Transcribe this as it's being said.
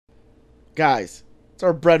Guys, it's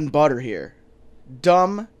our bread and butter here.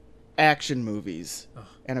 Dumb action movies. Ugh.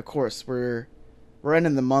 And of course, we're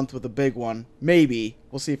ending the month with a big one. Maybe.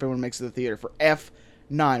 We'll see if anyone makes it to the theater. For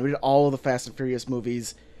F9. We did all of the Fast and Furious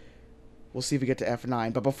movies. We'll see if we get to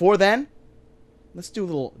F9. But before then, let's do a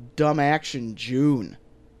little dumb action June.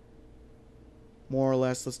 More or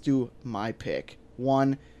less, let's do my pick.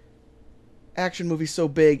 One action movie so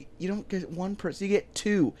big, you don't get one person, you get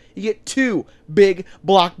two. You get two big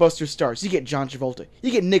blockbuster stars. You get John Travolta.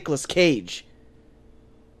 You get Nicolas Cage.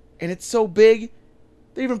 And it's so big,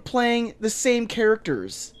 they're even playing the same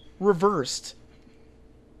characters, reversed.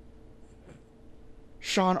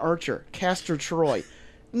 Sean Archer, Castor Troy.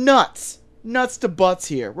 Nuts. Nuts to butts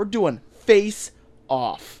here. We're doing Face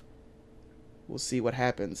Off. We'll see what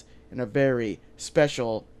happens in a very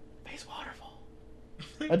special Face Waterfall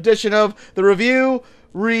edition of the Review.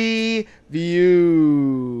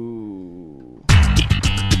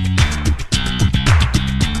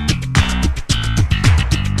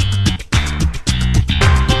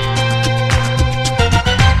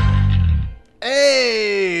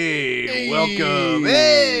 Hey, welcome.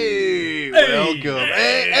 Hey, welcome.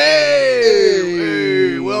 Hey,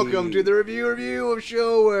 welcome to the review of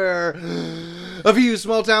show where a few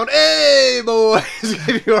small town boys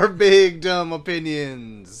give your big dumb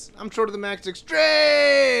opinions. I'm Short of the Max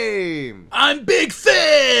Extreme. I'm Big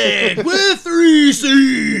Thick with 3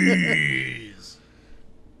 C's.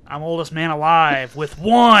 I'm oldest man alive with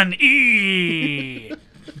 1 E.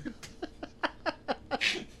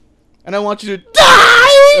 And I want you to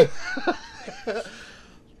die!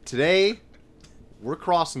 Today, we're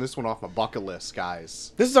crossing this one off my bucket list,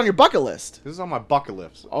 guys. This is on your bucket list. This is on my bucket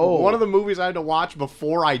list. Oh. One of the movies I had to watch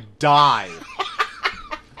before I die.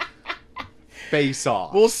 Face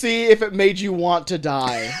Off. We'll see if it made you want to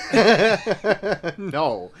die.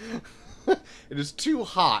 No. It is too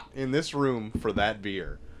hot in this room for that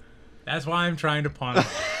beer. That's why I'm trying to pun.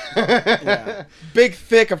 Yeah. Big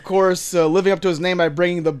Thick, of course, living up to his name by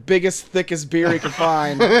bringing the biggest, thickest beer he could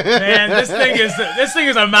find. Man, this thing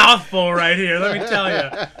is a mouthful right here. Let me tell you,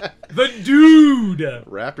 the dude.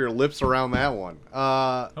 Wrap your lips around that one.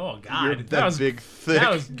 Oh You're God, that big thick.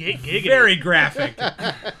 That was Giggity. very graphic.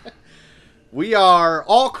 We are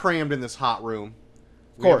all crammed in this hot room.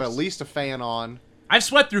 We have course. at least a fan on. I've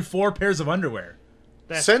sweat through 4 pairs of underwear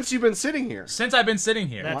Since you've been sitting here. since I've been sitting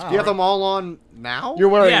here. That's Do you have them all on now? You're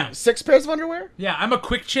wearing Yeah. 6 pairs of underwear? Yeah, I'm a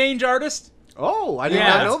quick change artist. Oh, I did Yeah,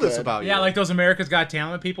 not that's know this good. about you. Yeah, like those America's Got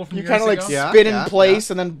Talent people from You years kind of like ago. Yeah. spin in place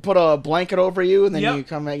and then put a blanket over you, and then Yep. you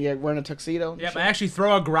come out, you're wearing a tuxedo. and Yep, shit. I actually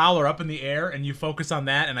throw a growler up in the air, and you focus on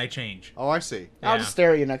that, and I change. Oh, I see. I'll Yeah. just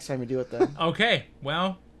stare at you next time you do it then. Okay,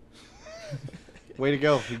 well, Way to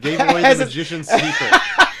go. You gave away As the it- magician's secret.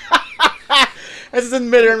 As it's in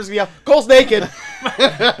mid-air, I'm just gonna be Cole's naked.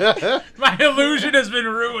 my illusion has been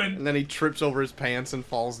ruined. And then he trips over his pants and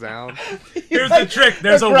falls down. Here's the trick.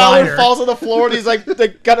 There's the a growler wire. falls on the floor, and he's like, they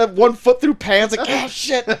got 1 foot through pants. Like, oh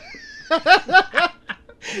shit.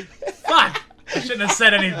 Fuck! I shouldn't have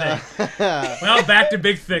said anything. Well, back to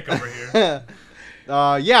Big Thick over here.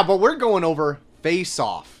 Yeah, but we're going over Face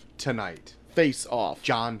Off tonight. Face off.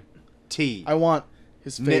 John T. I want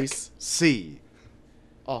his Nick face C.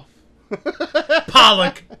 off.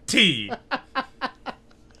 Pollock T.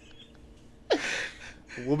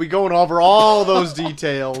 We'll be going over all those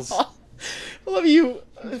details. I love you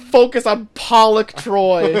focus on Pollock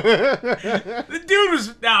Troy. The dude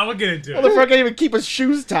was. Nah, we'll get into it. Motherfucker can't even keep his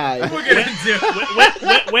shoes tied. We'll get into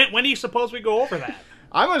it. When do you suppose we go over that?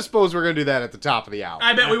 I'm going to suppose we're going to do that at the top of the hour.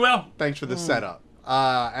 I bet we will. Thanks for the setup.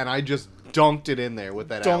 And I just dunked it in there with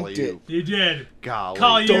that Dunked alley-oop. You did. Golly.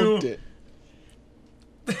 Call you. Dunked it.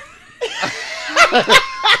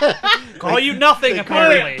 Call you nothing,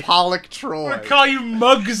 apparently. Pollock Or Troy. call you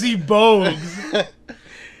Muggsy Bogues.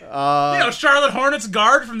 You know, Charlotte Hornets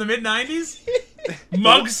guard from the mid-90s?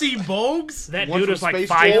 Muggsy Bogues? That One dude from is like Space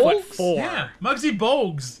 5'4". Yeah, Muggsy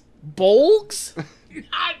Bogues. Bolgs?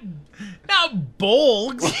 Not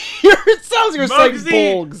Bolgs. It sounds like you're saying Muggsy.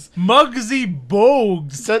 Bolgs. Muggsy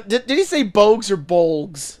Bogues. So, did he say Bogs or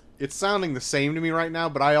Bolgs? It's sounding the same to me right now,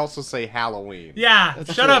 but I also say Halloween. Yeah,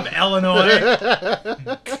 shut up, Illinois.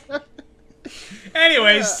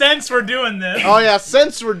 Anyways, since we're doing this, Oh yeah,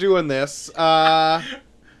 since we're doing this, I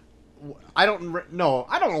don't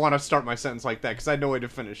want to start my sentence like that because I had no way to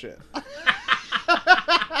finish it.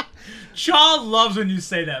 Shaw loves when you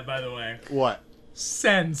say that, by the way. What?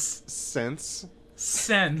 Sense. Sense?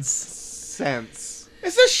 Sense. Sense.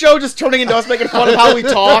 Is this show just turning into us making fun of how we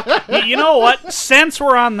talk? You know what? Since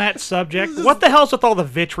we're on that subject, what the hell's with all the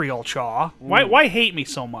vitriol, Chaw? Why hate me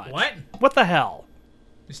so much? What? What the hell?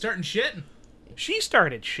 You starting shit? She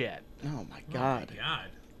started shit. Oh my god. God.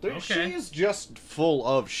 She Okay. is just full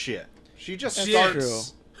of shit. She just That's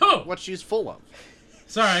starts Oh, what she's full of.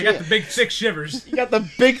 sorry, I got the big thick shivers. You got the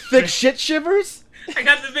big thick shit shivers? I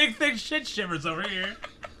got the big thick shit shivers over here.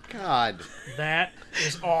 God. That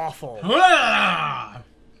is awful. Ah,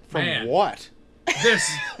 From man. what? This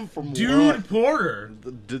From dude what? Porter.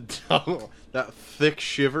 That thick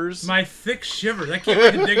shivers. My thick shivers. I can't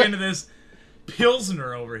wait to dig into this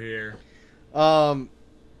Pilsner over here. Um,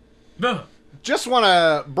 Ugh. just want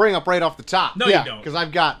to bring up right off the top. No, Yeah, you don't. Because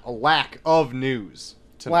I've got a lack of news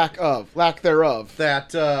tonight. Lack thereof.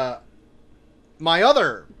 That my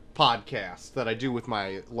other podcast that I do with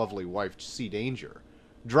my lovely wife, C Danger,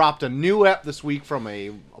 dropped a new ep this week from a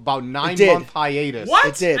about 9-month hiatus. What?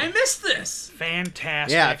 It did. I missed this.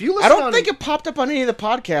 Fantastic. Yeah, if you listen I don't on- think it popped up on any of the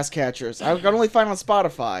podcast catchers. I can only find it on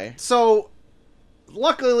Spotify. So,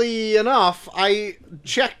 luckily enough, I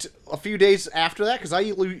checked a few days after that because I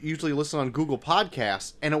usually listen on Google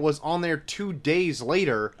Podcasts, and it was on there 2 days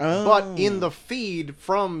later, but in the feed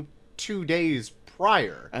from 2 days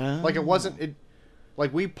prior. Like it wasn't.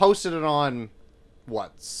 Like we posted it on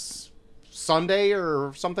what Sunday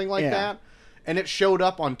or something like Yeah. that, and it showed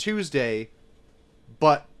up on Tuesday,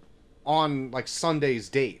 but on like Sunday's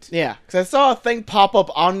date. Yeah, because I saw a thing pop up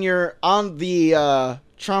on the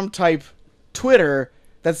Charm Type Twitter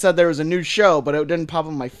that said there was a new show, but it didn't pop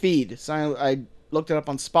on my feed. So I looked it up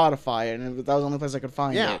on Spotify, and that was the only place I could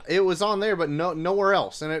find Yeah, it. it was on there, but nowhere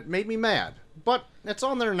else, and it made me mad. But it's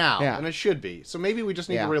on there now, Yeah. and it should be. So maybe we just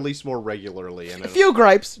need Yeah. to release more regularly. And A few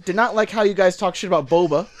gripes. Did not like how you guys talk shit about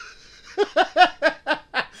Boba.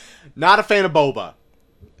 not a fan of boba.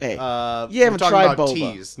 Hey, You haven't tried boba.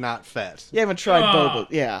 Teas, not fat. you haven't tried Boba.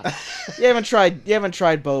 Yeah, you haven't tried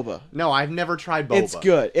Boba. No, I've never tried boba. It's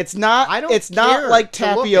good. It's not. I don't. It's not care like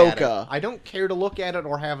to look at it. tapioca. I don't care to look at it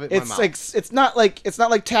or have it in It's my like mouth. it's not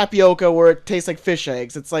like tapioca where it tastes like fish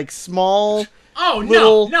eggs. It's like small. Oh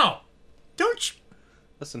Little- no! Don't you?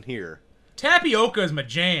 Listen here, Tapioca is my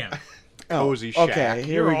jam. cozy shack. Okay,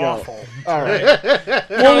 here You're we go. awful. All right.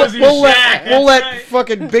 Cozy we'll shack, let that's right.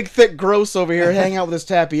 fucking big thick gross over here hang out with his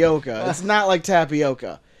tapioca. It's not like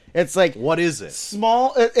tapioca. It's like What is it?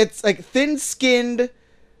 small. It's like thin skinned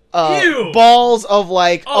Ew. balls of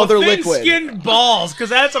like other liquid. thin-skinned balls, because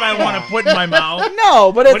that's what I want to put in my mouth.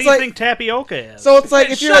 No, but it's What do you like think tapioca is? so. It's like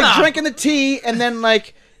Hey, if you're shut like up. drinking the tea and then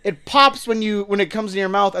like it pops when it comes in your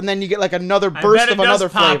mouth, and then you get like another I burst bet it of another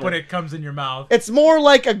does pop flavor. when it comes in your mouth. It's more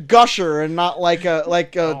like a gusher and not like a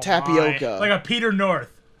my. tapioca. Like a Peter North.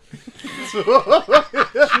 Jesus.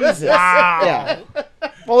 Wow. Yeah.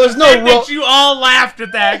 Well, there's I no bet you all laughed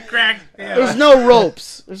at that crack. Yeah. There's no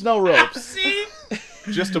ropes. There's no ropes. See?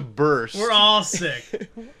 Just a burst. We're all sick.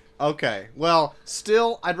 Okay. Well,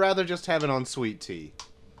 still, I'd rather just have an unsweet tea.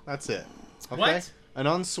 That's it. Okay? What? An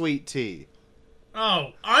unsweet tea.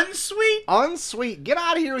 Oh, unsweet? Unsweet. Get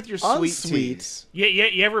out of here with your sweet Unsweet. teas.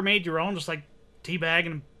 You ever made your own, just like tea bag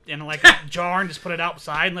in like a jar and just put it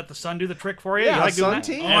outside and let the sun do the trick for you? Yeah, you like doing sun that?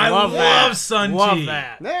 tea. Oh, I love that. sun Love tea.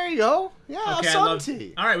 that. There you go. Yeah, Okay, a I sun love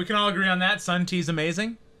tea. All right, we can all agree on that. Sun tea's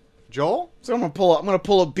amazing. Joel? So I'm gonna pull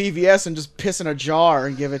up BVS and just piss in a jar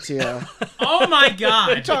and give it to you. Oh my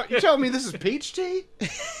god. You telling me this is peach tea?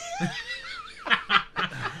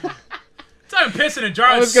 It's not a piss in a jar.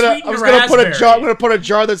 I was It's gonna sweetened put a raspberry. jar. I'm gonna put a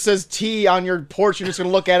jar that says tea on your porch. You're just gonna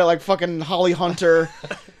look at it like fucking Holly Hunter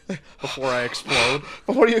Before I explode.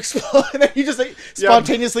 before you explode. And then you just like,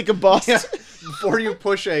 spontaneously combust. Yeah. Before you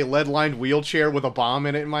push a lead-lined wheelchair with a bomb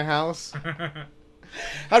in it in my house.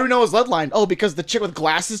 How do we know it's lead lined? Oh, because the chick with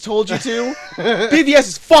glasses told you to. BVS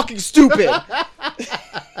is fucking stupid.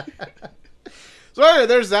 So anyway,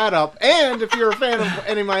 there's that up. And if you're a fan of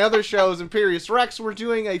any of my other shows, Imperious Rex, we're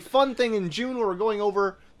doing a fun thing in June where we're going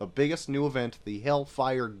over the biggest new event, the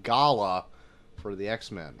Hellfire Gala for the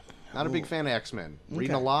X-Men. Not a big fan of X-Men.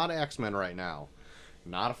 Reading a lot of X-Men right now.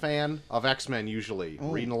 Not a fan of X-Men usually.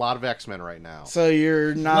 Reading a lot of X-Men right now. So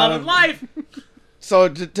you're not. Love of life. So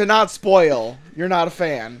to not spoil, you're not a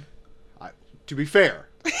fan. To be fair,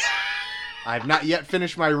 I have not yet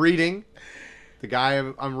finished my reading. The guy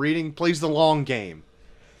I'm reading plays the long game.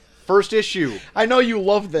 First issue. I know you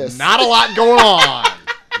love this. Not a lot going on.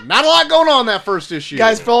 Not a lot going on that first issue.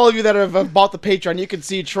 Guys, for all of you that have bought the Patreon, you can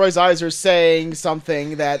see Troy's eyes are saying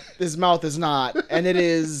something that his mouth is not, and it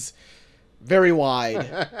is very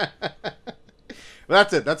wide.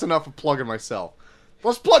 That's it. That's enough of plugging myself.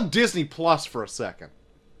 Let's plug Disney Plus for a second.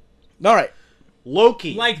 All right.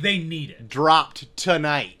 Loki Like they need it. dropped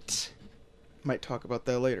tonight. Might talk about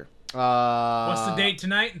that later. What's the date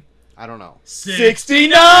tonight? I don't know. 69,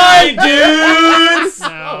 dudes!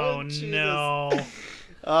 Oh, no.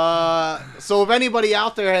 So if anybody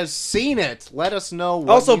out there has seen it, let us know. What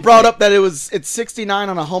Also you brought think. up that it's 69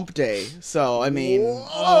 on a hump day. So I mean, Oh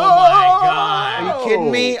my god. are you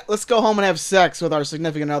kidding me? Let's go home and have sex with our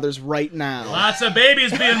significant others right now. Lots of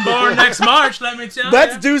babies being born next March, let me tell you.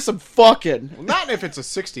 Let's do some fucking. Not if it's a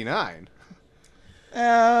 69.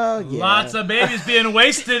 Yeah. Lots of babies being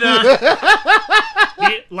wasted.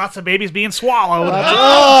 Lots of babies being swallowed.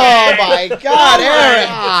 Oh my God, Eric!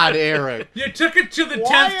 God, Eric. You took it to the Why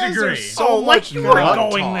 10th is there degree. so Oh, like much you were nut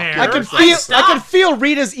going talk? there. I can I feel. I stopped. can feel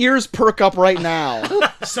Rita's ears perk up right now.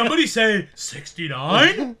 Somebody say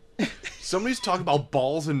 69? Somebody's talking about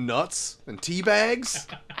balls and nuts and tea bags.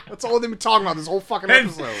 That's all they've been talking about this whole fucking And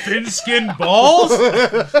episode. thin-skinned balls? And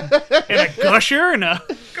a gusher and a...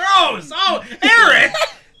 Gross! Oh, Eric!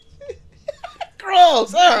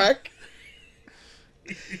 Gross, Eric.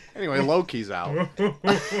 Anyway, Loki's out.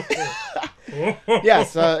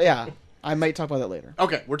 Yes. Yeah. I might talk about that later.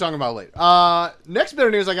 Okay, we're talking about it later. Next bit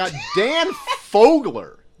of news, I got Dan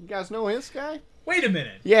Fogler. You guys know this guy? Wait a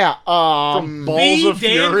minute. Yeah. From Balls of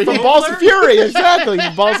Dan Fury. From Balls of Fury, exactly.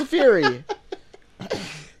 Balls of Fury.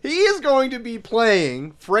 He is going to be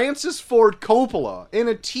playing Francis Ford Coppola in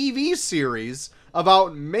a TV series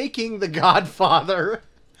about making The Godfather.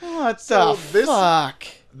 What So the this- fuck?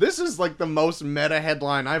 This is like the most meta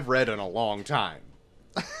headline I've read in a long time.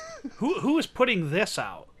 Who is putting this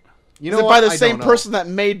out? You Is know it by what? the I same don't know. person that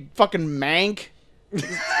made fucking Mank?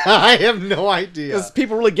 I have no idea. Because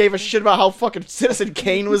people really gave a shit about how fucking Citizen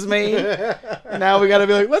Kane was made. Now we gotta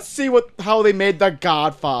be like, let's see how they made The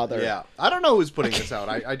Godfather. Yeah, I don't know who's putting this out.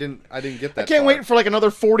 I didn't get that. I can't far. wait for like another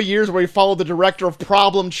 40 years where we follow the director of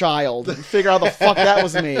Problem Child and figure out how the fuck that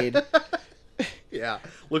was made. Yeah,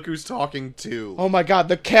 look who's talking to. Oh my god,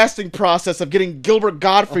 the casting process of getting Gilbert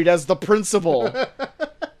Gottfried as the principal.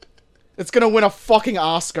 It's gonna win a fucking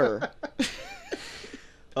Oscar.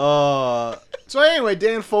 So anyway,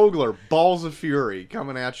 Dan Fogler, Balls of Fury,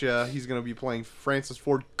 coming at you. He's going to be playing Francis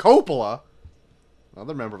Ford Coppola,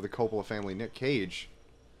 another member of the Coppola family, Nick Cage.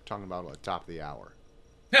 Talking about at the top of the hour.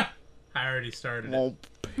 I already started it. Oh,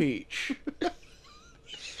 Peach.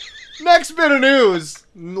 Next bit of news: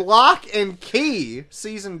 Lock and Key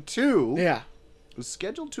Season 2 Yeah. is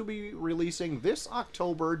scheduled to be releasing this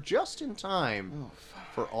October, just in time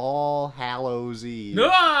for All Hallows Eve.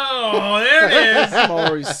 Oh, there it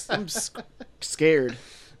is. I'm scared.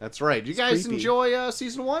 That's right. Did you guys creepy. enjoy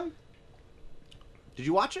Season 1? Did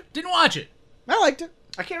you watch it? Didn't watch it. I liked it.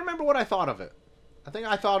 I can't remember what I thought of it. I think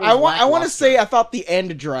I thought it was I want to lackluster. say I thought the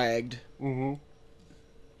end dragged. Mm-hmm.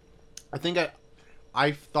 I think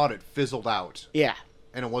I thought it fizzled out, Yeah.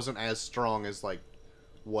 and it wasn't as strong as like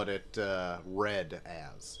what it read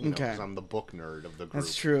as. You know, Okay. 'cause I'm the book nerd of the group.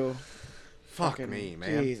 That's true. Fuck Fucking me,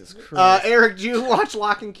 man. Jesus Christ. Eric, did you watch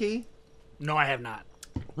Lock and Key? No, I have not.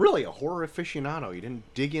 Really, a horror aficionado. You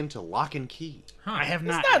didn't dig into Lock and Key. Huh. I have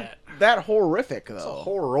not Not yet. that horrific though. It's a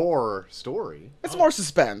horror story. It's more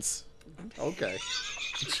suspense. Okay.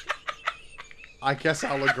 I guess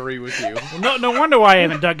I'll agree with you. No wonder why I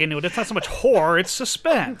haven't dug into it. It's not so much horror, it's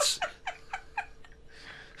suspense.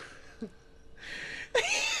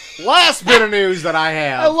 Last bit of news that I I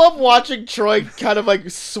have. love watching Troy kind of like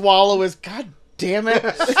swallow his god damn it.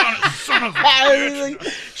 Son of a... Like,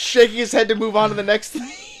 shaking his head to move on to the next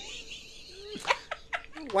thing.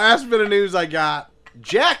 Last bit of news I got.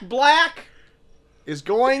 Jack Black is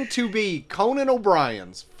going to be Conan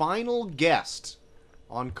O'Brien's final guest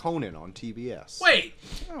on Conan on TBS. Wait,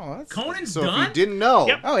 Oh, that's Conan's So if done? you didn't know,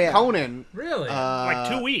 Yep. Oh, yeah. Conan, Really? like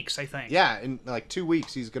 2 weeks, I think. yeah, in like 2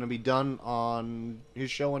 weeks he's going to be done on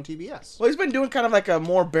his show on TBS. Well, he's been doing kind of like a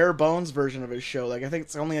more bare bones version of his show. Like I think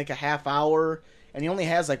it's only like a half hour, and he only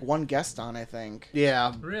has like one guest on. I think.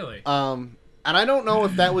 Yeah. really? And I don't know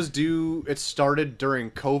if that was it started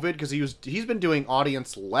during COVID because he's been doing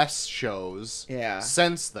audience-less shows Yeah.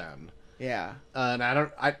 since then. Yeah. And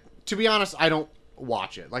to be honest, I don't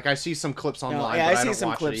watch it. Like I see some clips No, online, yeah, but I I see don't some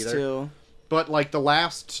watch clips it either. too. But like the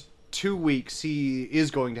last 2 weeks, he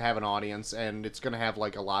is going to have an audience, and it's going to have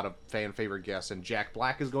like a lot of fan favorite guests. And Jack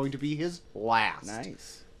Black is going to be his last.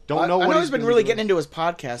 Nice. Don't know I what know he's he's been gonna really be getting doing. into his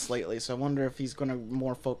podcast lately, so I wonder if he's going to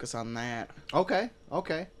more focus on that. Okay.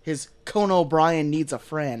 His Conan O'Brien needs a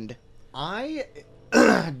friend. I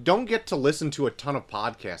don't get to listen to a ton of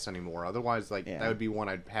podcasts anymore. Otherwise, like Yeah. that would be one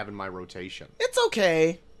I'd have in my rotation. It's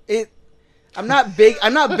okay. I'm not big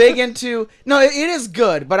into. No, it is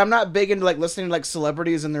good, but I'm not big into like listening to like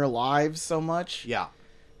celebrities and their lives so much. Yeah.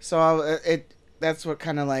 So that's what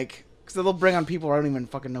kind of like, because they'll bring on people I don't even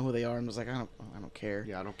fucking know who they are. I'm just like I don't care.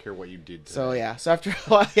 Yeah, I don't care what you did today. So yeah, so after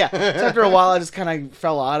a while, I just kind of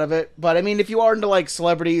fell out of it. But I mean, if you are into like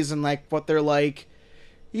celebrities and like what they're like,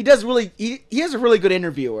 he does really. He has a really good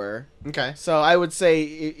interviewer. Okay. So I would say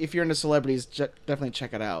if you're into celebrities, definitely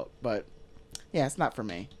check it out. But yeah, it's not for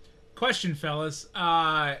me. Question, fellas.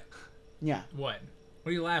 Yeah. What? What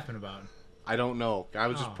are you laughing about? I don't know. I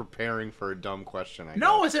was Oh. just preparing for a dumb question. I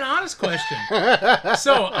No, guess. it's an honest question.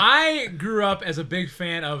 So I grew up as a big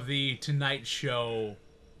fan of the Tonight Show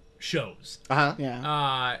shows. Uh-huh.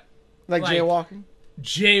 Yeah. Like jaywalking.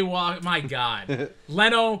 Jaywalk, my God.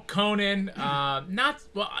 Leno, Conan, not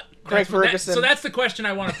well. Craig Ferguson. So that's the question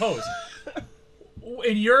I want to pose.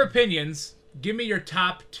 In your opinions, give me your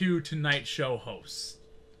top 2 Tonight Show hosts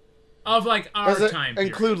of like our Does it time period.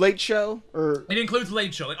 include Late Show or? It includes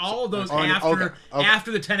Late Show, like all of those Okay, after okay.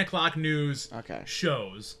 after the 10 o'clock news Okay.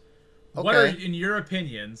 shows. What are, Okay. in your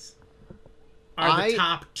opinions, are the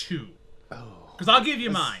top 2? Because I'll give you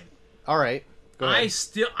mine. All right. Go ahead.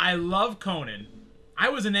 I love Conan. I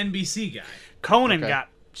was an NBC guy. Conan Okay. got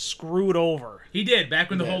screwed over. He did back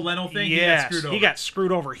when the whole Leno thing. Yes, he got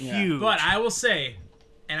screwed over. huge. But I will say,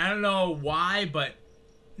 and I don't know why, but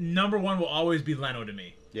number 1 will always be Leno to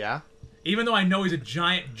me. Yeah. Even though I know he's a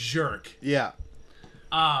giant jerk. Yeah.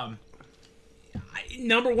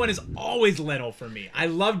 Number 1 is always Leno for me. I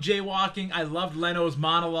love jaywalking. I loved Leno's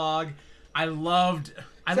monologue. I loved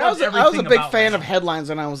I everything was a big about fan Leno. of Headlines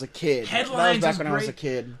when I was a kid. Headlines That was back is when I was a great.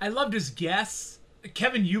 kid. I loved his guests.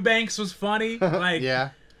 Kevin Eubanks was funny. Like Yeah.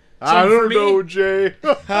 So I for don't me- know, Jay.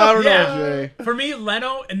 I don't Yeah. know, Jay. For me,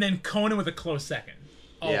 Leno and then Conan with a close second.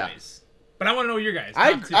 Always. Yeah. But I want to know your guys.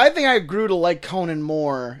 I top 2. think I grew to like Conan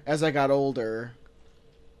more as I got older.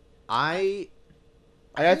 I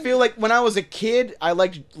I feel like when I was a kid, I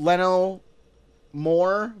liked Leno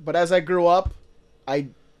more, but as I grew up, I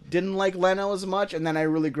didn't like Leno as much, and then I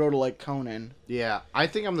really grew to like Conan. Yeah, I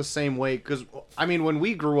think I'm the same way because I mean, when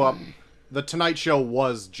we grew up, the Tonight Show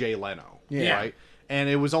was Jay Leno, Yeah. right? And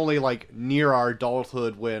it was only like near our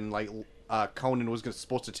adulthood when like Conan was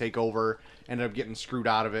supposed to take over, ended up getting screwed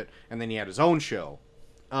out of it, and then he had his own show.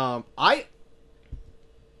 I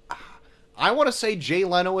want to say Jay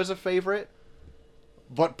Leno is a favorite,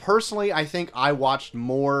 but personally, I think I watched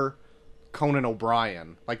more Conan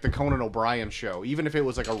O'Brien, like the Conan O'Brien show, even if it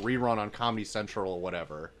was like a rerun on Comedy Central or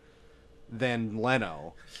whatever, than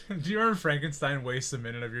Leno. Do you remember Frankenstein wastes a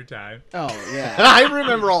minute of your time? Oh yeah, I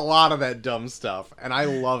remember a lot of that dumb stuff, and I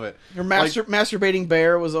love it. your masturbating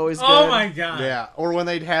bear was always good. Oh my god. Yeah, or when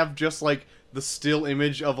they'd have just like the still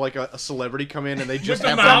image of like a celebrity come in and they just the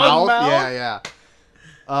have the mouth? mouth. Yeah, yeah.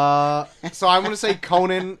 So I'm gonna say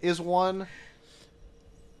Conan is one.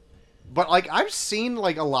 But like I've seen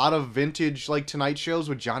like a lot of vintage like Tonight shows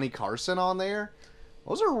with Johnny Carson on there.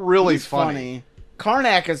 Those are really He's funny.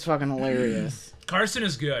 Karnak is fucking hilarious. Carson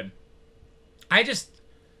is good. I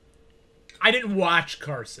didn't watch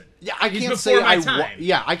Carson. Yeah, I He's can't before say my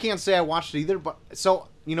time. I can't say I watched it either. But so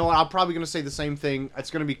you know what? I'm probably gonna say the same thing.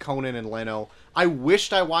 It's gonna be Conan and Leno. I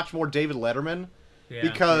wished I watched more David Letterman. Yeah.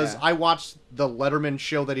 Because Yeah. I watched the Letterman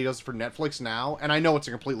show that he does for Netflix now, and I know it's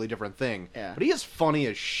a completely different thing. Yeah. But he is funny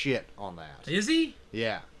as shit on that. Is he?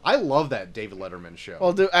 Yeah. I love that David Letterman show.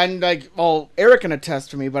 Well, and like, Eric can attest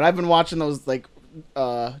for me, but I've been watching those like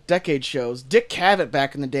decade shows. Dick Cavett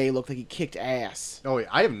back in the day looked like he kicked ass. oh, yeah,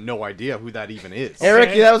 I have no idea who that even is. Eric,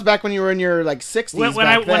 Okay. that was back when you were in your like 60s. when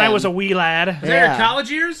I was a wee lad. Is that Yeah. your college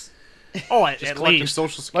years? Oh, at Collecting least.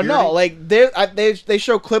 Social But Security. no, like they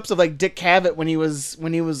show clips of like Dick Cavett when he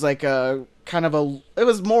was like a kind of it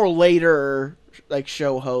was more later like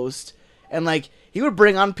show host, and like he would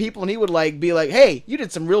bring on people and he would like be like, hey, you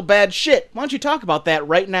did some real bad shit, why don't you talk about that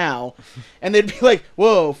right now? And they'd be like,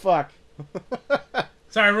 whoa, fuck.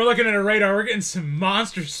 Sorry, we're looking at a radar. We're getting some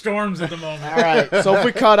monster storms at the moment. All right, so if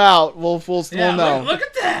we cut out, we'll Yeah, know. look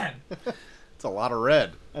at that. It's a lot of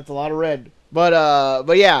red. That's a lot of red.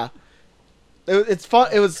 But yeah, it's fun.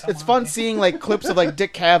 It's fun seeing like clips of like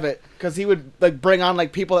Dick Cavett because he would like bring on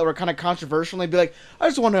like people that were kind of controversial. And he'd be like, I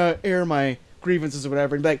just want to air my grievances or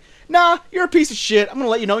whatever. And be like, nah, you're a piece of shit. I'm gonna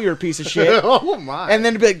let you know you're a piece of shit. Oh my. And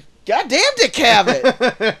then he'd be like, God damn, Dick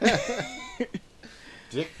Cavett.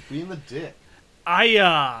 Dick being the dick.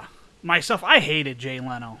 I hated Jay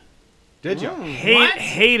Leno. Did you? What?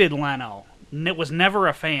 Hated Leno. Was never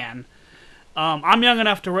a fan. I'm young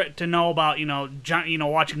enough to know about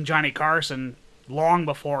watching Johnny Carson long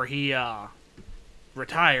before he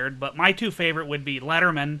retired. But my two favorite would be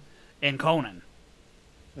Letterman and Conan.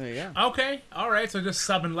 There you go. Okay, all right. So just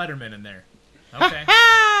subbing Letterman in there. Okay.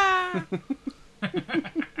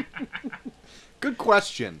 Good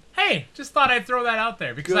question. Hey, just thought I'd throw that out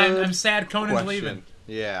there because I'm Good sad Conan's question. leaving.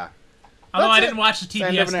 Yeah. Although That's I it. didn't watch the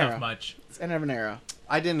End TBS of an stuff era. much. It's end of an era.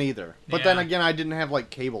 I didn't either. But Yeah. then again, I didn't have like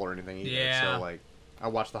cable or anything either. Yeah. So like, I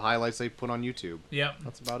watch the highlights they put on YouTube. Yep.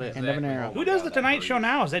 That's about it. End of an era. Oh Who my does God, the that Tonight breeze. Show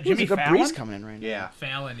now? Is that There's Jimmy a good Fallon? breeze coming in right now. Yeah.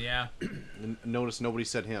 Fallon, yeah. Notice nobody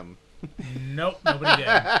said him. Nope, nobody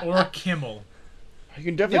did. Or Kimmel. You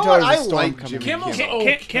can definitely You know tell what? there's a I storm like coming. Jimmy Kimmel's Kimmel.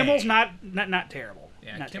 okay. Kimmel's not terrible.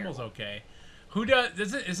 Yeah, Not Kimmel's terrible. okay. Who does?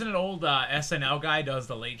 Isn't an old SNL guy does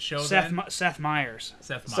the Late Show? Seth then? Seth Meyers.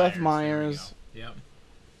 Seth Meyers. Seth there we Meyers. go. Yep.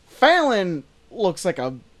 Fallon looks like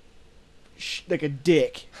a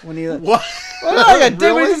dick when he What? well, not like a dick, but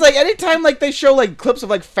Really? he's just like anytime like they show like clips of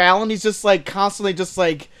like Fallon, he's just like constantly just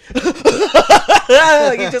like,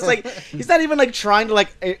 like he's just like he's not even like trying to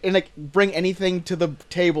like bring anything to the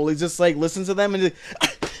table. He's just like listens to them and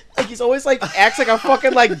like he's always like acts like a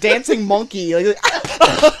fucking like dancing monkey.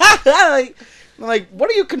 Like what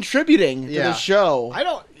are you contributing to Yeah. the show? I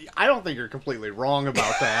don't think you're completely wrong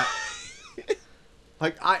about that.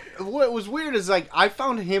 Like what was weird is like I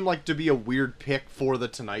found him like to be a weird pick for the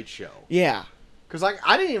Tonight Show. Yeah. Cause like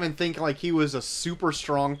I didn't even think like he was a super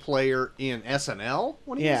strong player in SNL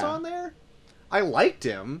when he was Yeah. on there. I liked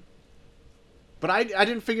him, but I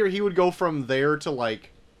didn't figure he would go from there to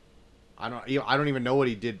like I don't even know what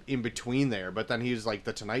he did in between there. But then he was like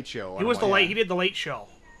the Tonight Show. He was the late. He did the Late Show.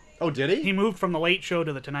 Oh, did He he? moved from the Late Show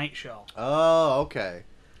to the Tonight Show. Oh, okay.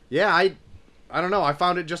 Yeah, I don't know. I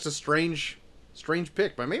found it just a strange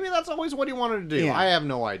pick, but maybe that's always what he wanted to do. Yeah. I have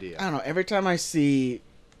no idea. I don't know. Every time I see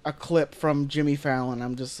a clip from Jimmy Fallon,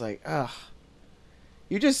 I'm just like, ugh.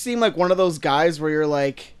 You just seem like one of those guys where you're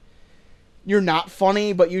like, you're not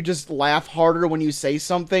funny, but you just laugh harder when you say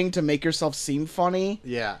something to make yourself seem funny.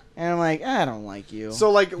 Yeah. And I'm like, I don't like you. So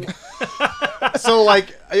like,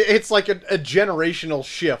 it's like a generational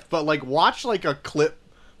shift. But like, watch like a clip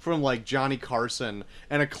from like Johnny Carson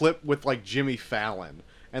and a clip with like Jimmy Fallon,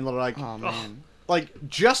 and they're like, oh man, like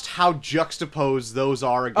just how juxtaposed those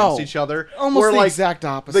are against Oh, each other. almost where, the like, exact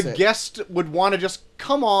opposite. The guest would want to just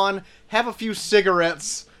come on, have a few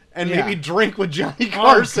cigarettes, and Yeah. maybe drink with Johnny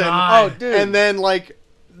Carson. God. Oh, dude. And then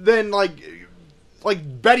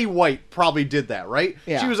Betty White probably did that, right?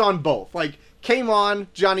 Yeah. She was on both. Like came on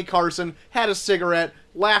Johnny Carson, had a cigarette,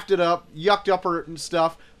 laughed it up, yucked up her and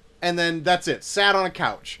stuff, and then that's it. Sat on a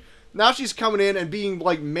couch. Now she's coming in and being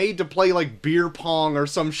like made to play like beer pong or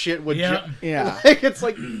some shit with Yep. Yeah. like it's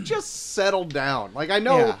like just settle down. Like I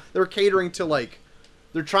know Yeah. they're catering to like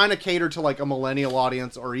they're trying to cater to like a millennial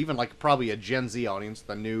audience or even like probably a Gen Z audience,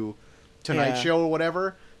 the new Tonight Yeah. Show or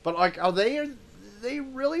whatever. But like are they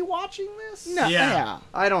really watching this? No, Yeah. yeah.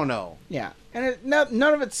 I don't know. Yeah. And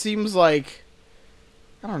none of it seems like,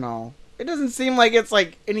 I don't know. It doesn't seem like it's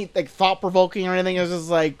like any like thought provoking or anything. It's just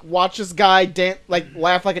like watch this guy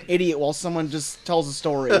laugh like an idiot while someone just tells a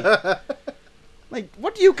story. Like,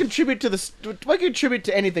 what do you contribute to this? What do you contribute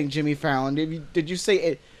to anything, Jimmy Fallon? Did you say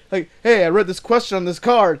it? Like, hey, I read this question on this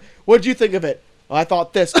card. What'd you think of it? Well, I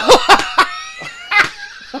thought this.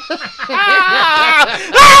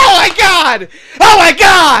 Oh my god! Oh my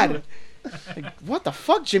god! Like, what the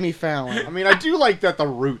fuck, Jimmy Fallon? I mean, I do like that the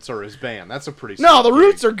Roots are his band. That's a pretty No, the sweet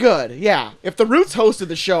Roots gig. are good. Yeah, if the Roots hosted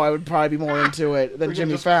the show, I would probably be more into it than Freaking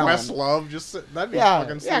Jimmy just Fallon. Questlove, that'd be Yeah,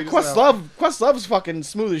 fucking sweet yeah. as hell. Questlove's fucking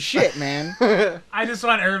smooth as shit, man. I just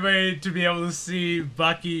want everybody to be able to see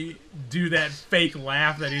Bucky do that fake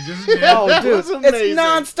laugh that he just did. Oh, That dude, was it's amazing.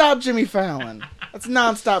 nonstop Jimmy Fallon. That's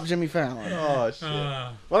nonstop Jimmy Fallon. Oh shit.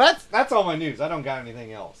 Uh, Well, that's all my news. I don't got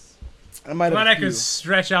anything else. I might have Glad a I few. could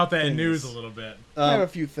stretch out that things. news a little bit. I have a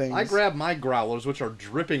few things. I grabbed my growlers, which are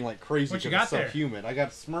dripping like crazy What you because it's got so there? humid. I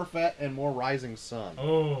got Smurfette and more Rising Sun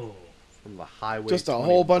Oh, from the Highway. just a 20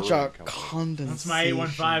 whole bunch Brewing of Company. condensation.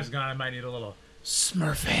 once my 815's gone, I might need a little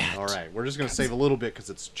Smurfette. All right, we're just gonna save a little bit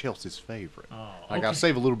because it's Chelsea's favorite. Oh, I gotta okay.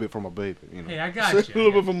 save a little bit for my baby. You know. Hey, I got Save you. a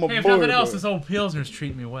little bit from my Hey, if boy, nothing else, boy. this old Pilsner's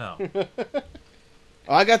treating me well.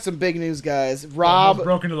 Oh, I got some big news, guys. Almost Rob,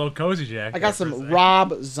 broke into a little cozy jack. I there got for a some second.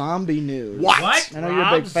 Rob Zombie news. What? I know you're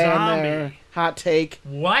a big Rob fan Zombie. there. Hot take.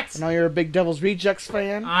 What? I know you're a big Devil's Rejects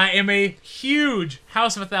fan. I am a huge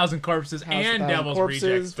House of a Thousand Corpses House of and Thousand Devil's Corpses,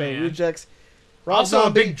 Rejects Devil's fan. Rejects. Rob Also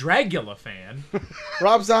Zombie. a big Dragula fan.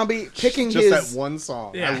 Rob Zombie picking Just his. that one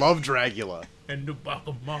song. Yeah. I love Dragula. And the back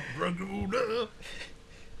of my Dragula.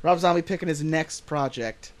 Rob Zombie picking his next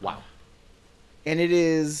project, Wow. and it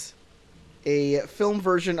is a film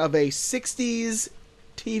version of a '60s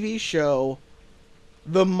TV show,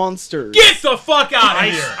 The Munsters. Get the fuck out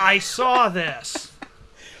of here! I saw this.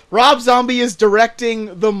 Rob Zombie is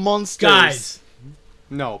directing The Munsters. Guys.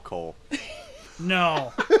 No, Cole.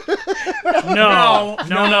 No. No,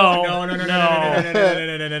 No. no.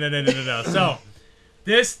 So,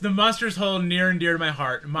 the Munsters hold near and dear to my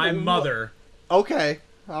heart. My mother, Okay.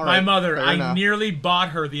 All right. my mother, Fair I enough. nearly bought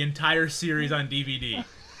her the entire series on DVD.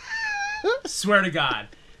 Swear to God.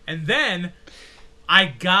 And then I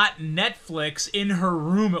got Netflix in her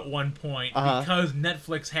room at one point because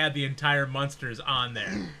Netflix had the entire Munsters on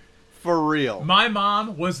there. For real. My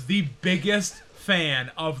mom was the biggest fan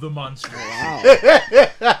of the Munsters. Wow.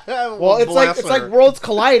 Well, it's like worlds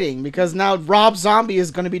colliding because now Rob Zombie is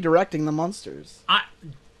going to be directing the Munsters.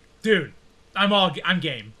 Dude, I'm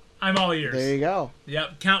game. I'm all ears. There you go.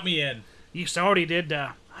 Yep, count me in. You already did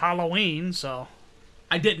Halloween, so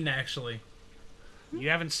I didn't actually. you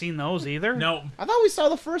haven't seen those either? No. I thought we saw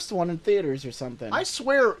the first one in theaters or something. I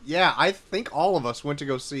swear, yeah, I think all of us went to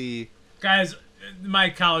go see... Guys, my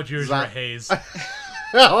college years were a haze.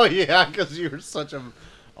 Oh, yeah, because you were such a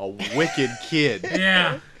wicked kid.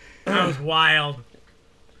 Yeah, that was wild.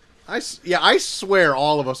 I swear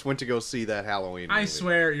all of us went to go see that Halloween movie. I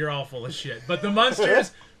swear you're all full of shit. But the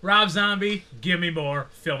Munsters, Rob Zombie, give me more.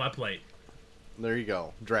 Fill my plate. There you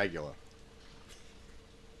go. Dragula.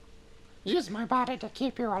 Use my body to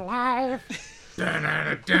keep you alive.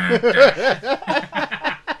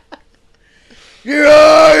 Here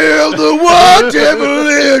I am, the one devil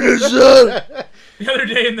in the sun. The other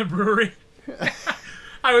day in the brewery,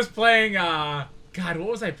 I was playing, God, what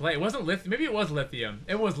was I playing? It wasn't Lithium. Maybe it was Lithium.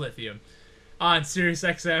 It was Lithium on Sirius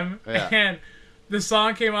XM. Yeah. And the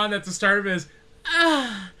song came on that the start of it is,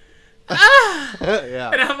 Yeah.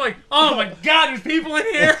 and I'm like, oh my God, there's people in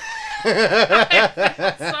here.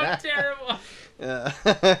 So terrible.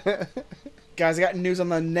 Guys, I got news on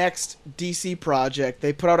the next DC project.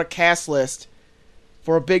 They put out a cast list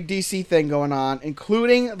for a big DC thing going on,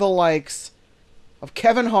 including the likes of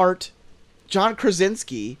Kevin Hart, John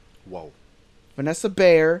Krasinski, Whoa. Vanessa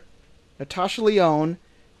Bayer, Natasha Lyonne,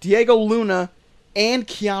 Diego Luna, and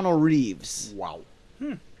Keanu Reeves. Wow.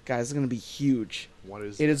 Guys, it's going to be huge. What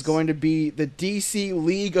is It is this? going to be the DC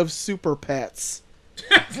League of Super Pets.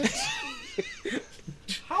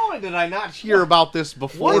 How did I not hear about this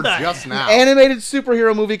before What the just now? Animated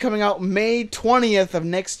superhero movie coming out May 20th of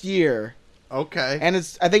next year. Okay. And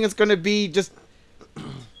I think it's going to be just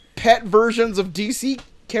pet versions of DC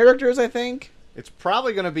characters, I think. It's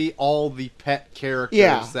probably going to be all the pet characters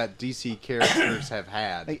Yeah. that DC characters have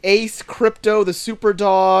had. Like Ace, Crypto, the Super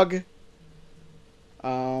Dog.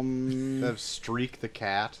 Of Streak the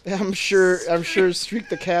cat. I'm sure Streak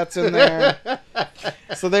the Cat's in there.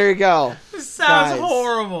 So there you go. This sounds Guys.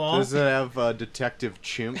 horrible. Does it have Detective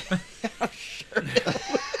Chimp?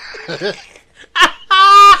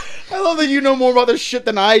 I love that you know more about this shit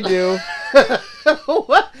than I do.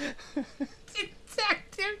 What?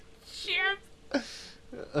 Detective Chimp.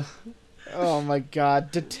 Oh my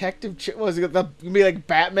god. Detective was it gonna be like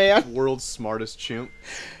Batman? World's smartest chimp.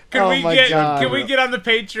 Can Oh we my get God. Can we get on the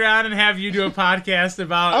Patreon and have you do a podcast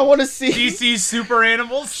about I want to see DC's super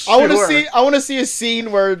animals? I want to Sure. see a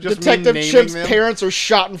scene where Just me Detective naming Chimp's them? parents are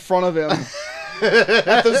shot in front of him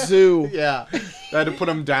at the zoo. Yeah. I had to put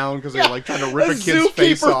him down because they were like trying to rip a The kid's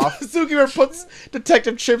face off. Zookeeper puts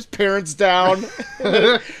Detective Chimp's parents down,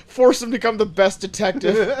 force him to become the best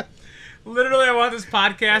detective. Literally, I want this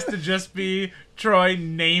podcast to just be Troy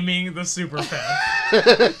naming the super pets.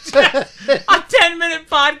 A 10-minute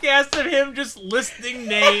podcast of him just listing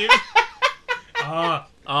names.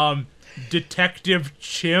 Detective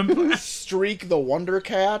Chimp, Streak the Wonder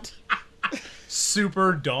Cat.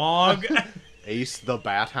 Super Dog. Ace the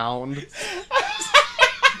Bat Hound. This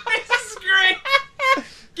is great.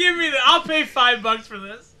 Give me I'll pay $5 for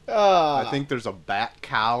this. I think there's a Bat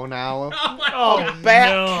Cow now. Oh my Oh, God. Bat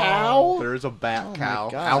no. Cow. There's a Bat my Cow.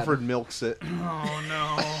 God. Alfred milks it. Oh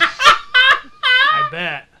no. I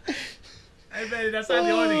bet. I bet that's not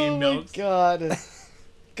the only thing he milks. Oh my god.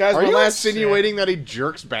 Guys, Are my you last insinuating that he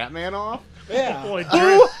jerks Batman off? Yeah. Boy,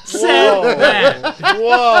 Who said that?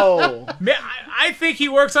 Whoa. Man, I think he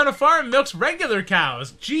works on a farm and milks regular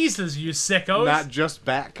cows. Jesus, you sickos. Not just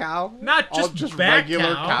Bat Cow? Not All just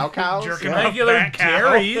regular cow. cows? Jerking Yeah. off regular Bat cow.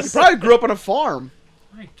 dairies. Probably grew up on a farm.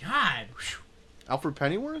 My God. Alfred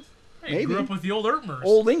Pennyworth? I Maybe. grew up with the old Ertmers.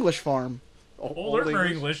 Old English farm. Old Ertmer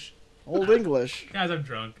English. Old English. Guys, I'm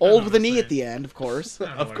drunk. Old with an E at the end, of course.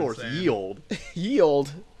 Of course, ye old. Ye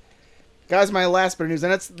old. Guys, my last bit of news,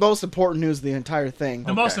 and it's the most important news of the entire thing.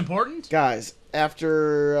 The most important? Guys,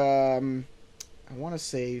 after, I want to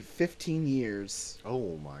say 15 years,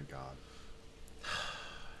 Oh my god.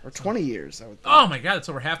 or 20 years, I would think. Oh my God, that's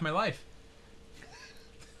over half my life.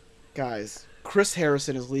 Guys, Chris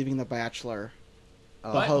Harrison is leaving The Bachelor, the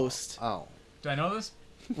What? host. Oh. Do I know this?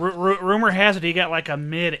 Rumor has it he got like a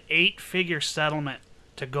mid-8-figure settlement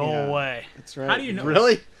to go Yeah. away. That's right. How do you know?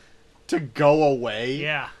 Really? To go away?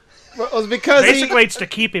 Yeah. Well, it was because Basically, it's to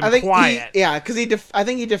keep him I think quiet. because I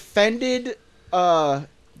think he defended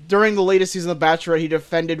during the latest season of The Bachelorette, he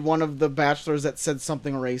defended one of the bachelors that said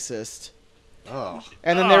something racist. Oh.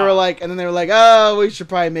 And then they were like, oh, we should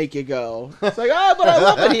probably make you go. It's like, oh, but I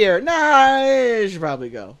love it here. Nah, you should probably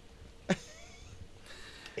go.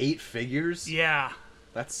 8 figures? Yeah.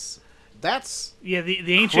 That's Yeah,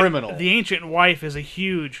 the ancient criminal. The ancient wife is a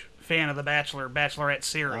huge fan of the Bachelorette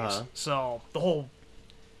series. Uh-huh. So the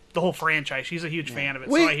whole franchise, she's a huge fan of it.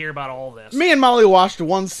 We- So I hear about all this. Me and Molly watched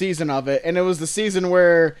one season of it, and it was the season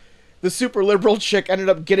where the super liberal chick ended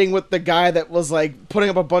up getting with the guy that was like putting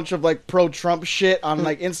up a bunch of like pro-Trump shit on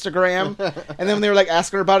like Instagram. And then when they were like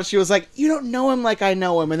asking her about it, she was like, "You don't know him like I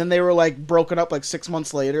know him." And then they were like broken up like 6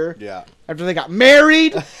 months later yeah. after they got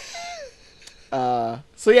married.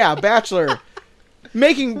 So yeah, Bachelor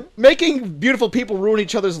making beautiful people ruin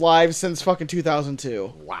each other's lives since fucking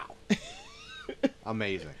 2002. Wow.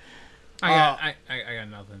 Amazing. I got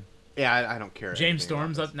nothing. Yeah, I don't care. James anything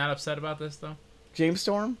Storm's about not upset about this though. James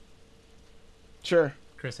Storm? Sure.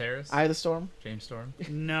 Chris Harris. Eye of the Storm. James Storm.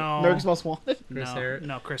 No. America's Most Wanted. Chris Harris.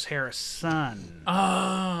 No, Chris Harris' son.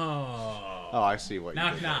 Oh. Oh, I see what you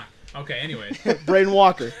Knock did knock. Okay. Anyways, Braden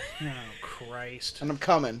Walker. Oh, Christ. And I'm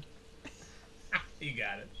coming. you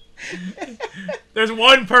got it. There's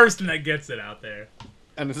one person that gets it out there. there.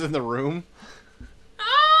 And it's in the room?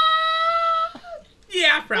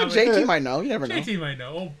 Yeah, probably. JT might know. You never know. JT might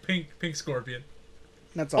know. Oh, pink scorpion.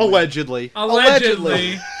 That's all. Allegedly.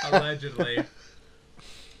 Allegedly. Allegedly.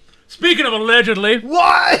 Speaking of allegedly,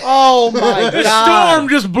 What? Oh my the god. storm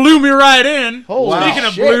just blew me right in. Holy Speaking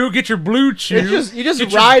of shit. blue, get your blue chew. You just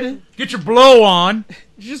get ride Get your blow on.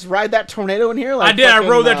 that tornado in here like I did. I fucking,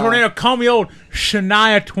 rode that tornado. Call me old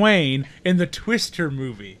Shania Twain in the Twister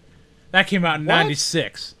movie. That came out in What?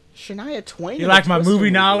 '96. Shania Twain. You in like the my Twister movie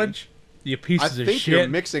knowledge? You I pieces of think you're shit.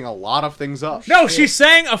 mixing a lot of things up. No, she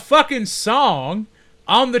sang a fucking song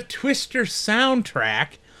on the Twister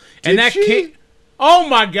soundtrack, and Did that she? came. Oh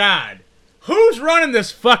my god, who's running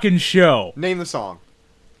this fucking show? Name the song.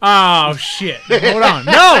 Oh shit! Hold on,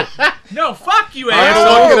 no, fuck you, I'm gonna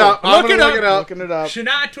asshole. look it up. I'm Look gonna it look it up. Looking it up.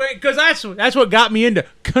 Shania Twain, because that's what got me into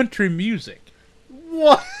country music.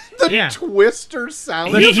 What? The Yeah. Twister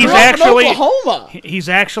sound? He's Grew up in actually Oklahoma. he's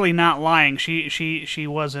actually not lying. She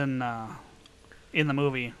was in the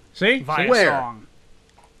movie See, via Where? song.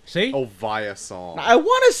 see. Oh, via song. I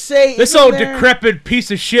want to say This isn't old there- decrepit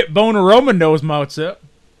piece of shit Boner Roman knows what's up.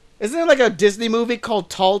 Isn't there like a Disney movie called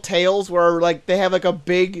Tall Tales where like they have like a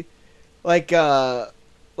big like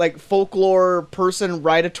folklore person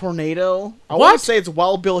ride a tornado? I want What? to say it's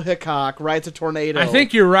Wild Bill Hickok rides a tornado. I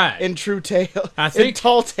think you're right. in True Tale. I in think-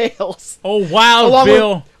 Tall Tales. Oh, Wild Along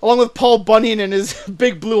Bill. with Paul Bunyan and his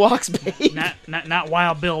big blue ox babe. Not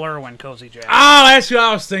Wild Bill Irwin, Cozy Jack. Oh, that's what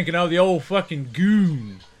I was thinking of. The old fucking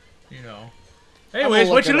goon. You know. Anyways,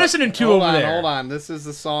 what you listening to Hold over on, there? Hold on. This is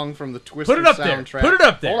the song from the Twister Put it up there. soundtrack. Put it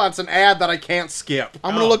up there. Hold on. It's an ad that I can't skip.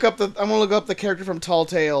 I'm gonna look up the character from Tall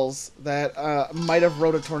Tales that might have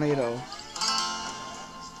rode a tornado.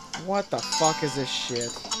 What the fuck is this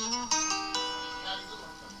shit?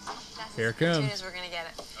 Here it As soon comes. as we're gonna get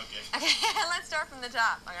it. Okay. Let's start from the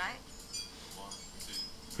top. All right.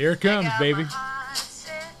 Here it comes, Got baby. my heart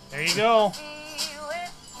set There you go. to feel it,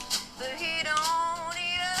 but he don't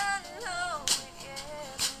even know it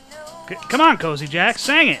yet. No. Come on, Cozy Jack,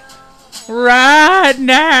 sing it. Right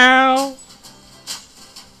now.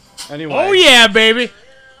 Anyway. Oh, yeah, baby.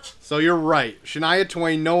 So you're right. Shania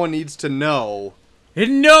Twain, no one needs to know.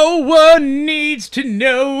 And no one needs to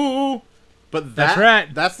know. But That's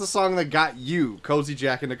right. That's the song that got you, Cozy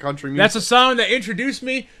Jack, into country music. That's a song that introduced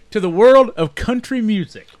me to the world of country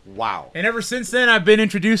music. Wow. And ever since then, I've been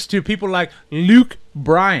introduced to people like Luke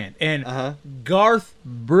Bryan and Uh-huh. Garth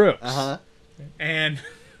Brooks. Uh-huh. And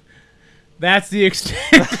that's the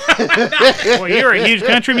extent. Well, you're a huge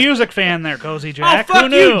country music fan there, Cozy Jack. Oh, fuck Who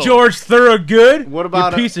knew? you, George Thorogood. What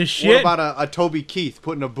about you piece of shit? What about a Toby Keith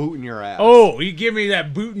putting a boot in your ass? Oh, you give me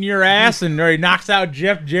that boot in your ass and or he knocks out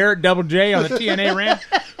Jeff Jarrett, Double J on the TNA ramp.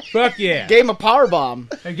 Fuck yeah. Gave him a power bomb.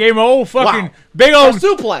 I gave him a old fucking Wow. big A old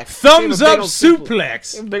suplex. thumbs Gave him a up big old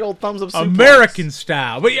suplex. Gave him a big old thumbs up suplex. American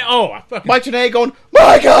style. But yeah, I fucking Mike Tenay going,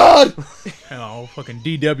 my God! oh, fucking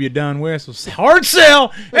DW Don West was hard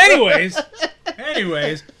sell.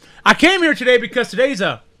 Anyways, I came here today because today's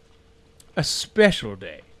a special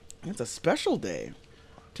day. It's a special day.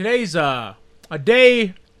 Today's a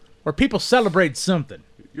day where people celebrate something.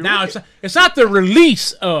 Now really- it's not the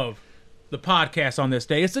release of the podcast on this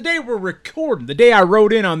day. It's the day we're recording. The day I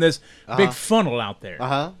rode in on this big funnel out there.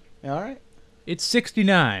 Uh-huh. All right. It's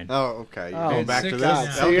 69. Oh, okay. You're Oh, going back to six- this.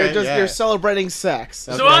 God, So Okay, you're celebrating sex.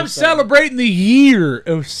 So Okay, I'm celebrating the year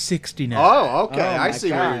of 69. Oh, okay. Oh, I my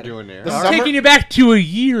see what God. you're doing there. The All I'm right. summer- taking you back to a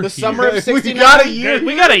year the here. summer of We 69. got a year.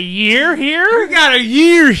 We got a year here. We got a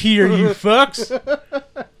year here, you fucks.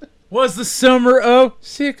 Was the summer of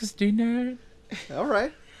 69. All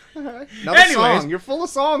right. All right. Another Anyways. song. You're full of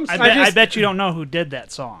songs. I bet you don't know who did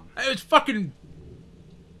that song. It's fucking...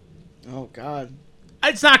 Oh God.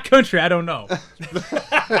 It's not country, I don't know.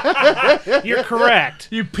 You're correct.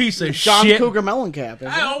 You piece of John shit. Cougar Mellencamp. Isn't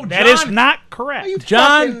it? Oh, That is John- not correct.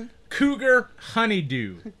 John fucking- Cougar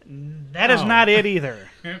Honeydew. That is Oh. not it either.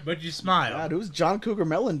 But you smile. God, who's John Cougar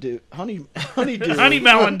Mellencamp? Honeydew. Honey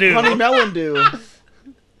Melon Dew. Honey Mellencamp.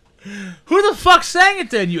 Who the fuck sang it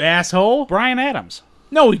then, you asshole? Brian Adams.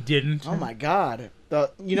 No, he didn't. Oh my God.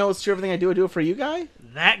 You know it's true. Everything I do it for you, guy.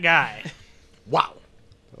 That guy. Wow.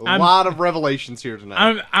 A I'm- lot of revelations here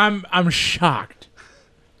tonight. I'm shocked.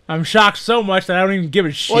 I'm shocked so much that I don't even give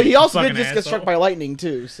a shit. Well, he you also did fucking just get asshole. struck by lightning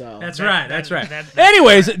too. So That's That- right. that- That's right. that-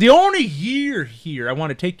 Anyways, the only year here I want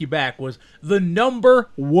to take you back was the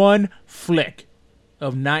 #1 flick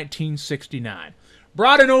of 1969.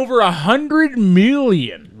 Brought in over 100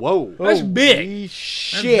 million. Whoa. That's big. Holy That's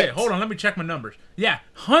shit. big. Hold on, let me check my numbers. Yeah,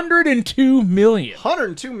 102 million.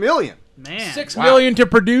 102 million. Man. 6 million to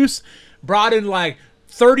produce. Brought in like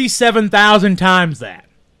 37,000 times that.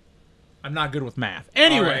 I'm not good with math.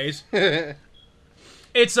 Anyways,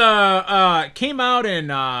 it's came out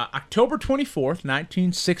in October 24th,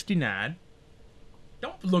 1969.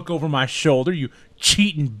 Don't look over my shoulder, you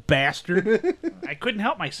cheating bastard. I couldn't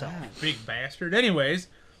help myself. Big bastard. Anyways,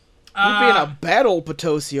 You're being a bad old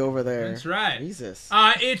Potosi over there. that's right. Jesus.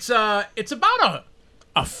 It's about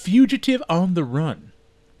a fugitive on the run.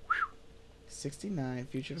 69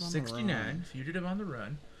 Fugitive on the 69, Run. fugitive on the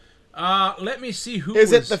run. Let me see who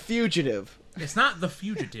Is was... it the Fugitive? It's not the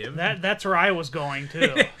fugitive. That's where I was going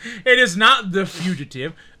too. It is not the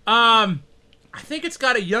fugitive. I think it's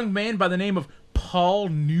got a young man by the name of Paul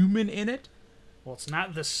Newman in it. Well, it's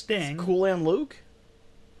not the Sting. Cool and Luke?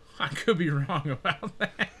 I could be wrong about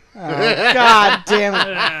that. Oh, God damn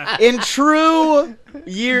it. In true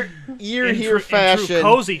year In here true fashion,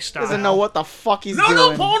 cozy style. doesn't know what the fuck he's No,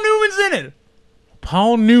 doing. Paul Newman's in it.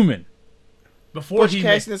 Paul Newman. Before Butch he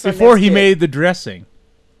Cassidy and the before Sundance he Kid. made the dressing.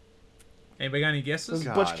 Anybody got any guesses?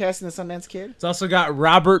 God. Butch Cassidy and the Sundance Kid? It's also got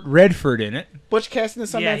Robert Redford in it. Butch Cassidy and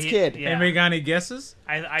the Yeah, Sundance he- Kid. yeah. Anybody got any guesses?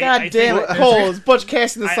 God damn it, Cole. It's Butch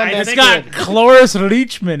Cassidy and the I Sundance It's think got Kid. Cloris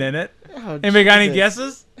Leachman in it. Oh, Anybody got any Jesus.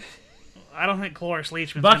 guesses? I don't think Cloris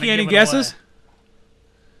Leachman's Bucky, gonna any give it guesses? away.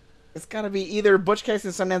 It's got to be either Butch Cassidy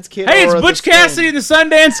and the Sundance Kid Hey, or it's the Butch Sting. Cassidy and the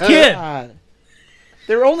Sundance Kid. God.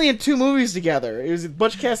 They were only in 2 movies together. It was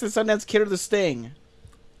Butch Cassidy and the Sundance Kid or The Sting.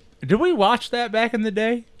 Did we watch that back in the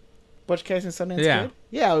day? Butch Cassidy and the Sundance Yeah. Kid?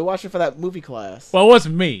 Yeah, we watched it for that movie class. Well, it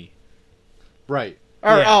wasn't me. Right.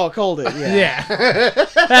 Or, yeah. Oh, Cole did, yeah. Yeah.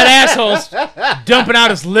 That asshole's dumping out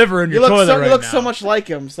his liver in You your look, toilet so, right you look now. so much like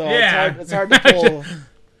him, so Yeah. it's hard to pull.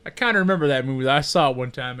 I kind of remember that movie. I saw it one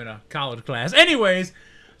time in a college class. Anyways,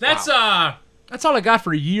 that's all I got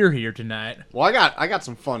for a year here tonight. Well, I got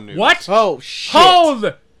some fun news. What? Oh, shit. Hold!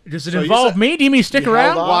 Does it So you involve said- me? Do you mean me stick You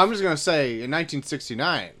around? held Well, off? I'm just gonna say, in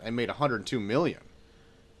 1969, I made 102 million.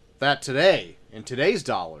 That today, in today's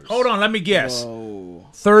dollars, Hold on, let me guess. Whoa.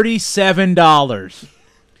 $37.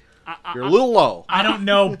 you're a little low. I don't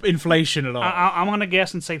know inflation at all. I'm gonna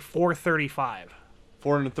guess and say 435.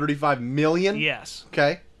 435 million. Yes.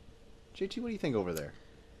 Okay. JT, what do you think over there?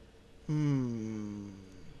 I'm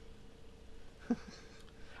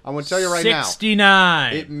gonna tell you right now.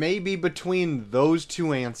 69. It may be between those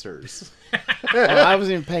two answers. Well, I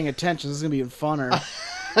wasn't even paying attention. This is going to be even funner.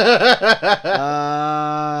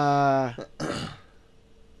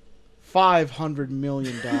 $500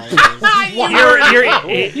 million.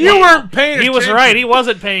 You weren't paying attention. He was right. He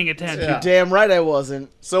wasn't paying attention. Yeah. Damn right I wasn't.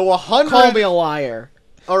 So Call me a liar.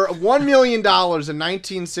 $1 million in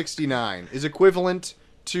 1969 is equivalent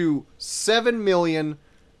to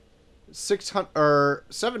 7,600,000 or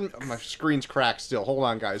 7. My screen's cracked still. Hold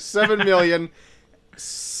on, guys.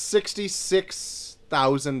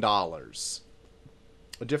 $7,066,000.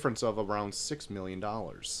 A difference of around $6 million.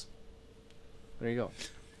 There you go.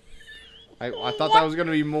 I thought that was going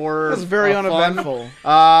to be more. That's very fun. uneventful.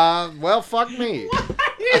 Well, fuck me.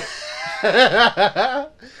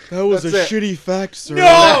 That was That's it. shitty fact, sir.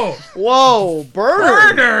 No! Whoa,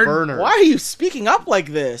 Bernard. Bernard! Burner. Why are you speaking up like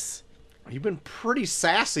this? You've been pretty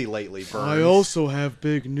sassy lately, Burns. I also have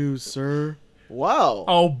big news, sir. Whoa.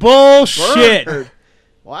 Oh, bullshit. Bernard.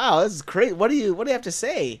 Wow, this is crazy. What do you have to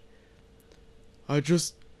say? I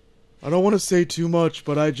don't want to say too much,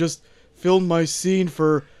 but I just filmed my scene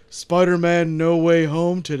for Spider-Man No Way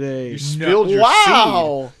Home today. You spilled your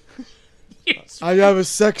Wow. I have a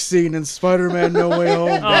sex scene in Spider-Man No Way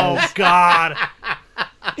Home. Oh God.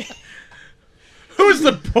 Who's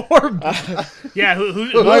the poor? Yeah.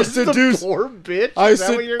 Who I seed. seduced. Poor bitch. I Is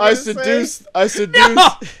that what you're gonna say? I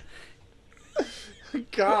seduced.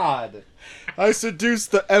 God. I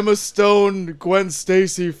seduced the Emma Stone Gwen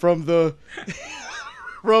Stacy from the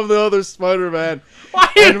other Spider-Man. Why are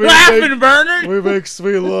And you we laughing, make- Bernard? We make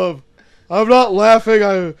sweet love. I'm not laughing.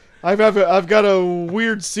 I've got a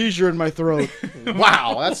weird seizure in my throat.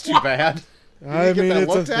 Wow, that's too bad. I You get mean, that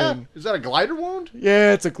it's a looked at? thing. Is that a glider wound?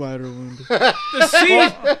 Yeah, it's a glider wound. The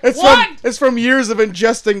scene. It's from years of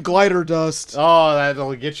ingesting glider dust. Oh,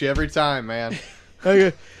 that'll get you every time, man.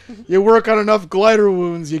 Like, you work on enough glider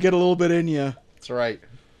wounds, you get a little bit in you. That's right.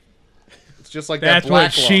 It's just like That's that black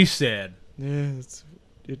what she lung. said. Yeah,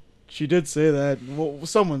 she did say that. Well,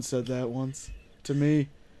 someone said that once to me.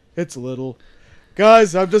 It's little.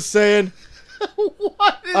 Guys, I'm just saying.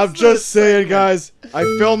 What is I'm this just saying, segment? guys.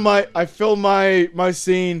 I filmed my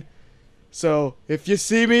scene. So if you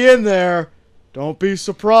see me in there, don't be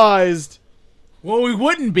surprised. Well, we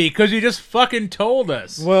wouldn't be because you just fucking told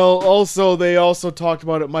us. Well, also they also talked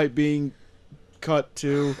about it might being cut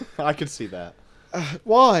too. I can see that.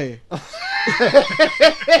 Why?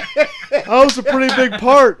 That was a pretty big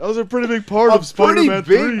part. That was a pretty big part of Spider-Man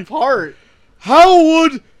Pretty 3. big part. How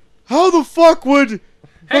the fuck would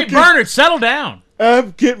Hey, fucking Bernard, settle down.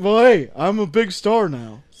 get my? I'm a big star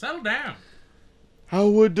now. Settle down. How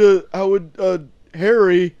would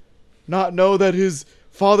Harry not know that his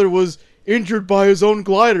father was injured by his own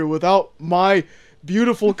glider without my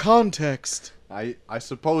beautiful context? I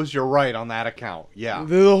suppose you're right on that account. Yeah.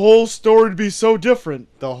 The whole story would be so different.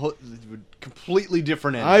 The whole completely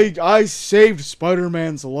different ending. I saved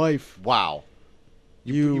Spider-Man's life. Wow.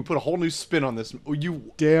 You- You put a whole new spin on this.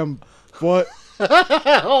 You. Damn, what?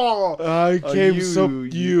 Oh, I came you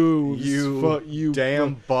you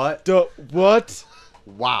damn butt. what?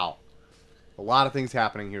 Wow. A lot of things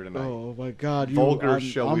happening here tonight. Oh my God! Vulgarest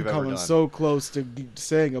show I'm we've ever coming done. so close to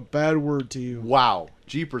saying a bad word to you. Wow.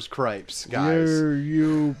 Jeepers cripes, guys.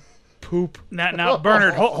 You poop. Now,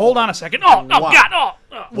 Bernard, hold on a second. Oh, Wow. God.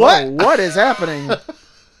 Oh. What? What is happening?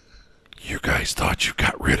 You guys thought you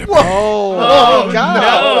got rid of me. Oh,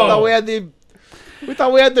 God! no. We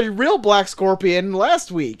thought we had the real Black Scorpion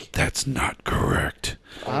last week. That's not correct.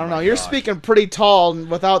 I don't know. You're speaking pretty tall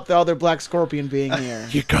without the other Black Scorpion being here.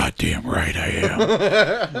 You goddamn right I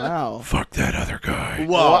am. Wow. Fuck that other guy.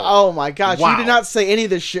 Whoa. Oh my gosh! Wow. You did not say any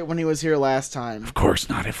of this shit when he was here last time. Of course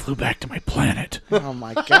not. I flew back to my planet. Oh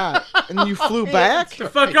my God! And you flew back? The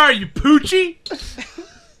fuck are you, Poochie?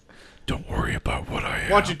 Don't worry about what I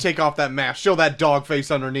am. Why don't you take off that mask? Show that dog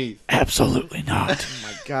face underneath. Absolutely not. Oh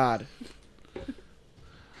my God!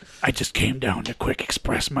 I just came down to quick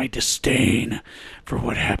express my disdain for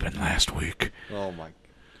what happened last week. Oh my.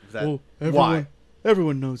 Is that, Well, why?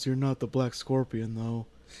 everyone knows you're not the Black Scorpion, though.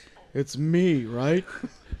 It's me, right,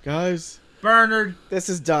 guys? Bernard. This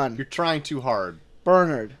is done. You're trying too hard.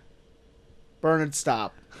 Bernard,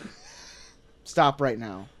 stop. Stop right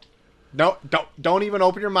now. No, don't even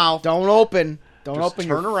open your mouth. Don't open. Don't Just open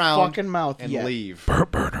turn your around fucking mouth and yet. leave.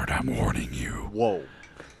 Bernard, I'm warning you. Whoa.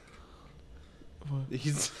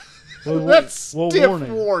 He's What that's what stiff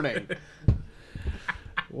warning? warning.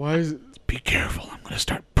 Why is it Be careful. I'm going to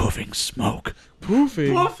start puffing smoke.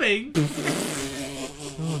 poofing? Puffing?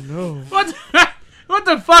 Oh no! What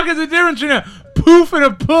the fuck is the difference between a poof and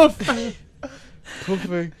a poof?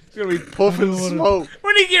 Poofing. It's gonna be puffing I don't wanna- smoke.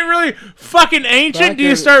 When you get really fucking ancient, Back do you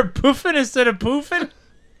in- start poofing instead of poofing?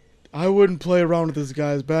 I wouldn't play around with this,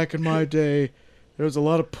 guys. Back in my day, there was a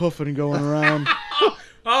lot of puffing going around,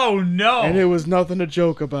 Oh no! and it was nothing to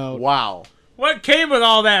joke about. Wow. What came with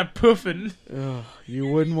all that poofing? Ugh, you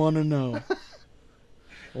wouldn't want to know.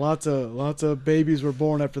 Lots of babies were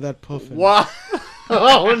born after that puffing. Wow.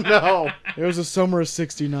 Oh no. It was the summer of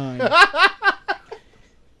 '69.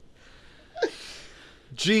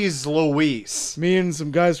 Jeez Louise. Me and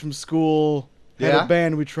some guys from school had Yeah? a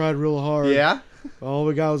band. We tried real hard. Yeah? All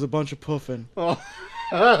we got was a bunch of puffing.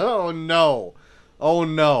 Oh no. Oh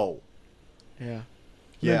no. Yeah. And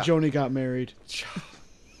Yeah. then Joni got married.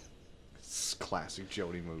 Classic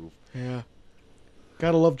Jody move. Yeah.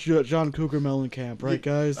 Gotta love John Cougar Mellencamp, right,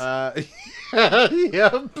 guys?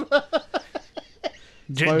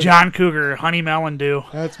 Yep. John Cougar, Honey Melon Dew.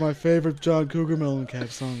 That's my favorite John Cougar Mellencamp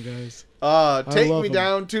song, guys. Take love me him.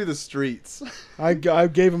 down to the streets. I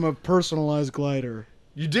gave him a personalized glider.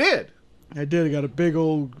 You did. I did. I got a big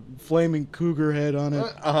old flaming cougar head on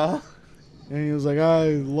it. Uh huh. And he was like, I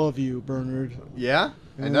love you, Bernard. Yeah.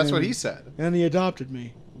 And that's what he said. And he adopted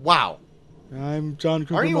me. Wow. I'm John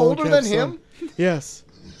Cougar Are you Mellencamp's older than son. him? Yes.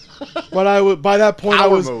 But by that point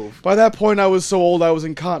Power move. by that point I was so old I was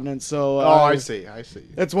incontinent. So I see.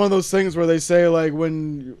 It's one of those things where they say like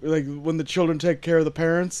when the children take care of the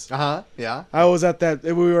parents. Yeah. I was at that.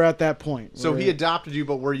 We were at that point. So where- he adopted you,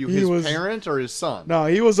 but were you He his was- parent or his son? No,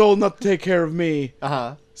 he was old enough to take care of me.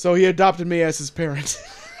 Uh-huh. So he adopted me as his parent,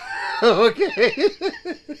 Okay.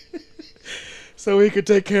 so he could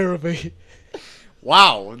take care of me.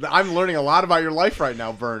 Wow. I'm learning a lot about your life right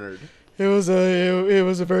now, Bernard. It was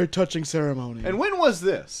a very touching ceremony. And when was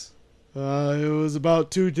this? It was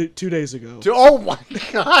about two days ago. Oh my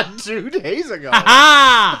God! 2 days ago.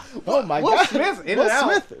 Ah! Oh my Will God. Smith in Will and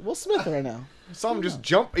out. Smith. Will Smith right now. Saw him just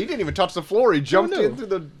jump. He didn't even touch the floor. He jumped knew? in through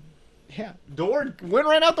the Yeah. door and went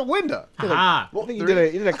right out the window. Ah! I think he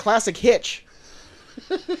did a classic Hitch.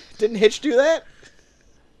 Didn't Hitch do that?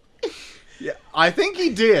 Yeah, I think he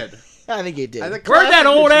did. I think he did. I think Where'd that classic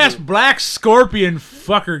old ass Hitch- black scorpion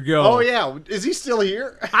fucker go? Oh yeah, is he still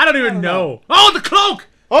here? I don't even know. Oh, the cloak!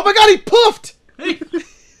 Oh my God, he poofed!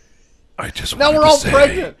 I just Now wanted we're to all say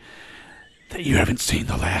pregnant. that you haven't seen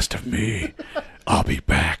the last of me. I'll be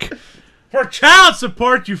back. For child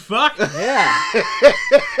support, you fuck! Yeah.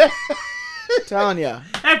 Telling you,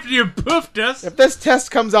 After you poofed us. if this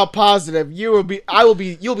test comes out positive, you'll be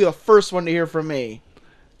the first one to hear from me.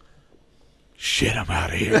 Shit, I'm out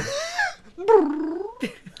of here.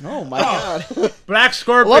 Oh my God. Black I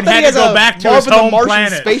Scorpion love that had he to has go a back to his Marvin the home Martian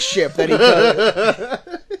planet. spaceship that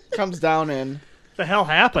he comes down in. What the hell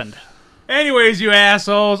happened? Anyways, you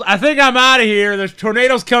assholes, I think I'm out of here. There's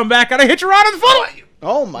tornadoes come back. Gotta hitch a ride on the foot.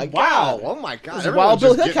 Oh my Wow! God. Oh my God! There's Everyone's Wild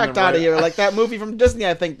Bill just getting Hickok them out right- of here, like that movie from Disney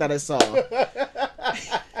I think that I saw.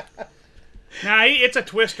 Nah, it's a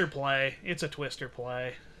twister play. It's a twister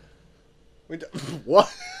play.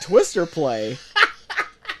 What? Twister play.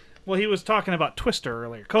 Well, he was talking about Twister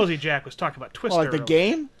earlier. Cozy Jack was talking about Twister. Well, like the earlier.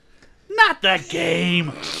 game? Not the game.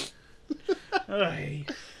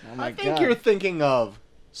 Ugh. Oh my I think God. you're thinking of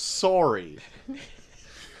Sorry.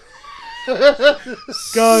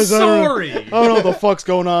 Guys, Sorry. I don't know what the fuck's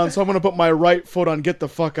going on, so I'm gonna put my right foot on get the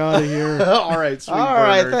fuck out of here. All right, sweet All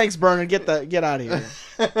right, Bernard. thanks, Bernard. Get out of here.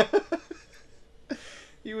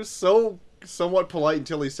 He was so somewhat polite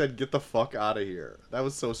until he said, "Get the fuck out of here." That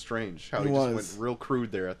was so strange. How He he just was. went real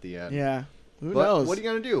crude there at the end. Yeah. Who But knows? what are you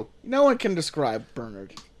gonna do? No one can describe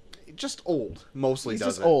Bernard. Just old, mostly. He's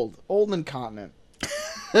does just it? old and incontinent.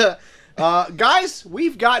 Guys,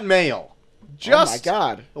 we've got mail. Oh Just my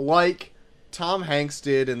God. like Tom Hanks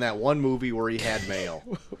did in that one movie where he had mail.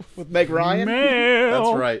 With Meg Ryan.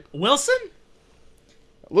 That's right. Wilson?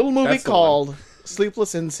 A little movie That's the called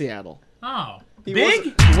Sleepless in Seattle. Oh. He Big?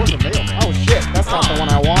 was a mailman. Oh shit, that's not the one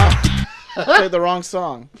I want. Played the wrong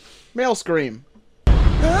song. Male Scream.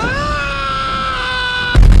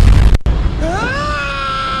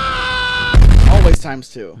 Always times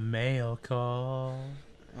two. Mail call.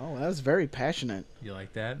 Oh, that was very passionate. You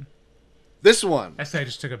like that? This one, I say I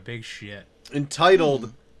just took a big shit.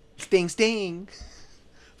 entitled "Sting Sting,"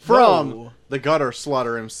 from Whoa. the gutter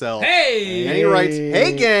slutter himself. Hey! And he writes,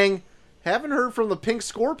 "Hey gang, haven't heard from the Pink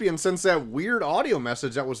Scorpion since that weird audio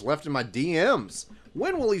message that was left in my DMs.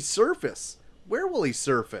 When will he surface? Where will he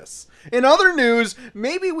surface? In other news,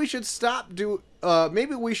 maybe we should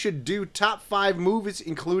maybe we should do top 5 movies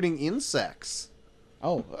including insects."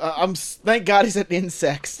 Oh, thank God he said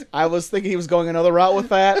insects. I was thinking he was going another route with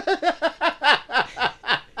that.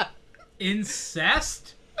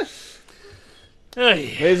 Incest?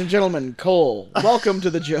 Hey. Ladies and gentlemen, Cole, welcome to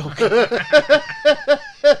the joke.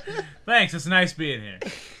 Thanks, it's nice being here.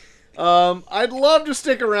 I'd love to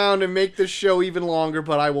stick around and make this show even longer,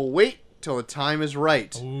 but I will wait till the time is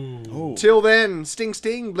right. Ooh. Till then, sting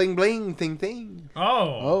sting, bling bling, thing thing. Oh.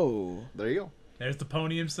 Oh, There you go. There's the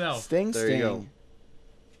pony himself. sting, There sting. you go.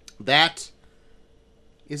 That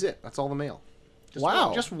is it. That's all the mail. Just Wow.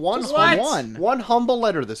 one, just one. Just What? One humble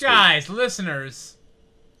letter this week. Guys, listeners,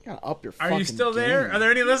 You gotta up your are fucking you still there? game. Are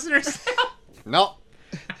there any listeners? No,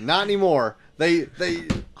 not anymore. They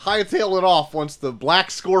hightailed it off once the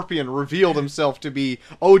Black Scorpion revealed himself to be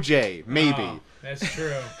OJ. Maybe. Oh, that's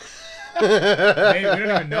true. Maybe, we don't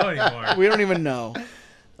even know anymore. We don't even know.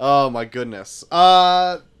 Oh my goodness.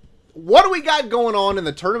 What do we got going on in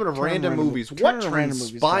the Tournament of Random Movies? What Tournament of Random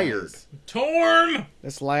Movies, transpired? guys. Torm!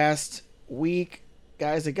 This last week,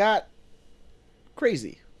 guys, it got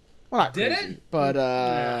crazy. Well, not Did crazy, it? but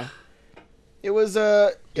it was it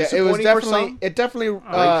was Disappointing for definitely some?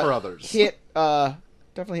 Great for others. hit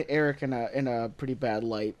definitely hit Eric in a pretty bad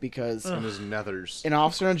light because And his nethers. an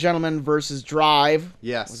Officer and a Gentleman versus Drive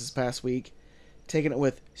Yes. was this past week, taking it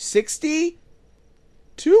with 60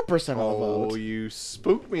 2% of the Oh, vote. you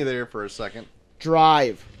spooked me there for a second.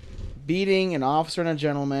 Drive. Beating an officer and a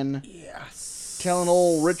gentleman. Yes. Telling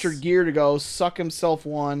old Richard Gere to go suck himself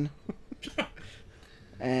one.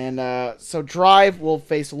 And so Drive will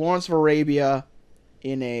face Lawrence of Arabia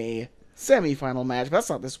in a semi-final match. But that's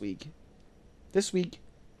not this week. This week,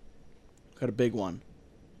 got a big one.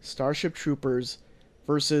 Starship Troopers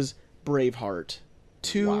versus Braveheart.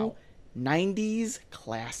 Two 90s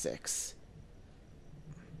classics.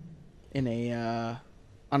 In a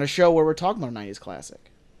on a show where we're talking about a 90s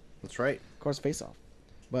classic. That's right. Of course, Face Off.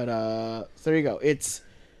 But so there you go. It's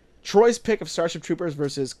Troy's pick of Starship Troopers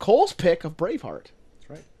versus Cole's pick of Braveheart. That's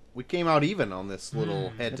right. We came out even on this little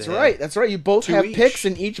head-to-head. That's right. That's right. You both 2 have each. picks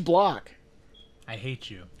in each block. I hate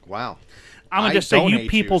you. Wow. I'm gonna I just say don't you hate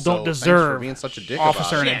people you, so don't thanks for deserve being such a dick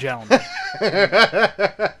officer about and it. a gentleman.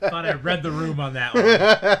 Thought I read the room on that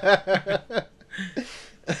one.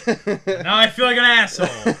 Now I feel like an asshole.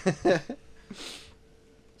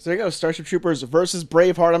 So there you go. Starship Troopers versus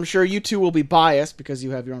Braveheart. I'm sure you two will be biased because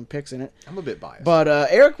you have your own picks in it. I'm a bit biased. But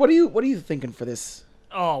Eric, what are you thinking for this?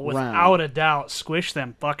 Oh, without Round. a doubt, squish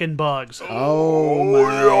them fucking bugs. Oh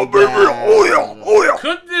my god.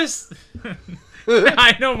 Could this...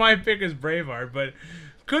 I know my pick is Braveheart, but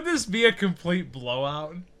could this be a complete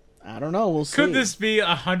blowout? I don't know. We'll see. Could this be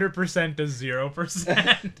 100% to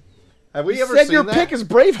 0%? have we You ever said seen your that? pick is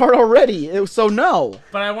Braveheart already, so no.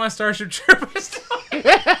 But I want Starship Troopers.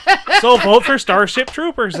 So vote for Starship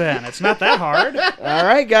Troopers then. It's not that hard. All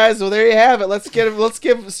right, guys. Well, there you have it. Let's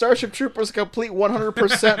give Starship Troopers a complete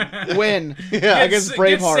 100% win against Get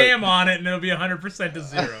Braveheart. Sam on it, and it'll be 100% to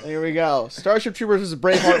 0. There we go. Starship Troopers versus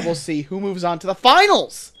Braveheart. We'll see who moves on to the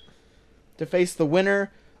finals to face the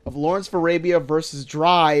winner of Lawrence of Arabia versus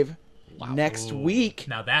Drive next week.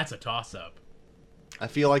 Now that's a toss-up. I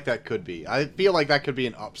feel like that could be. I feel like that could be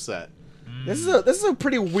an upset. This is a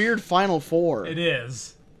pretty weird Final Four. It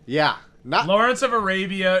is. Yeah. Not Lawrence of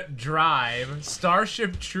Arabia, Drive,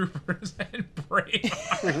 Starship Troopers, and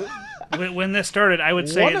Braveheart. When this started, I would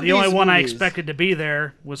One say of the only these one I movies- expected to be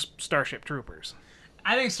there was Starship Troopers.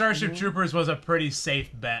 I think Starship Troopers was a pretty safe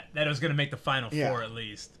bet that it was going to make the Final Yeah. Four at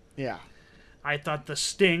least. Yeah. I thought the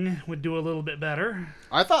Sting would do a little bit better.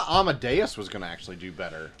 I thought Amadeus was going to actually do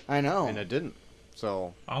better, I know. and it didn't.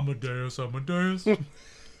 So, Amadeus, Amadeus.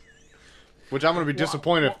 which I'm going to be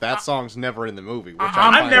disappointed if that song's never in the movie. Which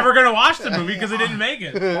I'm never going to watch the movie because it didn't make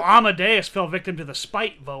it. Well, Amadeus fell victim to the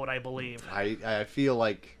spite vote, I believe. I feel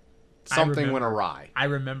like something went awry. I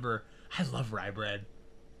remember. I love rye bread.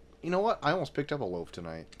 You know what? I almost picked up a loaf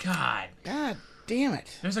tonight. God. God damn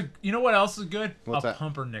it. There's a. You know what else is good? What's a that?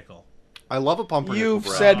 pumpernickel. I love a pumpernickel You've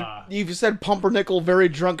bread. said pumpernickel very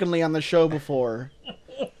drunkenly on the show before.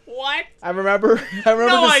 What? I remember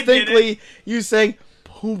No, I distinctly you saying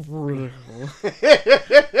pumpernickel.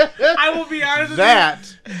 I will be honest with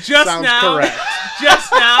That you. Just sounds now, correct.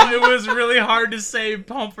 just now, it was really hard to say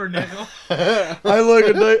pumpernickel. I like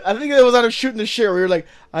a nice. I think it was on a shooting the share. We were like,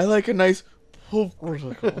 I like a nice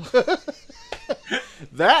pumpernickel.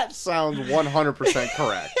 That sounds 100%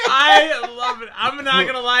 correct. I love it. I'm not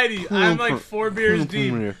gonna lie to you. I'm like 4 beers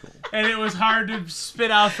deep, and it was hard to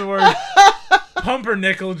spit out the word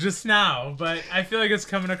pumpernickel just now. But I feel like it's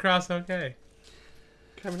coming across okay.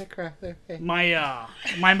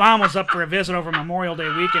 My mom was up for a visit over Memorial Day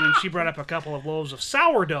weekend, and she brought up a couple of loaves of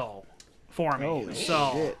sourdough for me. Holy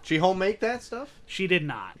so shit. She home make that stuff? she did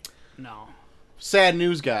not. No. Sad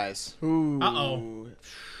news, guys. Ooh. Uh-oh.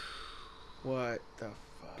 What the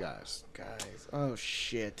fuck, Guys. Oh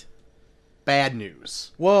shit. Bad news.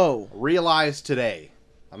 Whoa. Realized today.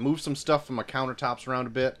 I moved some stuff from my countertops around a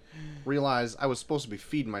bit. Realized I was supposed to be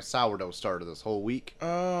feeding my sourdough starter this whole week.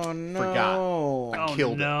 Oh no. Forgot. I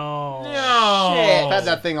killed it. no. No. I've had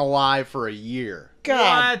that thing alive for a year.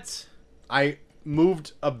 God. What? I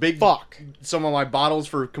moved a big Fuck. some of my bottles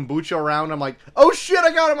for kombucha around. I'm like, oh shit,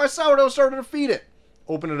 I got it. My sourdough started to feed it.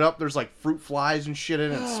 Open it up. There's like fruit flies and shit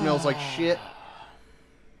in it. It smells like shit.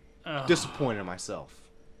 Disappointed in myself.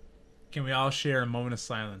 Can we all share a moment of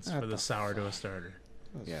silence for the sourdough starter?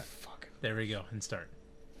 Yeah. There we go, and start.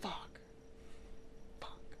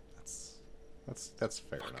 That's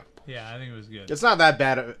fair enough. Yeah, I think it was good. It's not that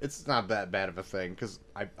bad. It's not that bad of a thing because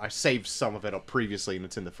I saved some of it up previously and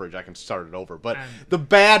it's in the fridge. I can start it over. But the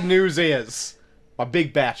bad news is my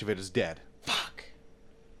big batch of it is dead. Fuck.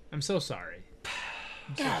 I'm so sorry.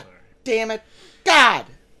 I'm so God sorry. damn it. God.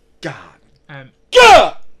 God.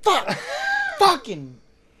 God. Fuck. Fucking.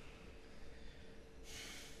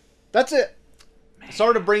 That's it.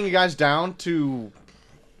 Sorry to bring you guys down to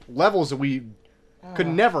levels that we could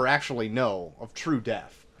never actually know of true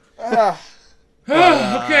death.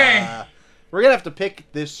 Okay. We're gonna have to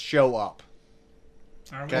pick this show up.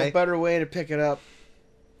 Okay. No better way to pick it up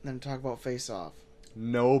than talk about Face Off.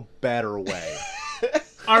 No better way.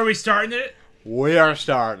 Are we starting it? We are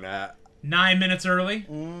starting at. 9 minutes early?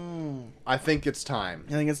 I think it's time.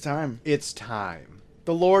 I think it's time. It's time.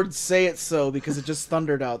 The Lord say it so because it just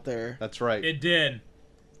thundered out there. That's right. It did.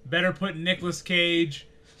 Better put Nicolas Cage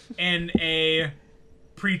in a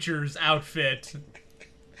preacher's outfit.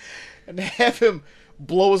 And have him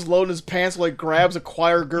blow his load in his pants while he grabs a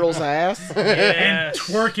choir girl's ass. And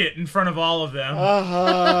twerk it in front of all of them.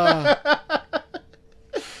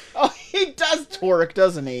 Oh, he does twerk,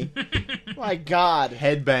 doesn't he? My God.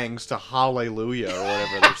 Headbangs to Hallelujah or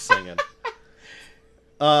whatever they're singing.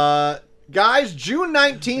 Guys, June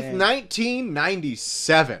 19th,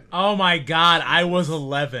 1997. Oh my God, I was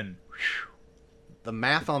 11. The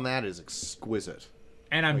math on that is exquisite.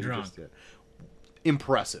 And I'm What you drunk. just did.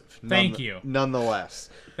 Impressive. Thank you. Nonetheless.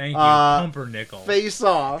 Thank you, Pumpernickel. Face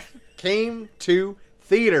Off came to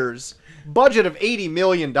theaters. Budget of $80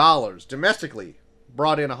 million. Domestically,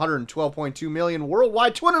 brought in $112.2 million.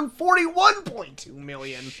 Worldwide, $241.2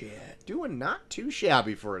 million. Shit. Doing not too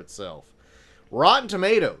shabby for itself. Rotten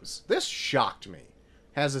Tomatoes. This shocked me.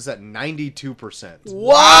 Has us at 92%.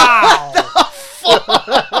 Wow.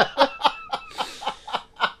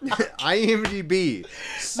 IMDb.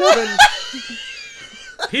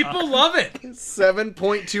 People love it.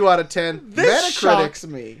 7.2 out of 10. This Metacritic, shocks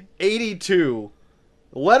me. 82.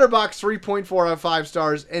 Letterboxd 3.4 out of 5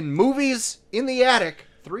 stars. And Movies in the Attic,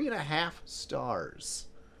 3.5 stars.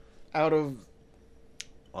 Out of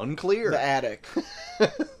Unclear. the attic.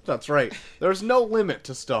 That's right. There's no limit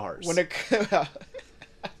to stars. When it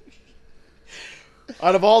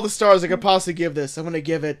out of all the stars I could possibly give this, I'm gonna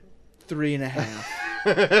give it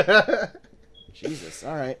 3.5. Jesus.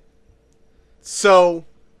 All right. So,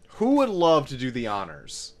 who would love to do the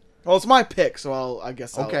honors? Well, it's my pick, so I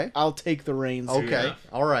guess Okay. I'll take the reins. Okay. here.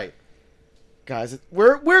 All right. Guys,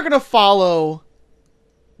 we're gonna follow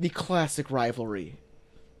the classic rivalry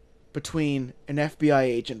between an FBI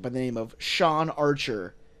agent by the name of Sean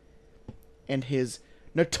Archer and his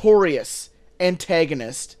notorious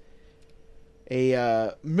antagonist,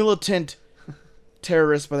 a militant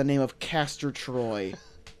terrorist by the name of Castor Troy,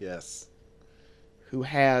 Yes. who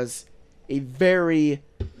has a very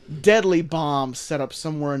deadly bomb set up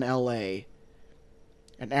somewhere in L.A.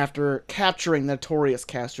 And after capturing the notorious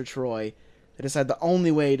Castor Troy, they decide the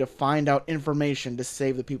only way to find out information to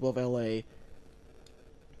save the people of L.A.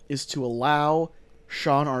 is to allow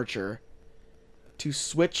Sean Archer to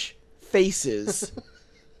switch faces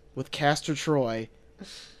with Castor Troy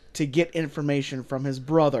to get information from his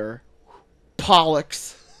brother,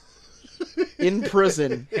 Pollux, in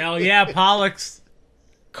prison. Hell yeah, Pollux.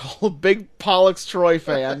 Called Big Pollux Troy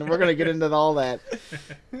fan. We're going to get into all that.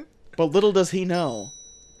 But little does he know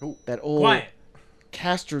that old Quiet.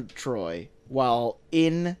 Castor Troy, while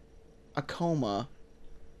in a coma,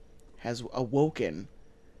 has awoken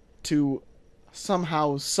to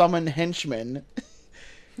somehow summon henchmen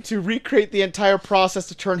to recreate the entire process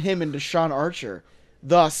to turn him into Sean Archer,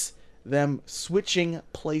 thus them switching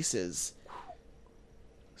places.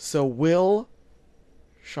 So will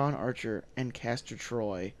Sean Archer and Castor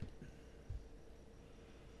Troy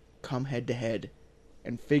come head to head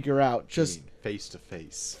and figure out just face to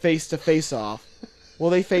face. face to face off? Will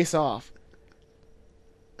they face off?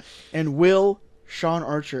 And will Sean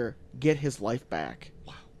Archer get his life back?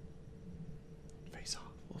 Face off.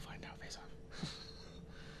 We'll find out. Face off.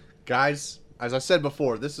 Guys, as I said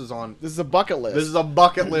before, this is a bucket list. This is a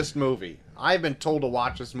bucket list movie. I've been told to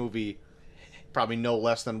watch this movie probably no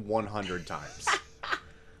less than 100 times.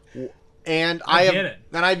 And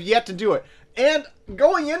I've yet to do it. And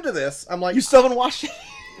going into this, I'm like, You still haven't watched it?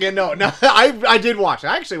 yeah, no, I did watch it.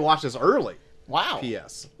 I actually watched this early. Wow.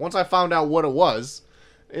 P.S. Once I found out what it was,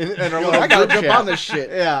 and our little I gotta group jump chat, on this shit.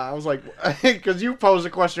 Yeah, I was like, because you posed a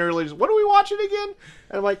question earlier, just, what are we watching again?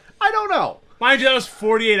 And I'm like, I don't know. Mind you, that was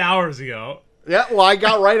 48 hours ago. Yeah, well, I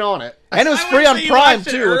got right on it. And it was I free wouldn't on say you Prime watched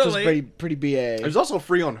it too, which was early. pretty BA. It was also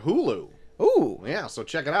free on Hulu. Ooh, Yeah, so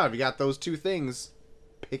check it out. If you got those two things,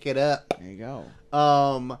 pick it up. there you go.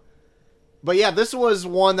 But yeah, this was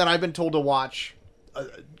one that I've been told to watch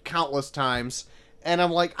countless times, and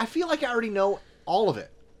I'm like, I feel like I already know all of it.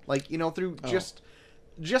 Like, you know, through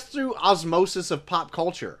just through osmosis of pop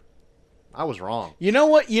culture. I was wrong. You know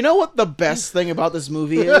what? You know what the best thing about this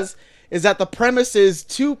movie is? Is that the premise is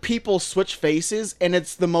two people switch faces, and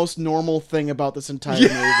it's the most normal thing about this entire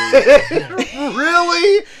movie. It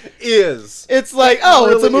really is. It's like, oh,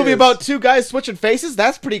 it's a really movie is. about two guys switching faces?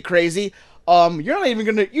 That's pretty crazy. You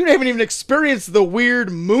haven't even experienced the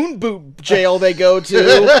weird moon boot jail they go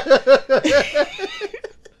to.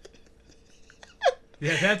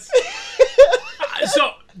 Yeah, that's...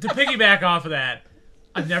 So, to piggyback off of that,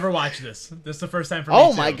 I've never watched this. This is the first time for me,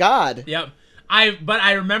 Oh too. my god. Yep. But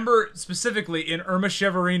I remember specifically in Irma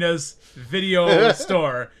Cheverina's video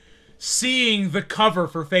store seeing the cover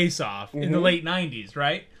for Face Off in the late 90s,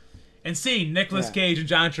 right? And seeing Nicolas Cage and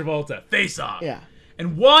John Travolta, Face Off. Yeah.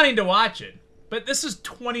 And wanting to watch it. But this is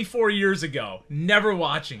 24 years ago. Never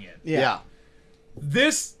watching it. Yeah.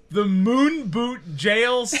 The moon boot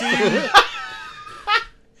jail scene.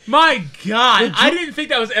 My God. I didn't think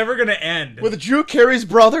that was ever going to end. With Drew Carey's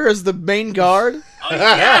brother as the main guard. Oh,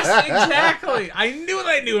 yes, exactly. I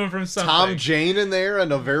knew him from something. Tom Jane in there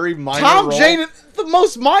in a very minor Tom role. Jane, the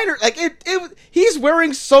most minor. Like, he's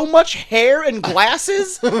wearing so much hair and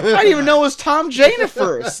glasses. I didn't even know it was Tom Jane at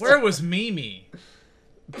first. Where was Mimi?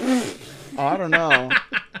 Oh, I don't know.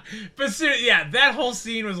 But yeah, that whole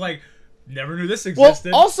scene was like, never knew this Well,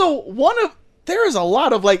 existed. also, there is a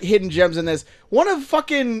lot of, like, hidden gems in this. One of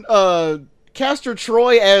fucking, Castor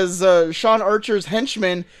Troy as, Sean Archer's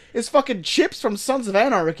henchman is fucking Chips from Sons of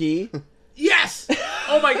Anarchy. Yes!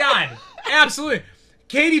 Oh my God. Absolutely.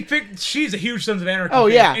 She's a huge Sons of Anarchy Oh,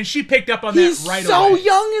 fan, yeah. and she picked up on He's that right so away.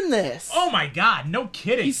 young in this. Oh my God, no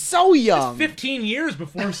kidding. He's so young. 15 years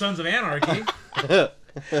before Sons of Anarchy.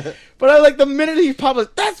 But I like the minute he popped,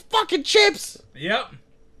 like, that's fucking Chips. Yep.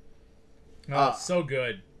 Oh, so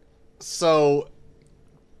good. So,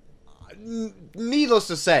 needless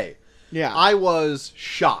to say, Yeah. I was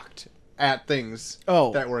shocked at things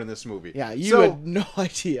Oh. that were in this movie. Yeah, you So, had no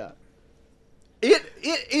idea.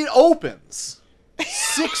 It opens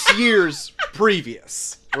 6 years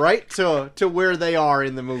previous, right, to where they are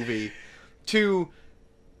in the movie, to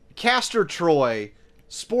Castor Troy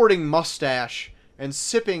sporting mustache and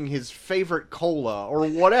sipping his favorite cola or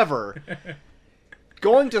whatever,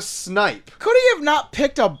 going to snipe. Could he have not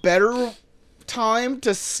picked a better time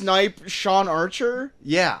to snipe Sean Archer?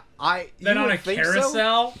 Yeah, Then you on would a think so?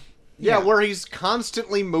 carousel? Yeah, Yeah. where he's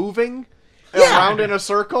constantly moving Yeah. around in a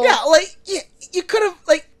circle. Yeah, like, you could have,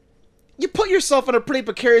 like, you put yourself in a pretty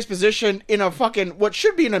precarious position in a fucking, what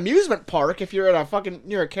should be an amusement park if you're at a fucking,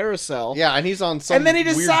 near a carousel. Yeah, and he's on some And then he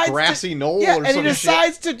decides weird grassy knoll yeah, or and he some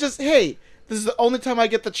decides to just, hey, this is the only time I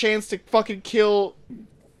get the chance to fucking kill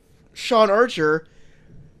Sean Archer.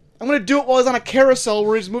 I'm gonna do it while he's on a carousel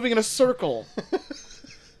where he's moving in a circle.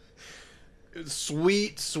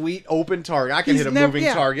 shit. Sweet open target. I can hit a moving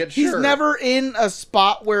target, sure. He's never in a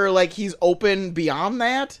spot where, like, he's open beyond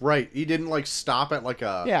that. Right, he didn't, like, stop at, like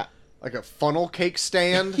a... Yeah. Like a funnel cake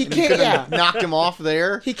stand. He and can't- could have yeah. knocked him off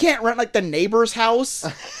there. He can't rent, like, the neighbor's house.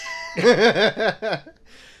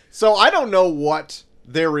 So I don't know what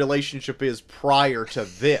their relationship is prior to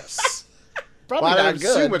this. Probably But I not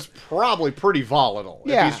assume good. it's probably pretty volatile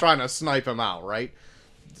Yeah. if he's trying to snipe him out, right?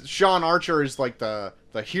 Sean Archer is like the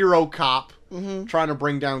hero cop trying to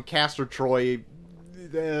bring down Castor Troy,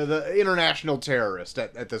 the international terrorist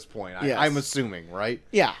at this point. Yes. I'm assuming, right?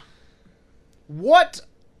 Yeah. What?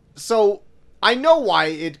 So I know why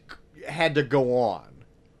it had to go on,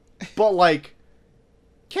 but like,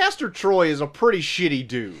 Castor Troy is a pretty shitty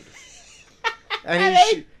dude,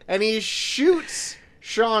 and he shoots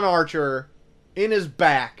Sean Archer in his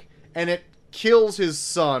back, and it kills his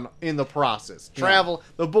son in the process.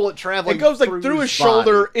 The bullet traveling. It goes, like, through his body.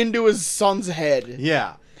 shoulder into his son's head.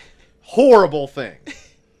 Yeah, horrible thing.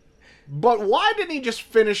 But why didn't he just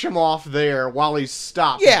finish him off there while he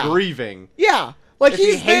stopped Yeah. grieving? Yeah. Like, If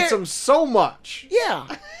he's he hates there- him so much. Yeah.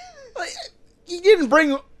 Like, you didn't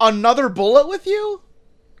bring another bullet with you?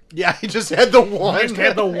 Yeah, he just had the one. Just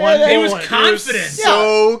had the one He was bullet. confident.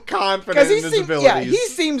 So confident Because in his abilities. yeah, he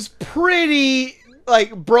seems pretty,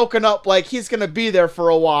 like, broken up, like he's going to be there for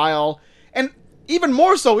a while. And even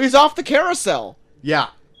more so, he's off the carousel. Yeah,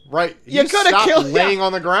 right. He You coulda stopped killed- laying yeah.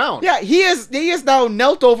 on the ground. Yeah, he is now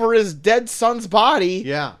knelt over his dead son's body.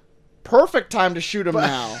 Yeah. Perfect time to shoot him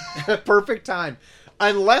now. Perfect time.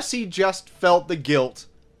 Unless he just felt the guilt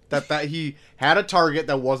that he had a target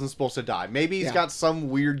that wasn't supposed to die. Maybe he's Yeah. got some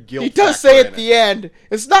weird guilt. He does factor say in at it. the end,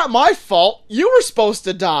 it's not my fault. You were supposed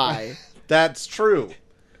to die. That's true.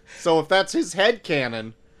 So if that's his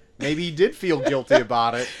headcanon, maybe he did feel guilty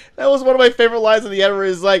about it. That was one of my favorite lines in the end where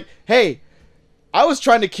he's like, hey, I was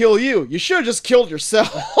trying to kill you. You should have just killed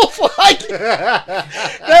yourself. Like,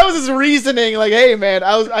 that was his reasoning. Like, hey, man,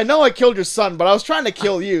 I know I killed your son, but I was trying to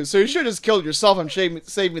kill you. So you should have just killed yourself and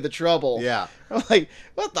save me the trouble. Yeah. I'm like,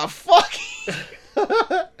 what the fuck?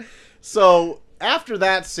 So after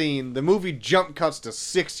that scene, the movie jump cuts to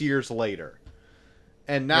 6 years later.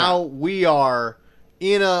 And now we are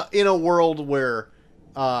in a world where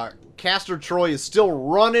Castor Troy is still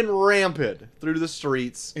running rampant through the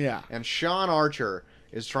streets. Yeah. And Sean Archer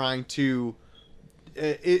is trying to.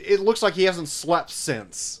 It looks like he hasn't slept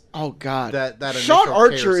since. Oh God. That Sean initial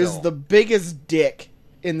Archer is carousel. the biggest dick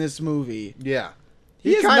in this movie. Yeah.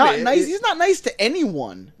 He is kinda- not nice. He's not nice to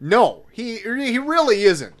anyone. No, he really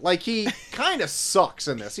isn't. Like, he kind of sucks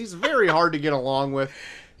in this. He's very hard to get along with.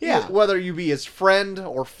 Yeah. Whether you be his friend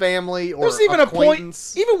or family or There's even a point,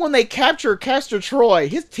 acquaintance. even when they capture Castor Troy,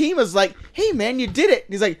 his team is like, "Hey man, you did it."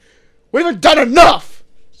 And he's like, "We haven't done enough."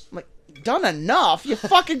 I'm like, "Done enough? You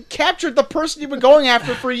fucking captured the person you've been going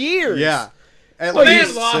after for years." Yeah. At The man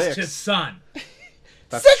least lost 6. his son.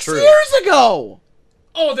 That's 6 true. years ago.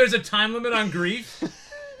 Oh, there's a time limit on grief?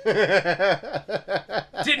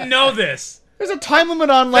 Didn't know this. There's a time limit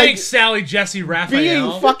on like Thanks, Sally Jesse Raphael.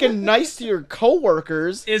 being fucking nice to your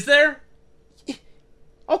coworkers. Is there?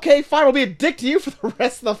 Okay, fine. I'll be a dick to you for the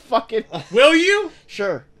rest of the fucking. Will you?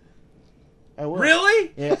 Sure. I will.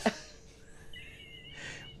 Really? Yeah.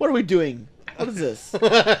 What are we doing? What is this? What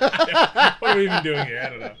are we even doing here? I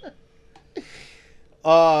don't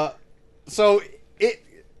know. So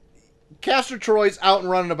Castor Troy's out and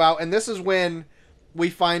running about, and this is when we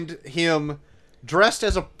find him dressed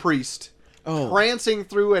as a priest, prancing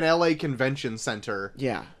through an LA convention center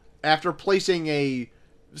Yeah. after placing a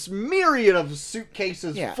myriad of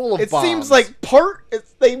suitcases Yeah. full of it bombs. seems like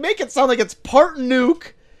they make it sound like it's part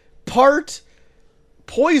nuke, part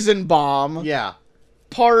poison bomb, yeah,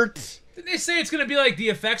 part. Didn't they say it's going to be like the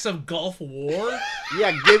effects of Gulf War?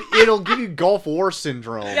 yeah, it'll give you Gulf War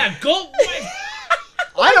syndrome. Yeah, Gulf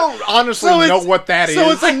I don't honestly know what that is.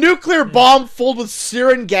 So it's a nuclear bomb filled with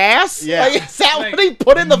sarin gas? Yeah. Like, is that Like, what he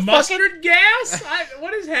put in the mustard fucking... gas?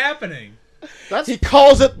 What is happening? That's He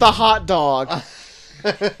calls it the hot dog.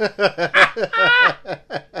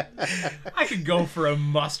 I could go for a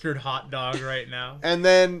mustard hot dog right now. and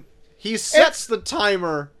then he sets the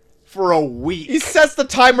timer for a week. He sets the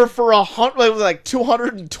timer for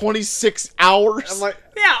 226 hours. I'm like,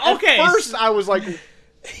 Yeah, okay. At first, I was like,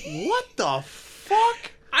 what the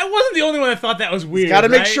fuck? I wasn't the only one that thought that was weird. Gotta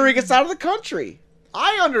make right? sure he gets out of the country.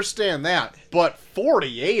 I understand that, but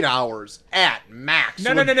 48 hours at max.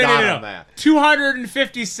 No. would die on that.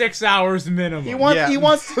 256 hours minimum. He wants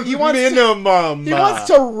minimum. he wants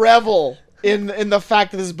to revel in the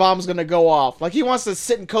fact that this bomb's gonna go off. Like, he wants to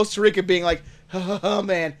sit in Costa Rica being like, oh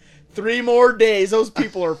man, 3 more days, those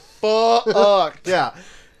people are fucked. Yeah.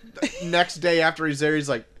 Next day after he's there, he's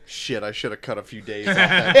like, shit, I should have cut a few days off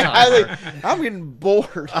that Yeah, timer. I'm getting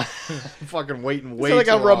bored. I'm fucking waiting It's way like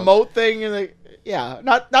too a long. remote thing, and yeah.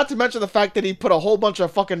 Not to mention the fact that he put a whole bunch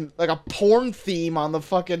of fucking like a porn theme on the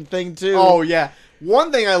fucking thing too. Oh, yeah.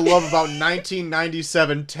 One thing I love about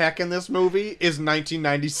 1997 tech in this movie is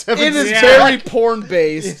 1997. it is Yeah. very porn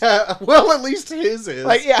based. Yeah, well, at least his is.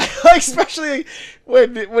 Like, yeah, like, especially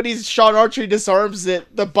when he's Sean Archer, he disarms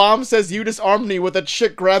it. The bomb says, "You disarmed me," with a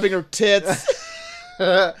chick grabbing her tits.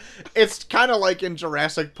 It's kind of like in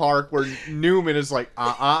Jurassic Park where Newman is like,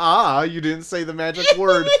 you didn't say the magic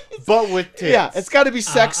word, but with tits. Yeah, it's got to be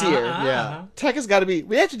sexier. Yeah. Tech has got to be.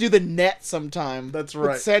 We have to do the net sometime. That's with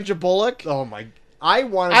right. Sandra Bullock. Oh my. I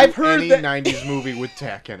want to I've do heard any that- 90s movie with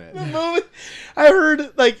tech in it. Movie- I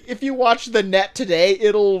heard, like, if you watch the net today,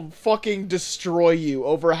 it'll fucking destroy you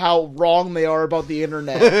over how wrong they are about the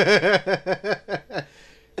internet.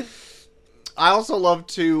 I also love,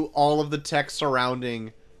 too, all of the tech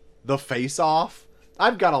surrounding the face-off.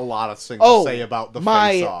 I've got a lot of things to say about the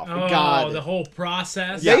my- face-off. Oh, God. the whole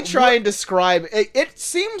process. They try and describe it. It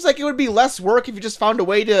seems like it would be less work if you just found a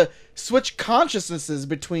way to switch consciousnesses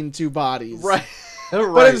between two bodies. Right.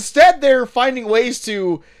 But instead, they're finding ways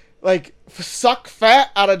to, like, suck fat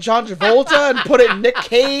out of John Travolta and put it in Nick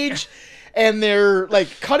Cage, and they're,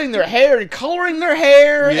 like, cutting their hair and coloring their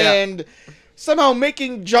hair, Yeah. and somehow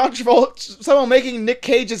making Nick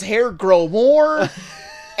Cage's hair grow more,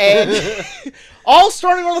 and all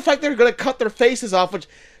starting on the fact they're going to cut their faces off, which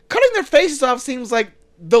cutting their faces off seems like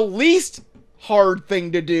the least hard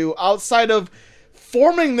thing to do outside of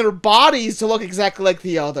forming their bodies to look exactly like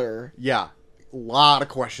the other. Yeah. A lot of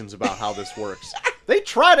questions about how this works. They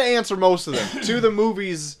try to answer most of them, to the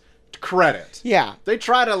movie's credit. Yeah. They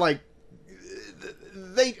try to, like...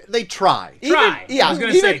 They try. Try. Even, yeah, I was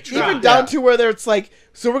gonna even, say try. even down Yeah. to where it's like,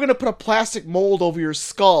 so we're gonna put a plastic mold over your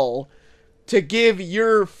skull to give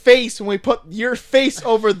your face, when we put your face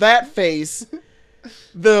over that face,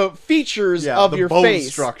 the features of the your bone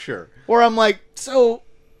face. structure. Where I'm like, so,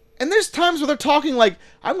 and there's times where they're talking like,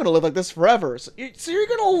 I'm gonna live like this forever. So you're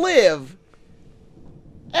gonna live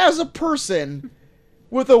as a person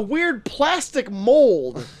with a weird plastic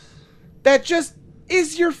mold that just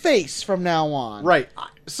is your face from now on. Right.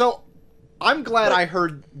 So I'm glad I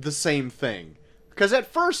heard the same thing. Because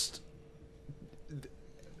at first...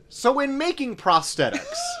 So in making prosthetics,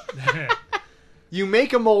 you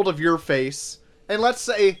make a mold of your face, and let's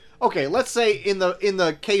say in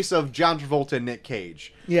the case of John Travolta and Nick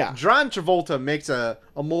Cage. Yeah. John Travolta makes a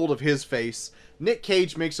mold of his face, Nick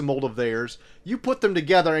Cage makes a mold of theirs. You put them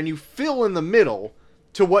together and you fill in the middle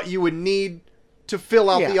to what you would need to fill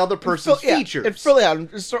out the other person's features. And fill it out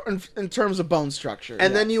in terms of bone structure.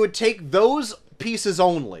 And then you would take those pieces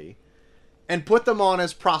only and put them on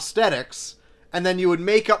as prosthetics, and then you would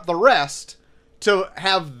make up the rest to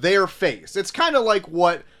have their face. It's kind of like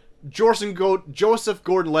what Joseph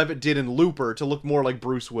Gordon-Levitt did in Looper to look more like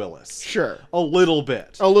Bruce Willis. Sure. A little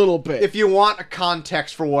bit. A little bit. If you want a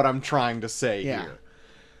context for what I'm trying to say here.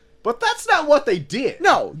 But that's not what they did.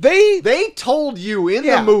 No, they told you in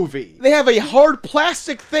the movie. They have a hard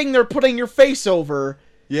plastic thing they're putting your face over.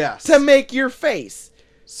 Yes. To make your face.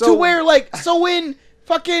 So, to where, like, so when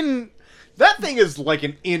fucking... That thing is like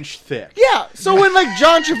an inch thick. Yeah, so when, like,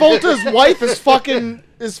 John Travolta's wife is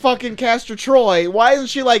fucking Castor Troy, why isn't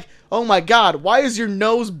she like, oh my god, why is your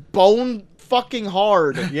nose bone fucking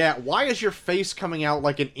hard? Yeah, why is your face coming out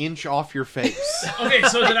like an inch off your face? Okay,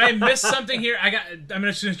 so did I miss something here? I'm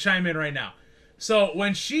just gonna chime in right now. So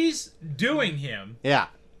when she's doing him, yeah,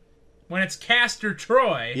 when it's Castor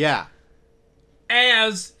Troy, yeah,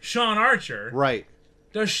 as Sean Archer, right?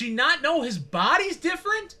 Does she not know his body's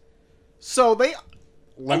different? So they.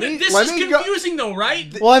 This is confusing though,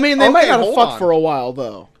 right? Well, I mean, they might not have fucked for a while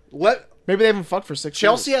though. Maybe they haven't fucked for 6 years.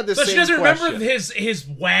 Chelsea had the same question. So she doesn't remember his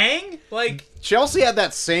wang? Like Chelsea had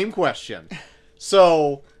that same question.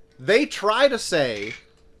 So they try to say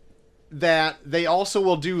that they also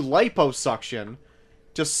will do liposuction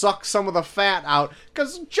to suck some of the fat out,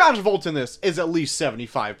 because John Travolta in this is at least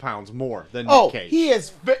 75 pounds more than Nick Cage.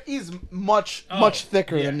 He's much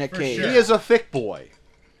thicker than Nick Cage. Sure. He is a thick boy.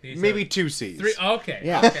 Maybe 2 C's. Okay.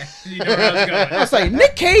 Yeah. Okay. You know where I was going. I was like,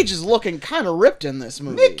 Nick Cage is looking kind of ripped in this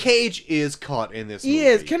movie. Nick Cage is cut in this movie. He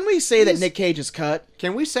is. Can we say that Nick Cage is cut?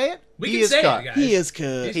 Can we say it? We can say cut. it, guys. He is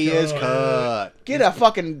cut. He is cut. Get a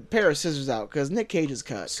fucking pair of scissors out, because Nick Cage is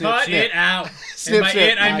cut. Cut it out. Snip, And by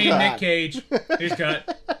snip. it, I mean God. Nick Cage. He's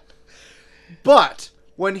cut. But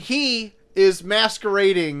when he is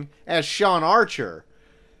masquerading as Sean Archer,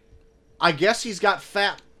 I guess he's got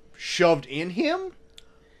fat shoved in him.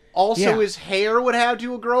 Also, his hair would have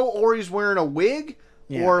to grow, or he's wearing a wig,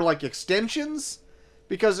 or like extensions,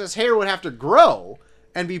 because his hair would have to grow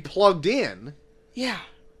and be plugged in. Yeah.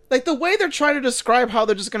 Like, the way they're trying to describe how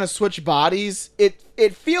they're just going to switch bodies, it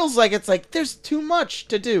feels like it's like, there's too much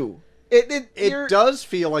to do. It does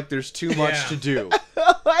feel like there's too much to do.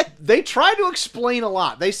 They try to explain a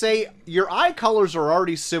lot. They say, your eye colors are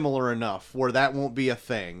already similar enough where that won't be a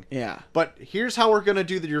thing. Yeah. But here's how we're going to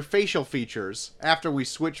do your facial features after we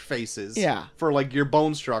switch faces. Yeah. For, like, your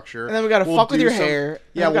bone structure. And then we got to fuck with your hair.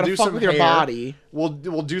 Yeah, we'll do fuck with your body. We'll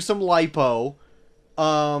do some lipo.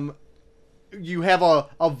 You have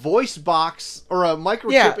a voice box or a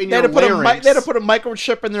microchip in your larynx. They had to put a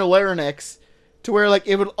microchip in their larynx to where, like,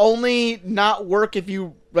 it would only not work if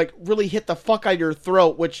you, like, really hit the fuck out of your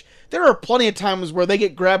throat, which there are plenty of times where they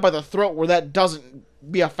get grabbed by the throat where that doesn't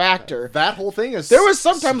be a factor. That whole thing is There was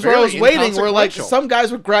sometimes where I was waiting where, like, inconsequential. some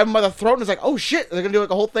guys would grab him by the throat and it's like, oh shit, they're gonna do, like,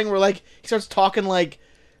 a whole thing where, like, he starts talking like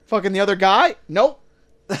fucking the other guy. Nope.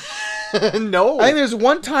 No. I think there's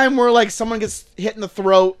one time where, like, someone gets hit in the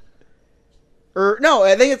throat. Or, no,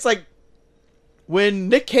 I think it's, like, when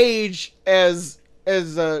Nick Cage as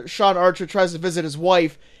Sean Archer tries to visit his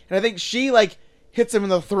wife, and I think she, like, hits him in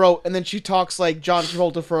the throat, and then she talks like John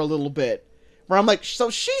Travolta for a little bit. Where I'm like, so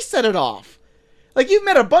she set it off. Like, you've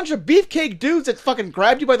met a bunch of beefcake dudes that fucking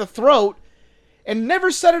grabbed you by the throat and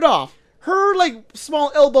never set it off. Her, like,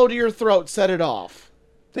 small elbow to your throat set it off.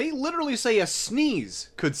 They literally say a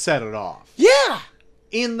sneeze could set it off. Yeah!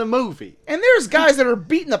 In the movie. And there's guys that are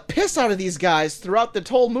beating the piss out of these guys throughout the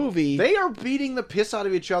whole movie. They are beating the piss out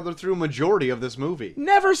of each other through majority of this movie.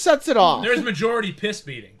 Never sets it off. There's majority piss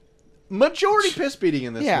beating. Majority piss beating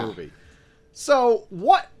in this movie. So,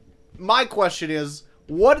 my question is,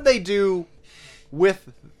 what did they do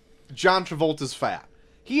with John Travolta's fat?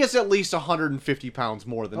 He is at least 150 pounds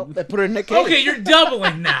more than... They put it in Nick Cage. Okay, you're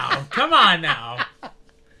doubling now. Come on now.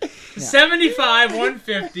 75,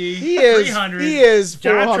 150, 300. He is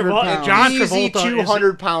John 400 Travolta- pounds. John Easy Travolta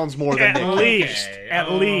 200 pounds more than At Nick least. Cage.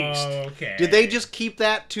 At least. Okay. Did they just keep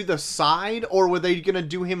that to the side, or were they going to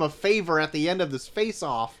do him a favor at the end of this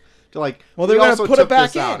face-off to, like, Well, they're we gonna also put it took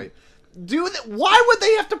back this out. in. Why would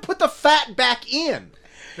they have to put the fat back in?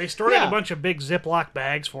 They stored it in Yeah. a bunch of big Ziploc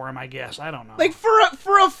bags for him, I guess. I don't know. Like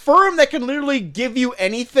for a firm that can literally give you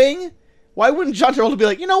anything, why wouldn't John Travolta be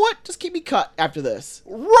like, you know what? Just keep me cut after this.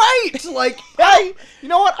 Right! Like, Hey, you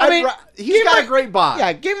know what? I mean, he's give got my- a great bod.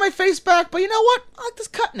 yeah, give my face back, but you know what? I like this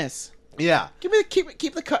cutness. Yeah. Give me the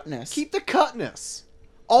keep the cutness. Keep the cutness.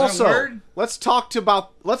 Also, word? let's talk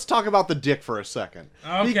about the dick for a second.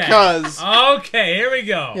 Okay. Because Okay, here we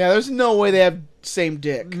go. Yeah, there's no way they have same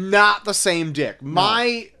dick. not the same dick.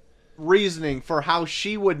 My reasoning for how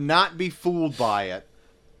she would not be fooled by it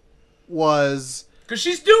was Because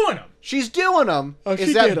she's doing them. she's doing them Oh, she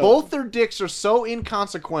is that did 'em. both their dicks are so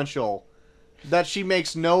inconsequential that it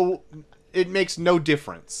makes no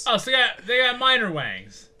difference. Oh, so they got minor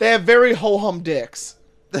wangs. They have very ho-hum dicks.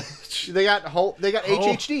 They got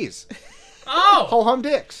HHDs. Oh! Ho hum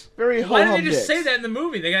dicks. Very Why ho-hum didn't they just dicks. say that in the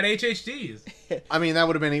movie? They got HHDs. I mean, that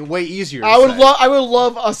would have been way easier. I would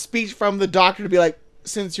love a speech from the doctor to be like,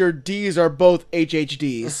 since your D's are both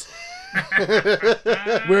HHDs,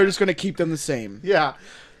 we're just gonna keep them the same. Yeah.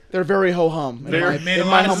 They're very ho-hum. in my- made a in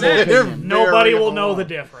lot my of humble sense. They're opinion. Nobody very will know ho-hum. the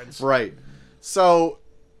difference. Right. So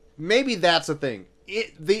maybe that's a thing.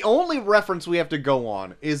 The only reference we have to go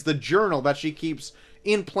on is the journal that she keeps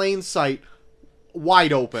in plain sight,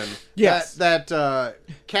 wide open. Yes. That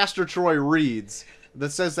Castor Troy reads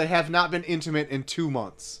that says they have not been intimate in 2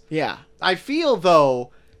 months. Yeah. I feel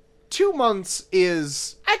though 2 months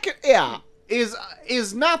is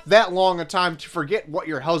not that long a time to forget what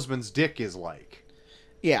your husband's dick is like.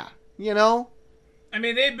 Yeah. You know? I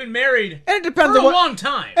mean, they've been married And it depends for on a what. long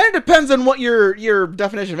time. And it depends on what your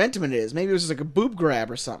definition of intimate is. Maybe it was just like a boob grab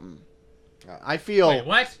or something. I feel Wait,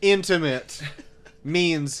 what? intimate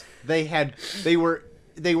means they were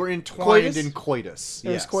entwined Coitus? in coitus.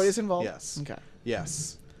 There was coitus involved? Yes. Okay.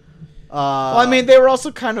 Yes. Well, I mean, they were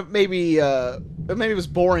also kind of maybe it was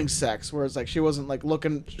boring sex, where it's like she wasn't like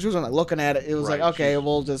looking at it. It was Right, like, okay,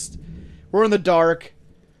 she- we're in the dark.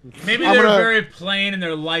 Maybe I'm they're gonna- very plain and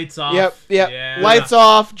their lights off. Yep. Yeah. Lights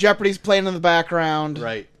off. Jeopardy's playing in the background.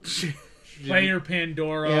 Right. Play your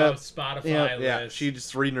Pandora, Yep. Spotify Yep. Yeah. list. She's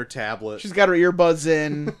just reading her tablet. She's got her earbuds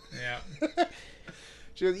in. Yeah.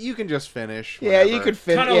 You can just finish. Yeah, whatever. you could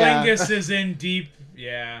fit. Yeah. Cunnilingus is in deep.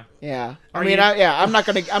 Yeah. Yeah. Are I mean, you- I'm not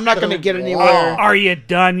gonna get anywhere. Are you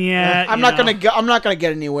done yet? I'm You not know? gonna go. I'm not gonna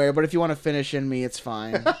get anywhere. But if you want to finish in me, it's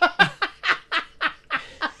fine.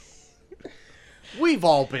 We've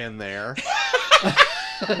all been there.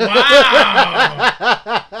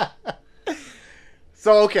 Wow.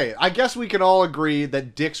 So okay, I guess we can all agree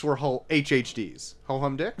that dicks were HHDs. Ho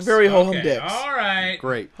hum dicks. Very ho-hum Okay, dicks. all right.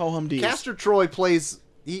 Great. Ho-hum D's. Castor Troy plays.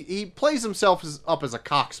 He plays himself up as a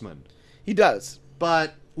coxman, He does.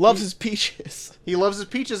 but Loves his peaches. he loves his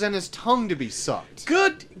peaches and his tongue to be sucked.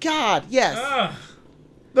 Good God, yes. Ugh.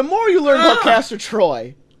 The more you learn about Ugh. Castor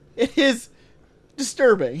Troy, it is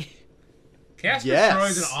disturbing. Casper Yes.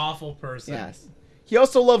 Troy's an awful person. Yes. He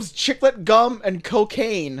also loves chiclet gum and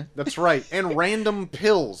cocaine. That's right, and random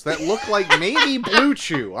pills that look like maybe Blue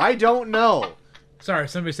Chew. I don't know. Sorry,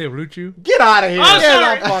 somebody say Ruchu? Get out of here! Oh, Get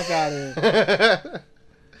sorry. the fuck out of here.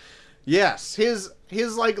 Yes, his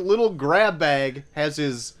like little grab bag has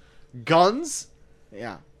his guns,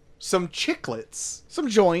 Yeah. some chiclets, Some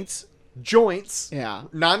joints. joints, Yeah.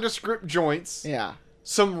 nondescript joints, Yeah.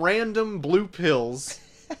 some random blue pills,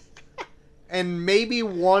 and maybe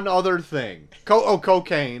one other thing.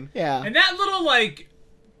 Cocaine. Yeah. And that little, like,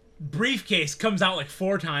 briefcase comes out like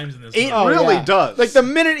 4 times in this It movie. really yeah. does. Like the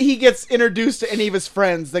minute he gets introduced to any of his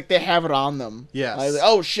friends, like they have it on them. Yes. Like,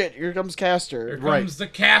 oh shit, here comes Castor. Here Right. comes the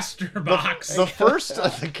Castor box. The first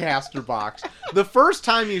the Castor box. The first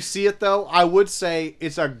time you see it though, I would say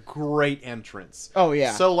it's a great entrance. Oh,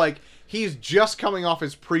 yeah. So like he's just coming off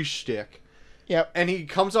his pre-shtick. Yep. And he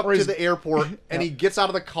comes up Or to he's- the airport and he gets out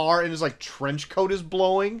of the car and his like trench coat is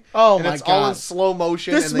blowing. Oh, and my it's all in God. slow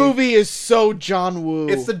motion. This and movie is so John Woo.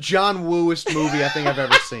 It's the John Wooest movie I think I've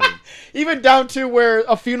ever seen. Even down to where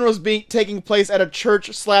a funeral is taking place at a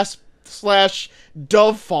church slash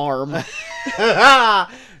dove farm.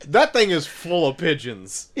 That thing is full of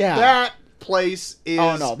pigeons. Yeah. That place is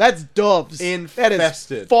Oh no, that's doves. That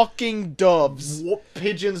infested. is fucking doves.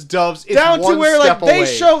 pigeons, doves. It's Down to one where like step away.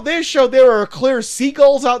 they show there were clear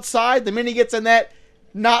seagulls outside. The minute he gets in that,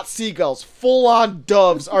 not seagulls, full on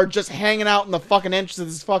doves are just hanging out in the fucking entrance of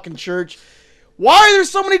this fucking church. Why are there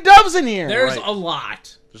so many doves in here? There's Right. a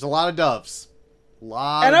lot. There's a lot of doves.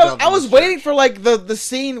 And I was waiting for like the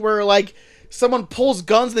scene where like someone pulls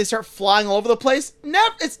guns and they start flying all over the place.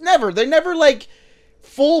 They never like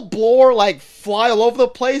full bore like fly all over the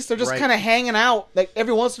place. They're just Right. kind of hanging out. Like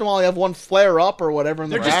every once in a while, they have one flare up or whatever in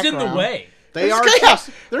the They're just in background. the way. They It's are great.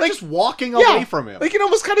 they're Like, just walking away from him. Like, you can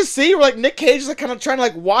almost kind of see where, like, Nick Cage is like, kind of trying to,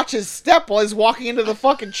 like, watch his step while he's walking into the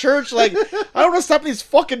fucking church. Like, I don't want to stop these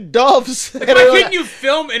fucking doves. Why couldn't you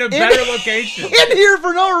film in a better location? In here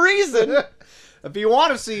for no reason. If you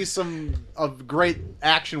want to see some of great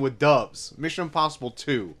action with doves, Mission Impossible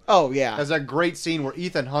 2 Oh, yeah. has that great scene where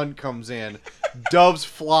Ethan Hunt comes in, doves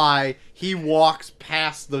fly, he walks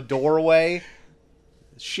past the doorway.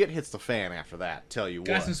 Shit hits the fan after that, tell you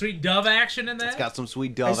Got what. some sweet dove action in that. It's got some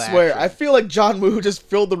sweet I dove swear, action. I feel like John Woo just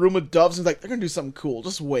filled the room with doves and was like, they're gonna do something cool.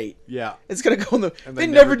 Just wait. Yeah. It's gonna go in the. And They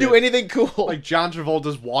they never never do did. anything cool. Like John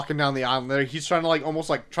Travolta's walking down the aisle there. He's trying to like almost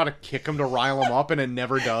like try to kick him to rile him up, and it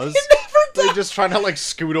never does. They're just trying to like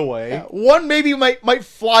scoot away. One maybe might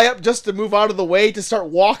fly up just to move out of the way to start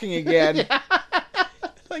walking again.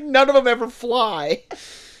 Like none of them ever fly.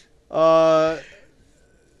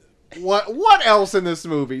 What else in this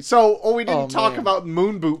movie? So, we didn't talk man. about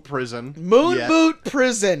Moon Boot Prison. Moon yet. Boot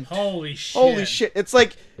Prison. Holy shit! Holy shit! It's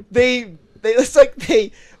like they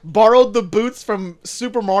borrowed the boots from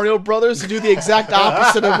Super Mario Brothers to do the exact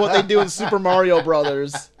opposite of what they do in Super Mario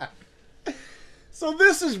Brothers. So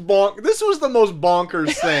this is This was the most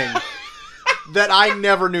bonkers thing that I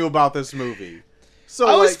never knew about this movie. So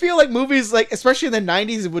I always like, feel like movies, like especially in the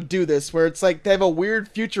 '90s, would do this, where it's like they have a weird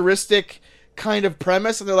futuristic kind of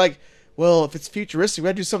premise, and they're like, "Well, if it's futuristic, we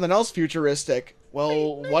gotta do something else futuristic."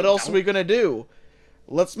 Well, what else are we gonna do?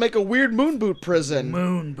 Let's make a weird moon boot prison.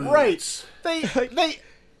 Moon boots. right? They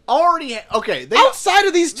already okay. They Outside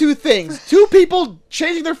of these two things, two people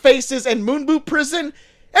changing their faces and moon boot prison,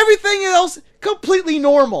 everything else completely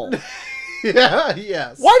normal. yeah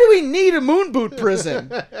yes. Why do we need a moon boot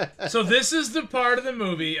prison? So this is the part of the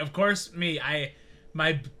movie. Of course,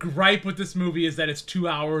 my gripe with this movie is that it's 2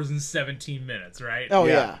 hours and 17 minutes. Right? Oh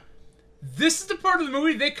Yeah. yeah. This is the part of the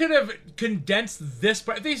movie they could have condensed this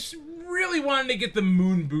part. They really wanted to get the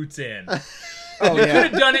moon boots in. Oh They yeah.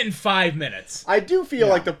 could have done it in 5 minutes. I do feel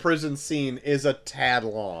like the prison scene is a tad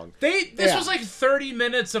long. This Yeah. was like 30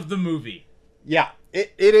 minutes of the movie. Yeah,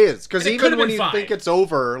 it is because And it even could've when been you fine. think it's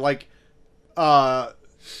over, like, not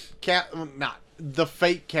the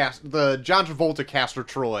fake cast, the John Travolta Castor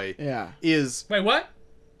Troy Yeah. is Wait, what?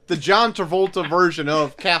 the John Travolta version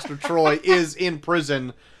of Castor Troy is in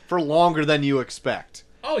prison for longer than you expect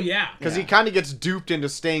Oh yeah. because he kind of gets duped into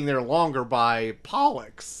staying there longer by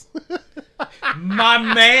Pollux. My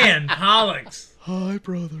man, Pollux. Hi,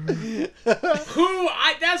 brother.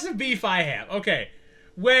 That's a beef I have. Okay.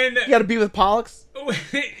 When You gotta be with Pollux?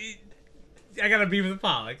 I got a beef with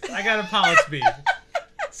Pollux. I got a Pollux beef.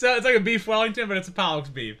 So it's like a beef Wellington, but it's a Pollux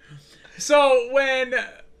beef. So when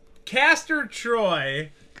Castor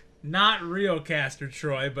Troy, not real Castor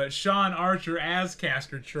Troy, but Sean Archer as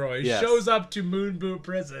Castor Troy, Yes. shows up to Moon Boot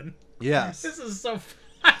Prison. Yes, This is so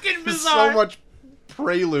fucking there's bizarre. so much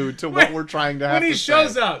prelude to what we're trying to have When he to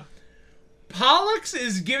shows say. up, Pollux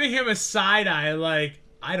is giving him a side eye like,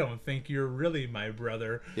 I don't think you're really my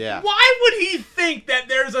brother. Yeah. Why would he think that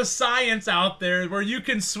there's a science out there where you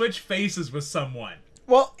can switch faces with someone?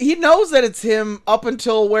 Well, he knows that it's him up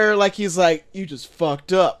until where, like, he's like, you just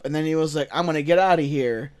fucked up. And then he was like, I'm gonna get out of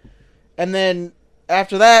here. And then,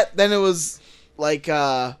 after that, then it was, like,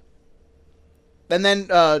 and then,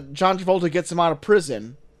 John Travolta gets him out of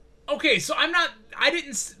prison. Okay, so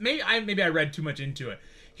maybe I read too much into it.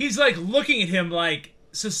 He's like looking at him like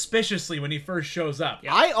suspiciously when he first shows up.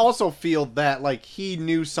 I also feel that like he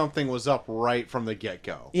knew something was up right from the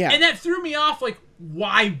get-go. Yeah. And that threw me off, like,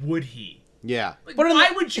 why would he? Yeah. Like, But in why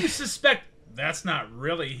would you suspect that's not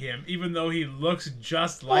really him, even though he looks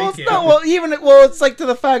just well, like it's him? not, it's like to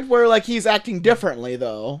the fact where, like, he's acting differently,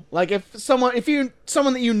 though. Like, if someone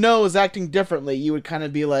that you know is acting differently, you would kind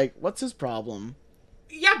of be like, what's his problem?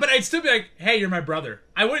 Yeah, but I'd still be like, hey, you're my brother.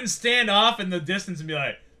 I wouldn't stand off in the distance and be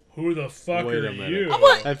like, who the fuck Wait are a minute. you?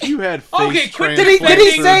 What? Have you had face Okay, quit Did he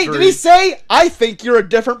transplant say, I think you're a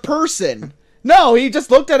different person? No, he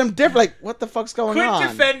just looked at him different, like, what the fuck's going Quit on?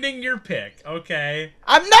 defending your pick, okay?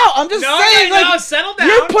 I'm just No, saying, no, like, settle down.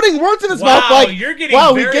 you're putting words in his Wow, mouth, like, you're getting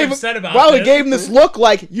wow, he very gave upset him, about wow, he this. gave him this look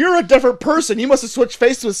like, you're a different person, you must have switched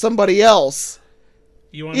faces with somebody else.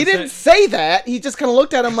 You want He to didn't say that, he just kind of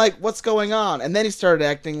looked at him like, what's going on? And then he started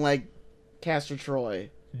acting like Castor Troy.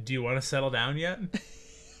 Do you want to settle down yet?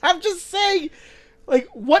 I'm just saying, like,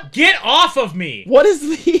 what Get off of me!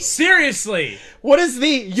 is Seriously!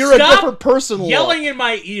 you're Stop a different person look? yelling in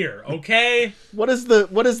my ear, okay? What is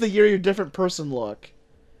the you're a different person look?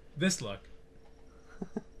 This look.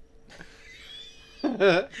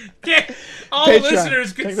 Okay, all the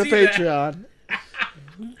listeners could Take see the that. Patreon.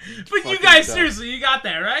 But you guys, seriously, you got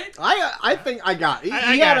that, right? I think I got. He I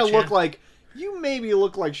had to gotcha. look like You maybe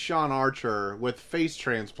look like Sean Archer with face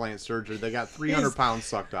transplant surgery that got 300 pounds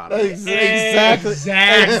sucked out of it. Exactly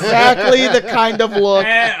the kind of look.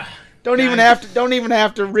 Don't even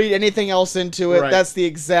have to read anything else into it. Right. That's the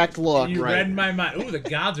exact look. You Right. read my mind. Ooh, the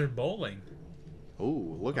gods are bowling.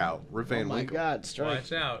 Ooh, look out. Rip Van Oh my Winkle. God, strike.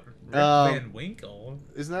 Watch out. Rip Um, Van Winkle.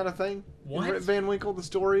 Isn't that a thing? What? Rip Van Winkle, the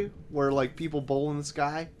story where like people bowl in the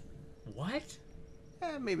sky? What?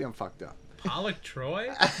 Maybe I'm fucked up. Pollock Troy?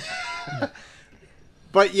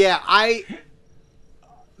 But yeah,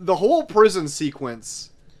 the whole prison sequence.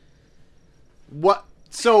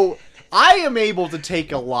 So I am able to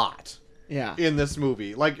take a lot Yeah. in this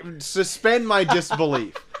movie. Like, suspend my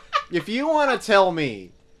disbelief. If you want to tell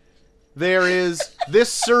me there is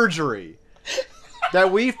this surgery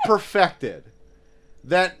that we've perfected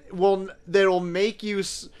that'll make you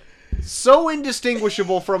so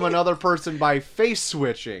indistinguishable from another person by face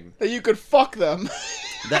switching That you could fuck them.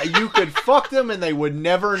 that you could fuck them and they would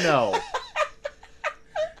never know,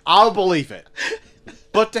 I'll believe it.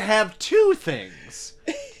 But to have two things,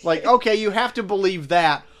 like, okay, you have to believe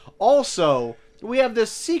that. Also, we have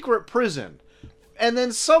this secret prison, and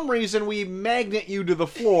then some reason we magnet you to the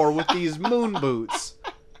floor with these moon boots.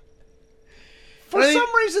 For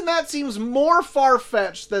some reason, that seems more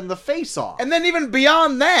far-fetched than the face-off. And then even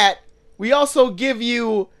beyond that, we also give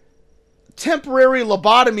you temporary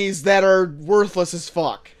lobotomies that are worthless as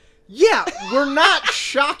fuck. Yeah, we're not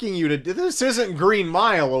shocking you to... This isn't Green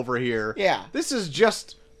Mile over here. Yeah. This is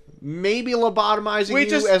just maybe lobotomizing We you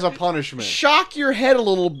just as a punishment. Shock your head a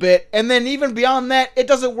little bit, and then even beyond that, it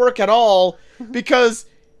doesn't work at all, because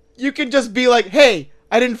you can just be like, hey,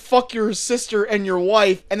 I didn't fuck your sister and your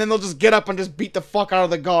wife, and then they'll just get up and just beat the fuck out of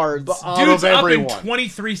the guards. Dude's up in everyone.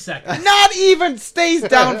 23 seconds. Not even stays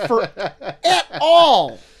down for at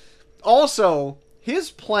all. Also,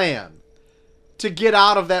 his plan to get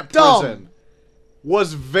out of that Dumb. prison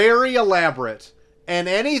was very elaborate, and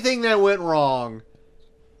anything that went wrong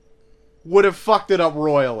would have fucked it up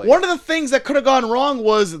royally. One of the things that could have gone wrong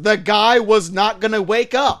was the guy was not going to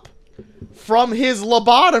wake up from his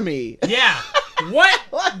lobotomy. Yeah.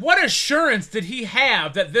 What assurance did he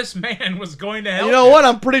have that this man was going to help You know him? what?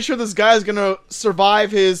 I'm pretty sure this guy's going to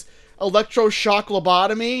survive his electroshock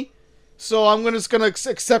lobotomy, so I'm just going to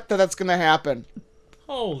accept that that's going to happen.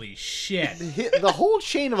 Holy shit. The whole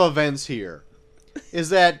chain of events here is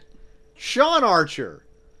that Sean Archer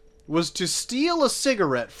was to steal a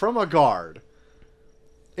cigarette from a guard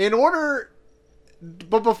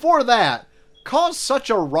but before that, cause such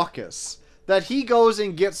a ruckus that he goes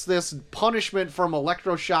and gets this punishment from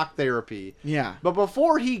electroshock therapy. Yeah. But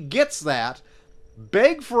before he gets that,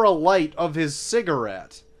 beg for a light of his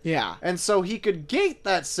cigarette. Yeah. And so he could gate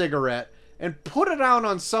that cigarette and put it out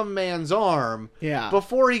on some man's arm Yeah.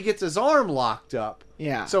 before he gets his arm locked up.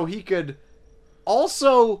 Yeah. So he could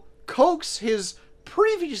also coax his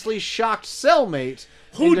previously shocked cellmate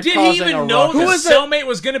Who into did he causing a even know ruckus. the Who is it? cellmate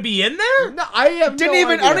was going to be in there? No, I have Didn't no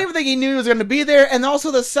even. idea. I don't even think he knew he was going to be there. And also,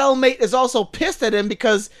 the cellmate is also pissed at him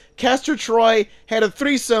because Castor Troy had a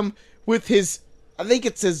threesome with his. I think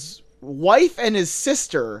it's his wife and his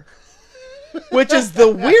sister, which is the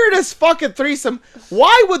weirdest fucking threesome.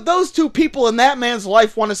 Why would those two people in that man's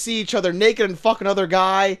life want to see each other naked and fuck another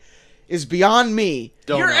guy? Is beyond me.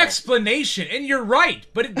 Don't Your know. explanation, and you're right,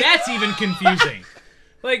 but that's even confusing.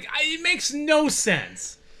 It makes no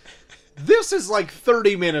sense. This is like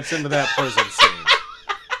 30 minutes into that prison scene.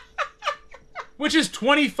 Which is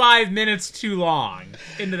 25 minutes too long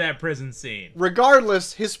into that prison scene.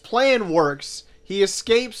 Regardless, his plan works. He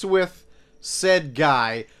escapes with said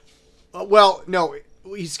guy.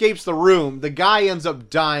 He escapes the room. The guy ends up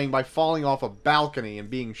dying by falling off a balcony and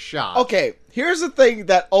being shot. Okay, here's the thing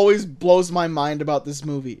that always blows my mind about this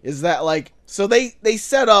movie is that so they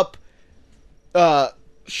set up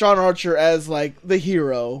Sean Archer as the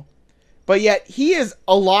hero, but yet he is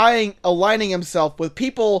aligning himself with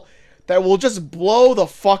people that will just blow the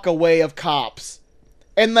fuck away of cops.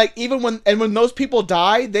 And even when those people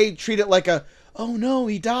die, they treat it like a oh no,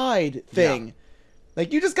 he died thing. Yeah.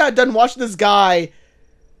 You just got done watching this guy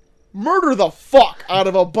murder the fuck out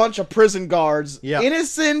of a bunch of prison guards. Yeah.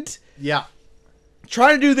 Innocent. Yeah.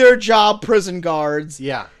 Trying to do their job, prison guards.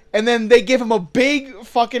 Yeah. And then they give him a big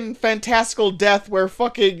fucking fantastical death where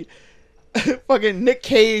fucking Nick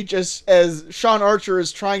Cage as Sean Archer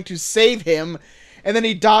is trying to save him. And then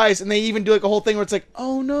he dies, and they even do a whole thing where it's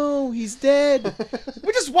oh no, he's dead.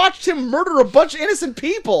 We just watched him murder a bunch of innocent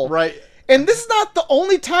people. Right. And this is not the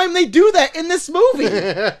only time they do that in this movie.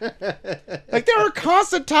 There are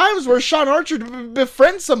constant times where Sean Archer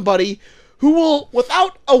befriends somebody who will,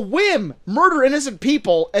 without a whim, murder innocent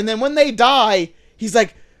people, and then when they die, he's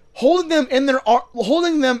like, holding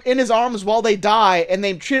them in his arms while they die, and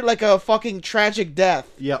they treat it like a fucking tragic death.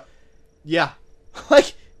 Yep. Yeah.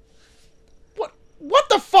 Like, what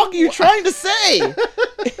the fuck are you trying to say?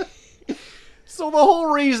 So the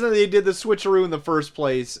whole reason they did the switcheroo in the first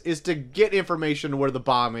place is to get information where the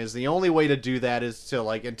bomb is. The only way to do that is to,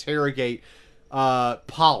 like, interrogate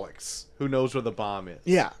Pollux, who knows where the bomb is.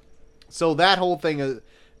 Yeah. So that whole thing is...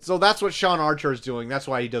 So that's what Sean Archer is doing. That's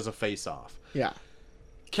why he does a face-off. Yeah.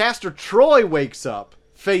 Castor Troy wakes up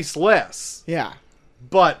faceless, Yeah.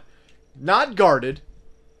 but not guarded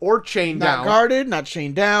or chained down. Not guarded, not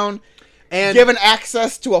chained down, and given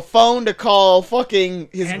access to a phone to call fucking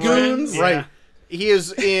his goons. Yeah. Right. He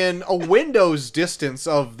is in a window's distance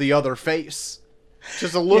of the other face.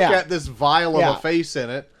 Just to look Yeah. at this vial of Yeah. a face in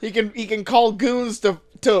it. He can call goons to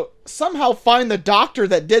somehow find the doctor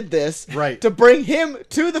that did this. Right. To bring him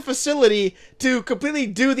to the facility to completely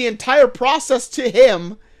do the entire process to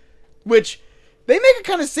him, which they make it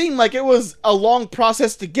kind of seem like it was a long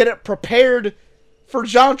process to get it prepared for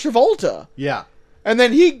John Travolta. Yeah. And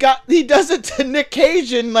then he does it to Nick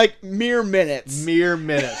Cage in like mere minutes. Mere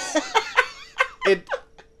minutes.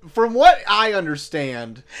 From what I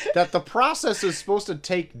understand, that the process is supposed to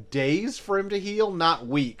take days for him to heal, not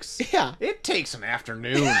weeks. Yeah. It takes an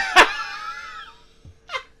afternoon.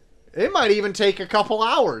 It might even take a couple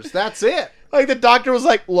hours. That's it. Like the doctor was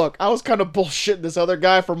like, "Look, I was kind of bullshitting this other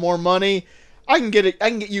guy for more money. I can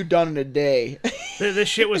get you done in a day." This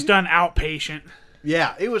shit was done outpatient.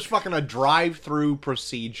 Yeah, it was fucking a drive-through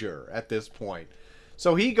procedure at this point.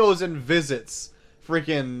 So he goes and visits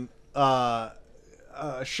freaking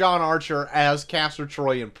Sean Archer as Castor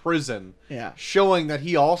Troy in prison. Yeah. Showing that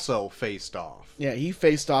he also faced off. Yeah, he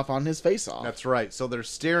faced off on his face-off. That's right. So they're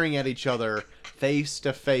staring at each other face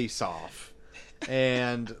to face off.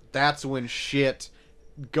 And that's when shit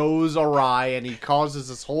goes awry and he causes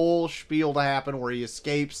this whole spiel to happen where he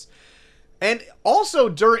escapes. And also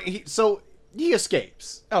he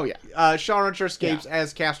escapes. Oh yeah. Sean Archer escapes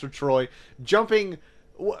as Castor Troy, jumping.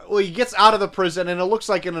 Well, he gets out of the prison, and it looks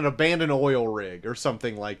like in an abandoned oil rig or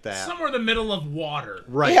something like that. Somewhere in the middle of water.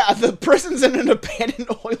 Right. Yeah, the prison's in an abandoned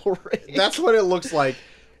oil rig. That's what it looks like.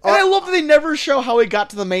 And I love that they never show how he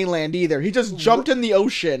got to the mainland either. He just jumped in the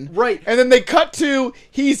ocean. Right. And then they cut to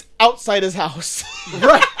he's outside his house.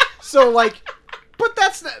 Right. So, like, but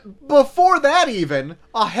that's not, before that even,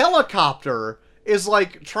 a helicopter is,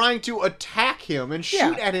 like, trying to attack him and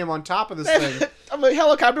shoot at him on top of this thing. I'm a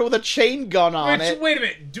helicopter with a chain gun on it. Wait a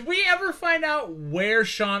minute. Do we ever find out where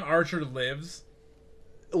Sean Archer lives?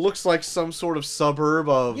 It looks like some sort of suburb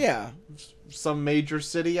of Yeah. some major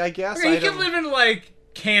city, I guess. Okay, he could live in, like,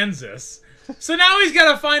 Kansas. So now he's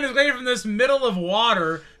got to find his way from this middle of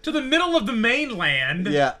water to the middle of the mainland.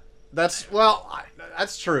 Yeah. That's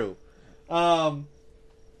true.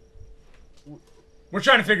 We're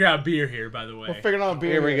trying to figure out beer here, by the way. We're figuring out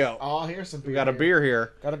beer. Here we go. Oh, here's some beer. We got a beer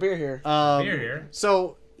here. Got a beer here. Beer here.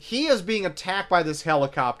 So he is being attacked by this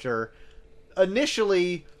helicopter,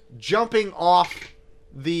 initially jumping off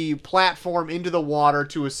the platform into the water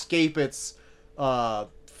to escape its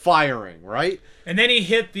firing, right? And then he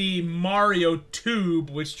hit the Mario tube,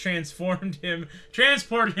 which transported him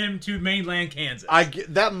to mainland Kansas.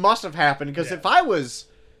 That must have happened, because if I was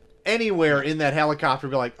anywhere in that helicopter,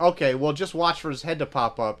 I'd be like, okay, well, just watch for his head to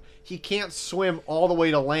pop up. He can't swim all the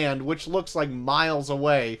way to land, which looks like miles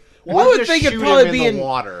away. Well, I would just think it'd shoot probably him be in in the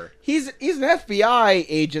water. He's an FBI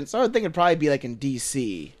agent, so I would think it'd probably be like in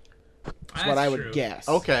DC. That's what I would true. guess.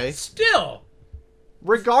 Okay. Still,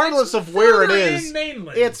 Regardless of where it further is, in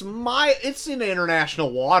mainland. it's in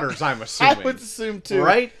international waters, I'm assuming. I would assume too.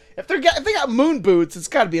 Right? If they got moon boots, it's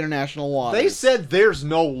got to be international waters. They said there's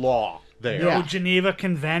no law there. No Yeah. Geneva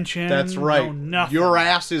Convention. That's right. No nothing. Your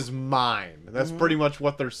ass is mine. That's pretty much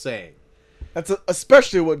what they're saying. That's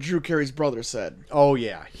especially what Drew Carey's brother said. Oh,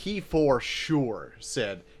 yeah. He for sure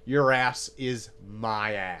said, your ass is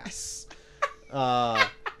my ass. But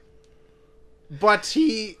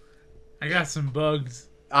I got some bugs.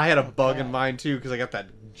 I had a bug in mine, too, because I got that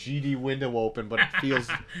GD window open, but it feels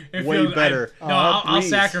It way feels- better. I'll breeze.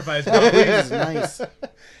 sacrifice That it. breeze is nice.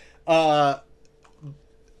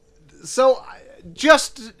 So,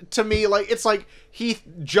 just to me, like, it's like he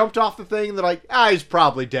jumped off the thing, and they're like, he's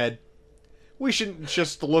probably dead. We shouldn't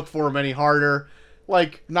just look for him any harder.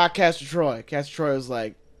 Like, Not Castor Troy. Castor Troy was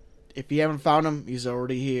like, if you haven't found him, he's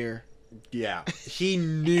already here. yeah, he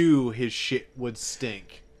knew his shit would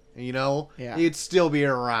stink. You know? Yeah. He'd still be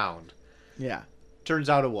around. Yeah. Turns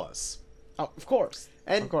out it was. Oh, of course.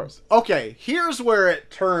 And, Of course. Okay, here's where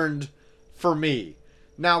it turned for me.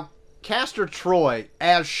 Now, Castor Troy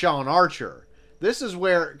as Sean Archer. This is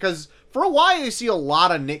where, because for a while you see a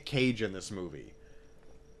lot of Nick Cage in this movie.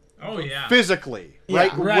 Oh yeah. Physically, Yeah.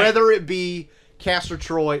 right? Right. Whether it be Castor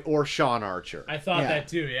Troy or Sean Archer. I thought Yeah. that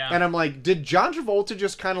too. Yeah. And I'm like, did John Travolta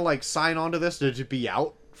just kind of like sign on to this to be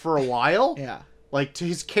out for a while? Yeah. Like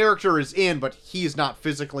his character is in, but he's not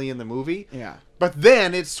physically in the movie. Yeah. But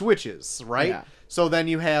then it switches, right? Yeah. So then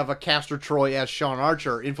you have a Castor Troy as Sean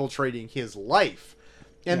Archer infiltrating his life.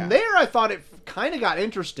 And Yeah. there I thought it kind of got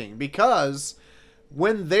interesting because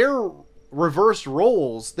when they're reversed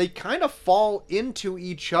roles, they kind of fall into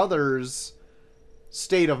each other's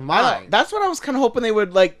state of I mind. don't- that's what I was kind of hoping they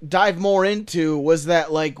would like dive more into, was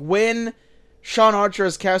that like when Sean Archer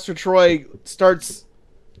as Castor Troy starts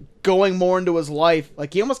going more into his life,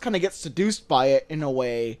 like he almost kind of gets seduced by it in a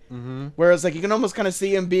way. Mm-hmm. Whereas like you can almost kind of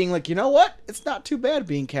see him being like, you know what, it's not too bad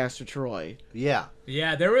being Castor Troy. Yeah.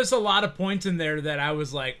 Yeah, there was a lot of points in there that I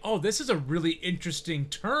was like, oh, this is a really interesting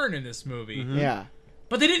turn in this movie. Yeah.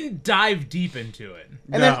 But they didn't dive deep into it.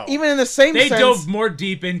 And No. then even in the same They sense, dove more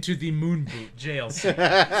deep into the moon boot jail scene.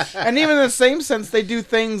 and even in the same sense, they do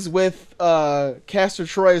things with Castor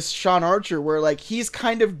Troy's Sean Archer, where like he's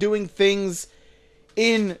kind of doing things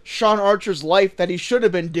in Sean Archer's life that he should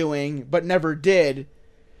have been doing but never did,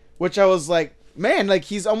 which I was like, man, like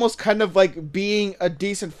he's almost kind of like being a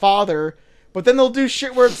decent father, but then they'll do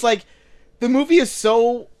shit where it's like the movie is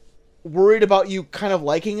so worried about you kind of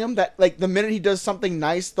liking him that like the minute he does something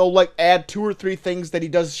nice, they'll like add 2 or 3 things that he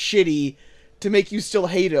does shitty to make you still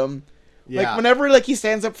hate him. Yeah. Like whenever like he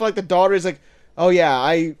stands up for like the daughter, he's like, "Oh yeah,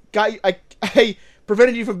 I got you, I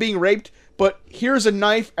prevented you from being raped, but here's a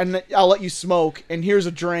knife and I'll let you smoke, and here's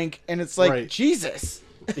a drink," and it's like, Right. Jesus.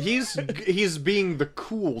 He's being the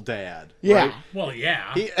cool dad. Yeah. right? Well,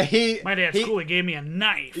 yeah. My dad's he- cool. He gave me a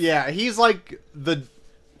knife. Yeah, he's like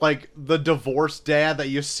the divorced dad that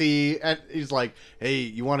you see, and he's like, "Hey,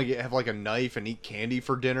 you want to have like a knife and eat candy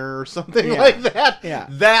for dinner or something Yeah. like that?" Yeah.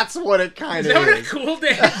 That's what it kind Is of that what a is. cool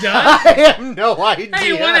dad does? I have no idea. Hey,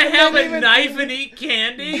 you want to have a knife and eat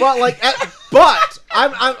candy? But like, but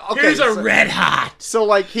I'm okay. Here's a so, red hot. So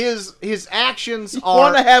like his actions You are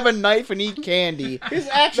want to have a knife and eat candy. his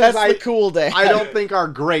actions. That's the cool dad. I don't think are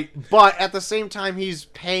great, but at the same time, he's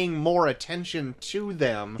paying more attention to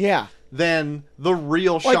them Yeah. than the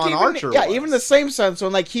real Like Sean even, Archer. yeah, was. even the same sense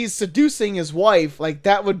when like he's seducing his wife, like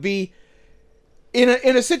that would be in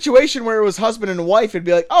a situation where it was husband and wife, it'd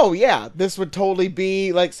be like, oh yeah, this would totally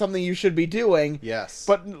be like something you should be doing. Yes,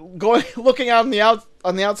 But going looking out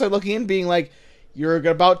on the outside looking in, being like, you're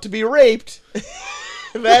about to be raped.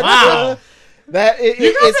 That's Wow.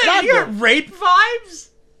 it's not You good. got rape vibes?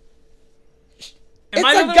 Am It's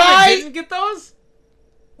I a the only one guy- that didn't get those?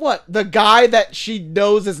 What, the guy that she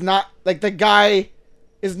knows is not like the guy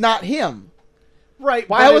is not him. right.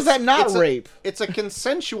 Why but was it's- that not it's a- rape? It's a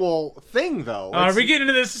consensual thing, though. Are It's- we getting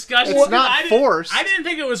into this discussion? It's not I didn't- forced. I didn't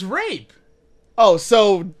think it was rape. Oh,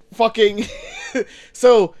 so fucking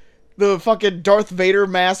so the fucking Darth Vader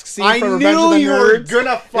mask scene I from Revenge of knew the you were Nerds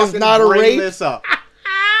gonna fucking not a bring rape? this up.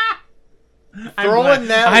 I'm Throwing glad-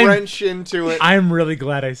 that I'm- wrench into it. I'm really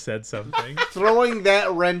glad I said something. Throwing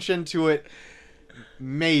that wrench into it.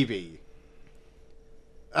 Maybe.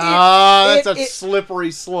 That's a it-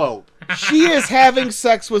 slippery slope. She is having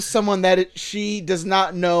sex with someone that she does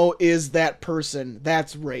not know is that person.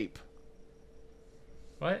 That's rape.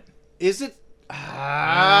 What? Is it?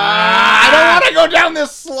 I don't want to go down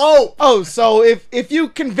this slope. Oh, so if you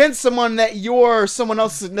convince someone that you're someone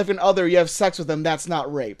else's significant other, you have sex with them, that's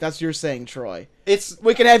not rape. That's what you're saying, Troy. It's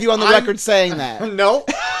We can have you on the I'm- record saying that. no.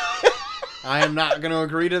 I am not going to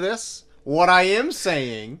agree to this. What I am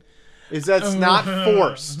saying is that's not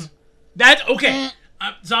forced. That's okay.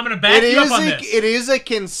 So I'm gonna back It you is up on this. it is a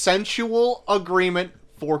consensual agreement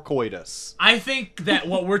for coitus. I think that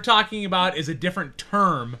what we're talking about is a different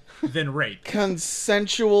term than rape.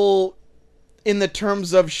 Consensual in the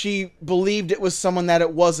terms of she believed it was someone that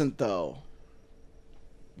it wasn't, though.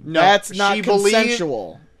 No, That's not she believed-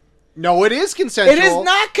 consensual. No, it is consensual. It is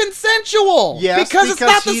not consensual. Yes, because it's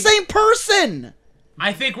because not the he- same person.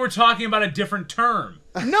 I think we're talking about a different term.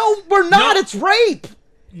 No, we're not. No. It's rape.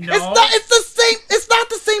 No. It's not. It's the same. It's not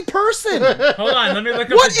the same person. Hold on, let me look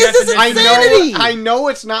up What the is this definition. insanity? I know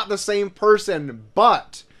it's not the same person,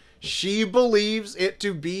 but she believes it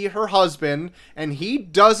to be her husband, and he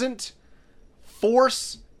doesn't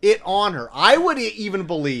force it on her. I would even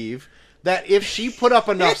believe that if she put up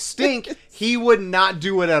enough stink, he would not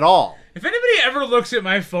do it at all. If anybody ever looks at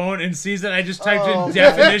my phone and sees that I just typed in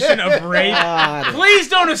definition of rape, God. please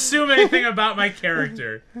don't assume anything about my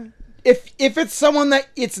character. If it's someone that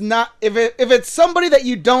it's not, if it's somebody that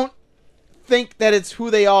you don't think that it's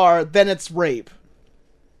who they are, then it's rape.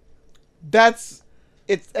 That's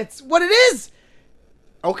It's what it is.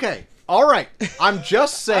 Okay. All right. I'm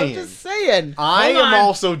just saying. I'm just saying. I Hold am on.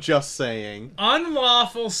 also just saying.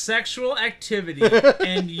 Unlawful sexual activity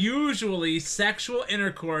and usually sexual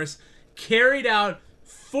intercourse carried out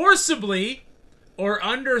forcibly or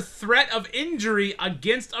under threat of injury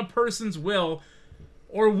against a person's will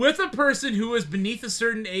or with a person who is beneath a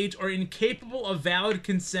certain age or incapable of valid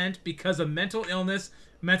consent because of mental illness,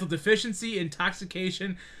 mental deficiency,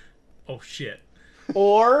 intoxication,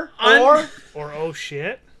 Or Or oh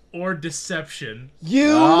shit. or deception.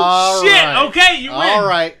 you. All Shit, right. okay, you win. All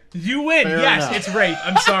right. You win. Fair Yes, enough. it's rape.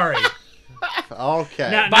 I'm sorry. Okay.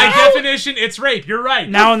 Now- By definition, it's rape. You're right.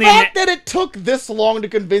 Now in the the fact that it took this long to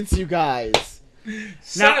convince you guys.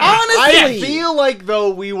 Son of a- I Honestly, feel like though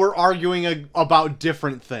we were arguing about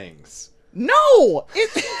different things. no.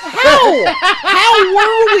 How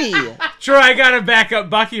were we? Sure, I gotta back up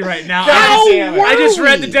Bucky right now. How I just were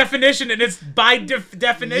read we? the definition, and it's by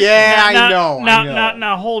definition. Yeah, I now, know. Now, I know.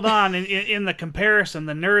 now, hold on. In the comparison,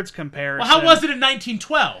 the nerds comparison. Well, how was it in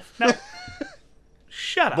 1912?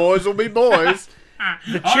 Shut up. Boys will be boys.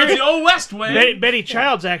 Oh, the old West way. Betty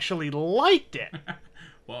Childs actually liked it.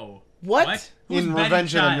 Whoa. What? Who's In Betty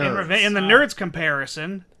Revenge of the Childs? Nerds. In the nerds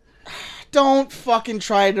comparison, Don't fucking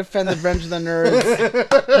try to defend the Revenge of the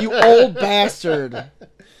Nerds. You old bastard.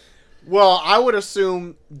 Well, I would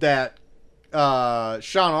assume that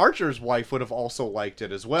Sean Archer's wife would have also liked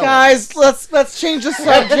it as well. Guys, let's change the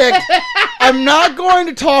subject. I'm not going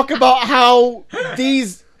to talk about how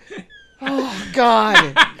these. Oh God,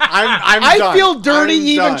 I'm I done. feel dirty I'm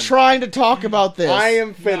even done. trying to talk about this. I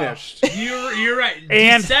am finished. You're right.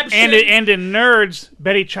 and Deception. and in nerds,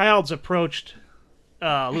 Betty Childs approached Louis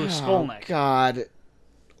Oh Skolnick. God,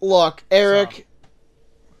 look, Eric,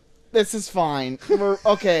 this is fine. We're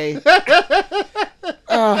okay.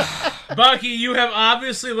 Bucky, you have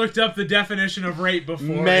obviously looked up the definition of rape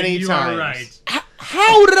before. Many and you times. are right.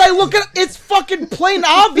 How did I look at it's fucking plain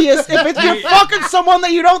obvious if you're fucking someone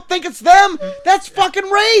that you don't think it's them, that's fucking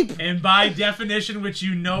rape. And by definition, which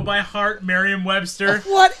you know by heart, Merriam-Webster,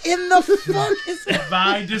 What in the fuck is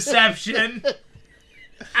by deception.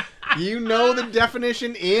 You know the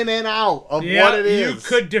definition in and out of Yeah, what it is. you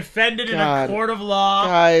could defend it God. in a court of law.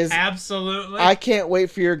 Guys, Absolutely. I can't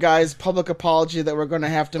wait for your guys' public apology that we're going to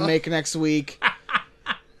have to make next week.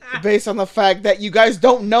 Based on the fact that you guys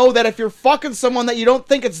don't know that if you're fucking someone that you don't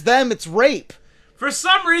think it's them, it's rape. For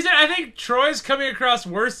some reason, I think Troy's coming across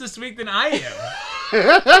worse this week than I am.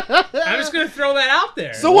 I'm just going to throw that out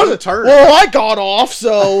there. So What what? a turd. Well, I got off,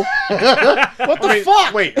 so what the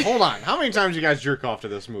fuck? Wait, hold on. How many times you guys jerk off to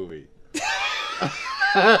this movie?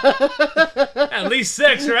 At least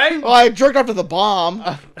 6, right? Well, I jerked off to the bomb.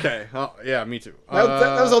 Okay. Oh, yeah, me too. That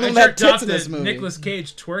was the I only one that had jerked off tits in this to movie. Nicolas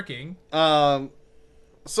Cage twerking.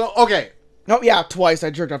 So, okay. Oh yeah, twice I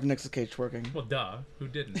jerked off to Nicolas Cage twerking. Well, duh. Who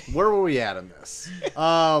didn't? Where were we at in this?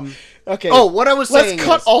 Okay. Oh, what I was saying Let's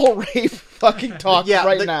cut is- all rape fucking talk Yeah,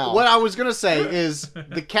 right now. what I was going to say is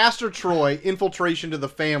the Castor Troy infiltration to the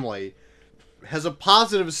family has a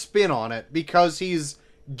positive spin on it because he's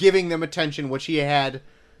giving them attention, which he had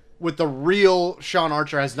with the real Sean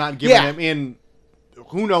Archer has not given Yeah. him in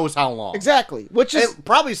who knows how long. Exactly. Which is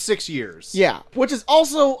Probably 6 years. yeah. Which is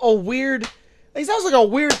also a weird. It sounds like a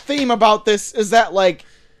weird theme about this. Is that like?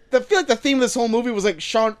 I feel like the theme of this whole movie was like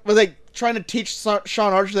Sean was like trying to teach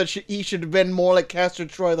Sean Archer that he should have been more like Castor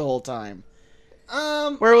Troy the whole time.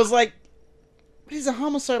 Where it was like, but he's a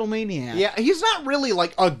homicidal maniac. Yeah, he's not really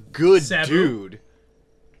like a good Sabu. dude.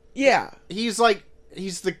 Yeah. He's like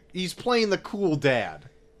he's playing the cool dad.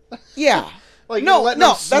 Yeah. Like No, letting no,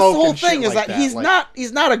 him that's the smoke whole and shit thing is like that he's like-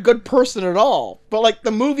 not a good person at all. But like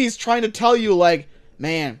the movie's trying to tell you like,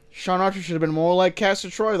 man, Sean Archer should have been more like Castor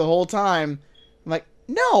Troy the whole time. I'm like,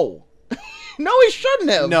 no. No, he shouldn't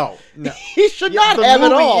have. No. He should Yeah, not the have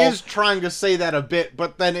movie at all. is trying to say that a bit,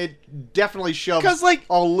 but then it definitely shoves 'Cause, like,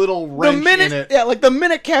 a little the wrench minute in it. yeah, like the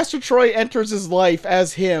minute Castor Troy enters his life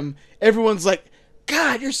as him, everyone's like,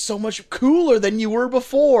 God, you're so much cooler than you were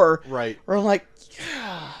before. Right. Or like,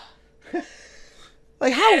 yeah.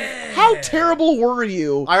 Like how terrible were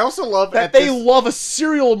you I also love that at they this- love a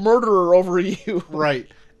serial murderer over you? right.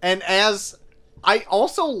 And as I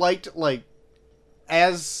also liked like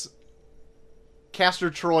as Castor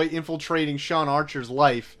Troy infiltrating Sean Archer's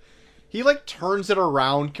life, he like turns it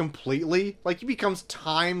around completely. Like he becomes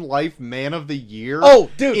Time Life Man of the Year. Oh,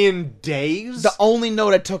 dude. in days. The only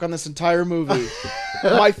note I took on this entire movie,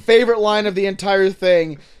 my favorite line of the entire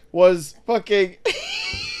thing was fucking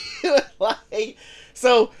like,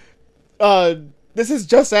 so this is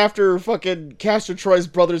just after fucking Castor Troy's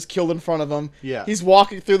brother's killed in front of him. Yeah. He's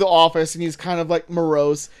walking through the office and he's kind of like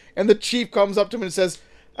morose. And the chief comes up to him and says,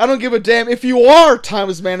 I don't give a damn if you are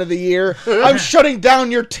Times Man of the Year. I'm shutting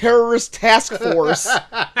down your terrorist task force.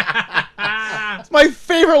 It's my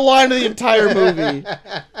favorite line of the entire movie.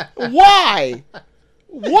 Why?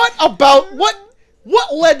 What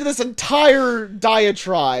led to this entire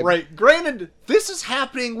diatribe? Right. Granted, this is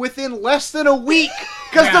happening within less than a week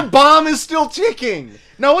because the bomb is still ticking.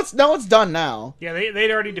 No, it's done now. Yeah,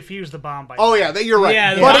 they'd already defused the bomb by Oh now. yeah, you're right.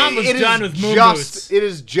 Yeah, the But bomb was it is done with moon just, boots. It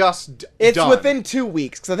is just It's done. within 2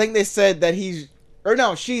 weeks because I think they said that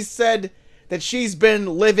she said that she's been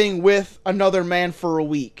living with another man for a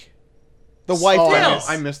week. The wife. Oh, has.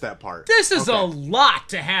 I missed that part. This is a lot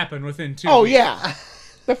to happen within 2 Oh weeks. yeah,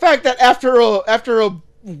 the fact that after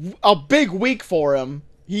a big week for him,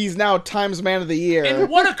 he's now Times Man of the Year. And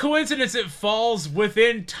what a coincidence it falls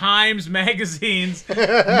within Times Magazine's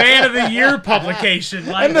Man of the Year publication.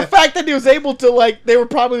 Like, And the fact that he was able to, they were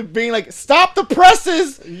probably being like, stop the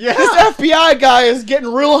presses! Yeah. This FBI guy is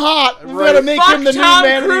getting real hot. We gotta make fuck him the Tom new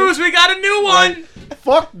man Cruise, we got a new one! Right.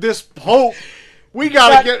 Fuck this Pope. We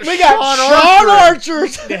gotta get we got Sean Archer.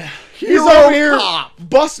 He's Hero over here cop.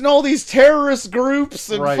 busting all these terrorist groups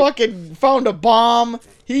and Right. fucking found a bomb.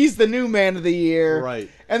 He's the new Man of the Year. Right.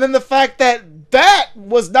 And then the fact that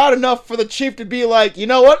was not enough for the chief to be like, you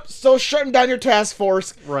know what? So shutting down your task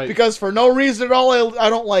force. Right. Because for no reason at all, I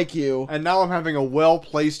don't like you. And now I'm having a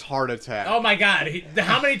well-placed heart attack. Oh my god,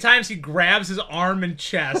 how many times he grabs his arm and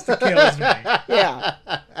chest kills me. Yeah.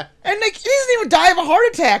 And he doesn't even die of a heart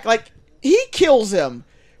attack. Like, he kills him.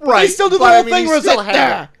 Right, They still do the but, whole I mean, thing he where it's still like,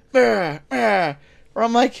 had where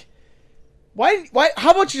I'm like, why,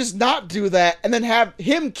 how about you just not do that and then have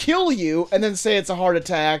him kill you and then say it's a heart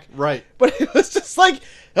attack? Right. But it was just like,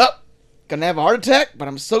 oh, gonna have a heart attack, but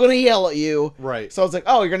I'm still gonna yell at you. Right. So I was like,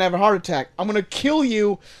 oh, you're gonna have a heart attack. I'm gonna kill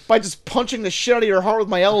you by just punching the shit out of your heart with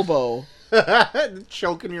my elbow.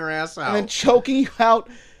 Choking your ass out. And then choking you out.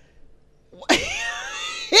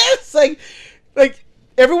 It's like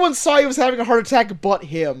everyone saw he was having a heart attack but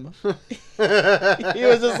him. He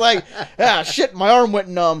was just like, ah, shit, my arm went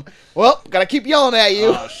numb. Well, gotta keep yelling at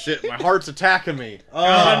you. Oh shit, my heart's attacking me. No,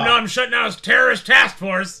 I'm shutting down his terrorist task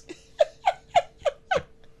force.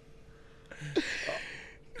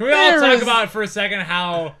 Can we all talk about for a second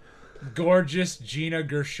how gorgeous Gina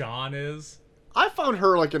Gershon is? I found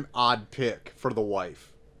her like an odd pick for the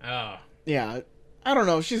wife. Oh, Yeah, I don't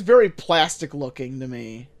know. She's very plastic looking to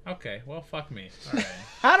me. okay. Well, fuck me. All right.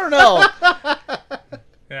 I don't know. All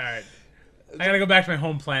right. I gotta go back to my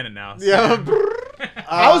home planet now. So. Yeah.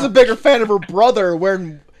 I was a bigger fan of her brother.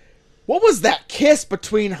 What was that kiss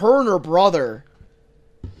between her and her brother?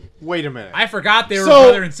 Wait a minute. I forgot they were So-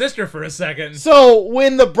 brother and sister for a second. So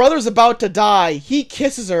when the brother's about to die, he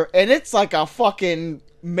kisses her, and it's like a fucking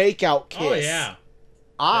makeout kiss. Oh yeah.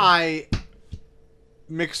 I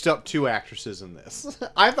mixed up two actresses in this.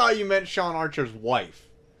 I thought you meant Sean Archer's wife.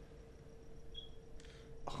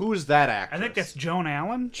 Who is that actress? I think that's Joan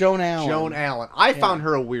Allen. Joan Allen. Joan Allen. I found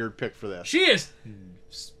her a weird pick for this. She is.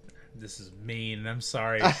 This is mean. I'm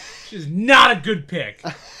sorry. She's not a good pick.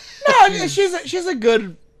 No, she's a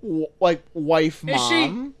good wife Is she?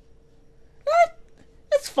 mom.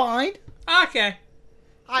 It's fine. Okay.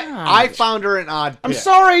 I found her an odd pick. I'm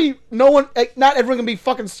sorry, not everyone can be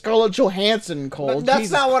fucking Scarlett Johansson, Cole. That's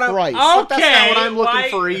Jesus not what Christ. I'm. That's not what Okay, I'm looking why-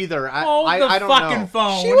 for either. Hold the I don't fucking know.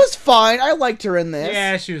 phone. She was fine. I liked her in this.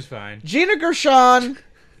 Yeah, she was fine. Gina Gershon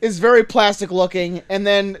is very plastic looking, and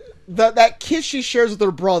then that kiss she shares with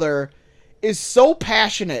her brother is so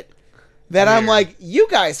passionate that I'm Weird. like, you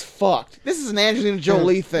guys fucked. This is an Angelina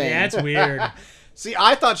Jolie thing. Yeah, it's weird. See,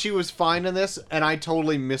 I thought she was fine in this, and I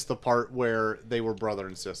totally missed the part where they were brother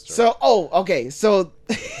and sister. So, okay, so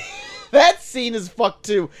that scene is fucked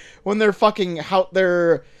too. When their fucking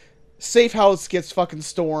their safe house gets fucking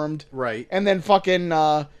stormed, right, and then fucking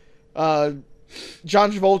John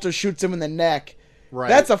Travolta shoots him in the neck. right.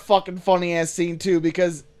 That's a fucking funny ass scene too,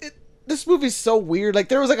 because this movie's so weird. Like,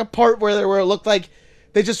 there was like a part where it looked like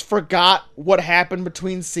they just forgot what happened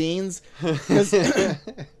between scenes. 'Cause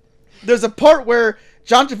there's a part where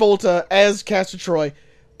John Travolta, as Castor Troy,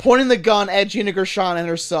 pointing the gun at Gina Gershon and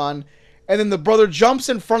her son, and then the brother jumps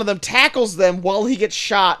in front of them, tackles them while he gets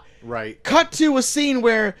shot. right. Cut to a scene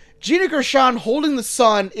where Gina Gershon, holding the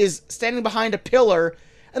son, is standing behind a pillar,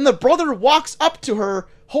 and the brother walks up to her,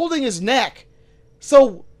 holding his neck.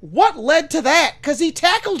 So, what led to that? Because he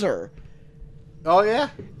tackled her. Oh yeah.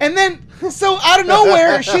 And then, so out of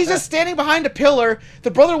nowhere, she's just standing behind a pillar. The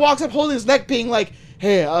brother walks up holding his neck, being like,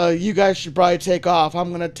 hey, you guys should probably take off. I'm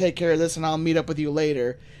going to take care of this, and I'll meet up with you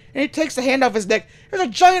later. and he takes the hand off his neck. There's a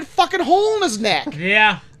giant fucking hole in his neck.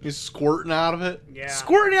 Yeah. He's squirting out of it. Yeah.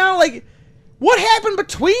 Squirting out, like, what happened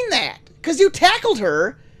between that? Because you tackled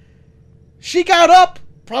her. She got up,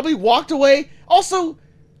 probably walked away. Also,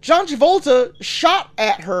 John Travolta shot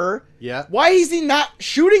at her. Yeah. Why is he not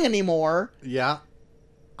shooting anymore? Yeah.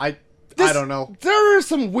 I This- don't know. There is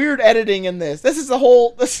some weird editing in this. This is the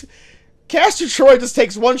whole... Castor Troy just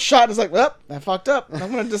takes one shot and is like, well, I fucked up.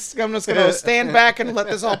 I'm just gonna stand back and let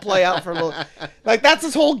this all play out for a little. Like that's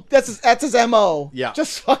his MO. Yeah.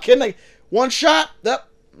 Just fucking like one shot. Yep.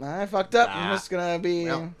 I fucked up. I'm Ah. just gonna be.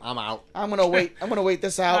 Well, I'm out. I'm gonna wait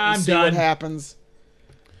this out and I'm see done. what happens.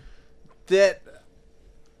 That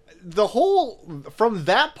the whole from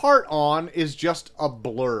that part on is just a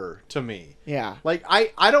blur to me. Yeah. Like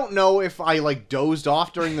I don't know if I like dozed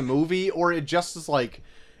off during the movie or it just is like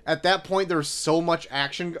at that point there's so much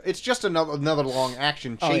action. It's just another long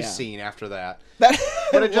action chase yeah. scene after that. That.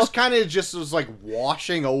 But it just kind of just was like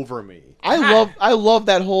washing over me. I love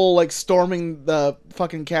that whole like storming the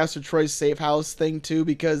fucking Castor Troy's safe house thing too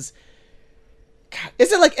because. God,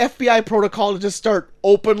 is it like FBI protocol to just start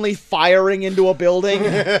openly firing into a building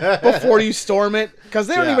before you storm it? Because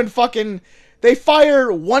they don't Yeah. even fucking... They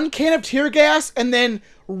fire one can of tear gas and then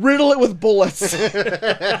riddle it with bullets.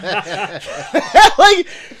 Like,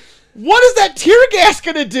 what is that tear gas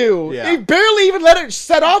gonna do? Yeah. They barely even let it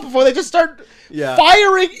set off before they just start Yeah.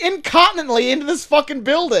 firing incontinently into this fucking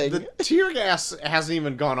building. The tear gas hasn't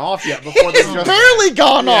even gone off yet before they It's just barely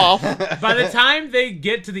gone off. By the time they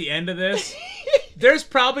get to the end of this, there's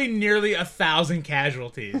probably nearly 1,000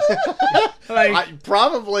 casualties. Like,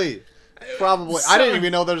 Probably. I didn't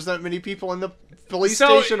even know there's that many people in the police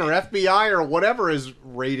station or FBI or whatever is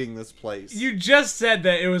raiding this place. you just said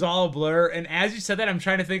that it was all a blur, and as you said that, I'm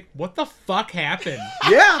trying to think, what the fuck happened?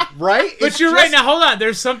 Yeah, right? But It's you're right. just- Now, hold on.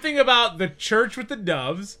 There's something about the church with the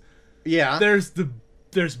doves. Yeah. There's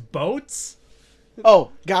boats,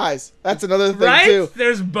 Oh, guys, that's another thing right? too.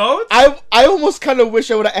 There's boats. I almost kind of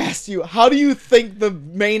wish I would have asked you, how do you think the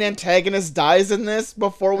main antagonist dies in this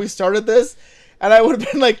before we started this? And I would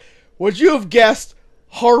have been like, would you have guessed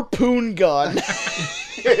harpoon gun?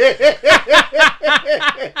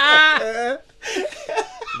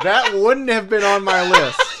 That wouldn't have been on my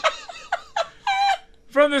list.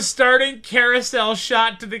 From the starting carousel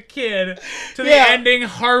shot to the kid to the Yeah. ending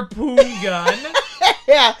harpoon gun.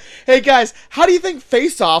 Yeah. Hey guys, how do you think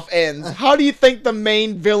Face Off ends? How do you think the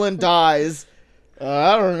main villain dies?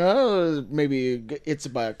 I don't know. Maybe it's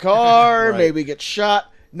by a car. Right. Maybe gets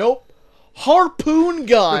shot. Nope. Harpoon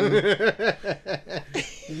gun.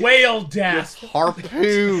 Whale death.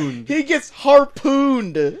 Harpoon. He gets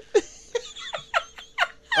harpooned.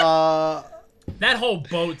 That whole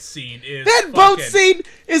boat scene is That boat fucking- scene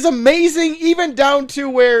is amazing, even down to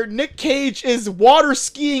where Nick Cage is water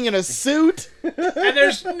skiing in a suit. And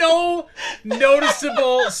there's no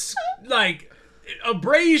noticeable like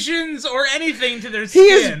abrasions or anything to their He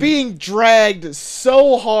skin. is being dragged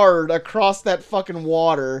so hard across that fucking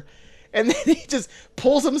water, and then he just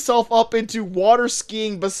pulls himself up into water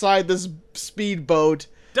skiing beside this speedboat.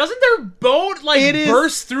 Doesn't their boat like It is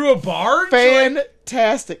burst through a barge? Like,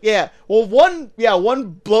 Fantastic. Yeah. Well, one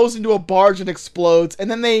blows into a barge and explodes, and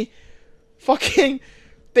then they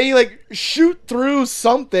like shoot through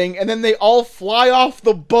something, and then they all fly off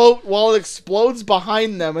the boat while it explodes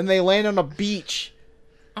behind them, and they land on a beach.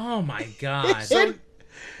 oh my god. So,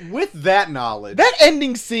 with that knowledge, That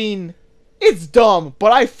ending scene, it's dumb,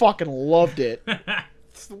 but I fucking loved it.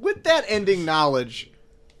 with that ending knowledge,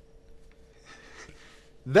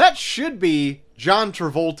 that should be John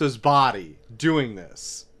Travolta's body doing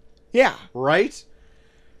this, Yeah. right?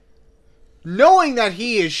 Knowing that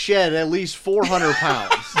he is shed at least 400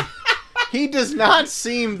 pounds, he does not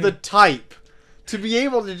seem the type to be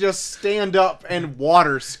able to just stand up and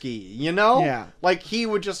water ski, you know? Yeah. Like, he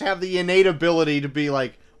would just have the innate ability to be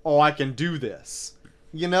like, oh, I can do this,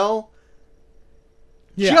 you know?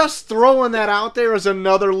 Yeah. Just throwing that out there as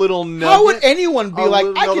another little nugget. How would anyone be a like,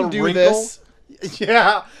 little- I can another do wrinkle. this?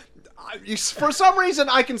 Yeah. For some reason,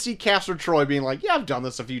 I can see Castor Troy being like, yeah, I've done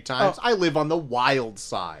this a few times. Oh. I live on the wild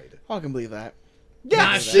side. I can believe that. Yeah,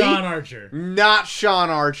 Not see? Sean Archer. Not Sean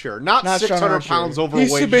Archer. Not Not Sean 600 Archer. pounds He's overweight.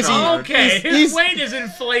 too busy- Sean Archer. Okay, He's- his weight is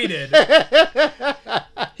inflated.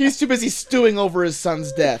 He's too busy stewing over his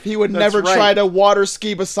son's death. He would That's never right. try to water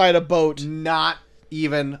ski beside a boat. Not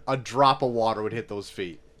even a drop of water would hit those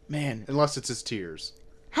feet. Man, Unless it's his tears.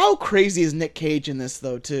 how crazy is Nick Cage in this,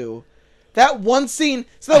 though, too? That one scene,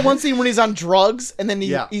 when he's on drugs, and then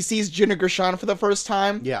Yeah. he sees Gina Gershon for the first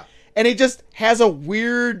time. Yeah. And he just has a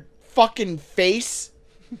weird fucking face.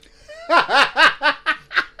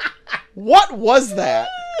 What was that?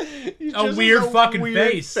 He A just has weird fucking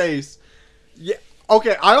face. Yeah.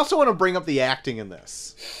 Okay, I also want to bring up the acting in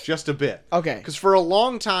this just a bit. Okay. Because for a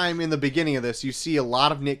long time in the beginning of this, you see a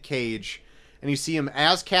lot of Nick Cage, and you see him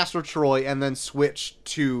as Castor Troy, and then switch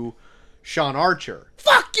to Sean Archer.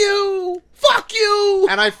 Fuck you! Fuck you!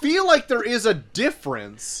 And I feel like there is a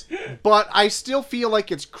difference, but I still feel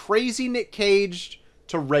like it's crazy Nick Cage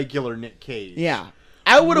to regular Nick Cage. Yeah.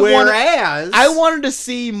 I would have wanted... Whereas... I wanted to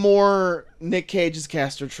see more Nick Cage's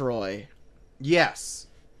Castor Troy. Yes.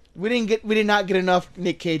 We did not get enough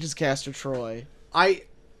Nick Cage's Castor Troy.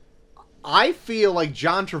 I feel like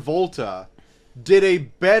John Travolta did a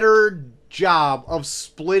better job of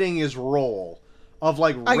splitting his role of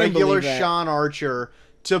like I can regular believe that. Sean Archer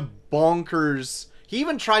to bonkers. He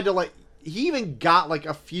even tried to he even got like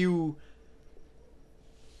a few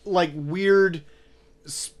like weird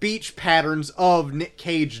speech patterns of Nick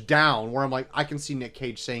Cage down where I'm like, I can see Nick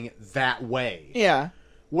Cage saying it that way. Yeah.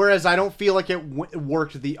 Whereas I don't feel like it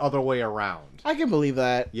worked the other way around. I can believe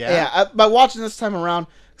that. Yeah? By watching this time around,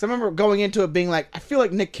 because I remember going into it being like, I feel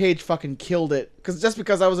like Nick Cage fucking killed it.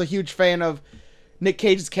 Because I was a huge fan of Nick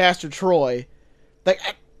Cage's Castor Troy. Like,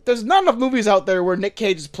 there's not enough movies out there where Nick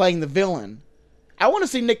Cage is playing the villain. I want to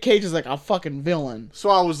see Nick Cage as like a fucking villain. So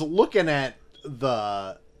I was looking at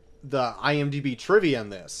the IMDb trivia in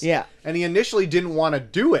this. Yeah. And he initially didn't want to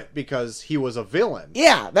do it because he was a villain.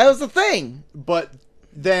 Yeah, that was the thing. But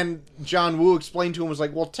then John Woo explained to him, was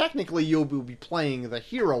like, well, technically you'll be playing the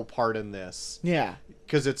hero part in this. Yeah.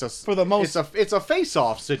 Because it's a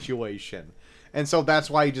face-off situation. And so that's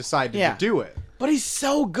why he decided to do it. But he's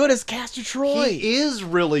so good as Castor Troy. He is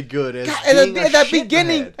really good as God, being a at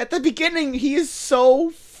the shithead. beginning, he is so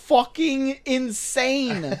fucking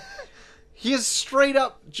insane. He is straight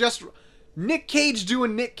up just Nick Cage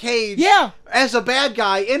doing Nick Cage as a bad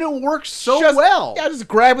guy, and it works so well. Yeah, just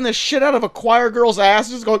grabbing the shit out of a choir girl's ass,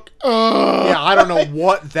 just going, ugh. Yeah, I don't know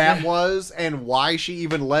what that was and why she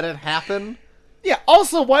even let it happen. Yeah,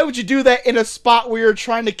 also, why would you do that in a spot where you're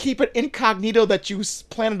trying to keep it incognito that you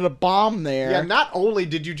planted a bomb there? Yeah, not only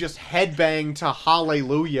did you just headbang to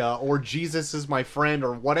Hallelujah or Jesus is my friend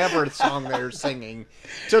or whatever song they're singing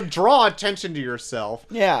to draw attention to yourself,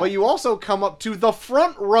 but you also come up to the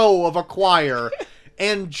front row of a choir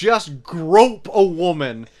and just grope a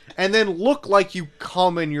woman and then look like you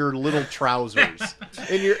come in your little trousers,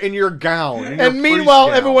 in your gown. And meanwhile,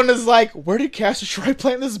 everyone is like, where did Castor Troy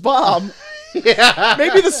plant this bomb? Yeah.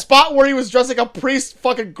 Maybe the spot where he was dressed like a priest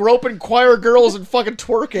fucking groping choir girls and fucking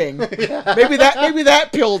twerking. Yeah. Maybe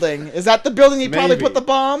that building. Is that the building he probably put the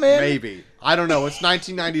bomb in? Maybe. I don't know. It's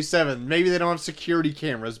 1997. Maybe they don't have security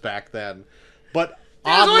cameras back then. But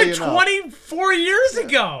that was only enough, 24 years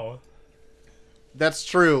ago. That's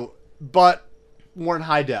true. But weren't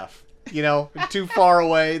high def. You know, too far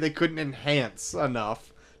away. They couldn't enhance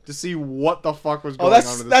enough to see what the fuck was going on with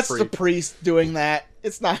this that's creep. the priest doing that.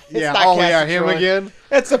 It's not. It's yeah. not Castor Troy. Him again.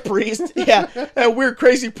 That's a priest. Yeah, that weird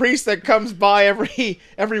crazy priest that comes by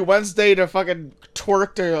every Wednesday to fucking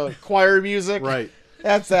twerk to choir music. Right.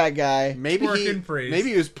 That's that guy. Maybe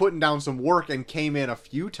he was putting down some work and came in a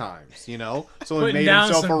few times. You know, so he made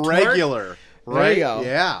himself a regular. Right. There you go.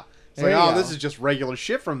 Yeah. It's There like, you go. this is just regular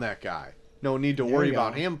shit from that guy. No need to worry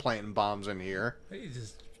about him planting bombs in here. He's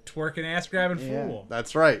just twerking, ass grabbing fool.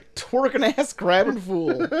 That's right. Twerking, ass grabbing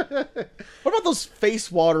fool. What about those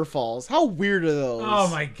face waterfalls? How weird are those? Oh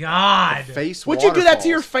my god. Would you do that to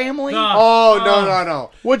your family? Oh,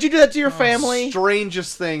 no. Would you do that to your family?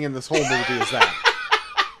 Strangest thing in this whole movie is that.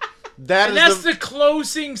 That's the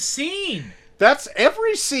closing scene. That's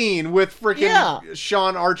every scene with freaking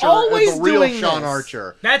Sean Archer, Always the real doing Sean this.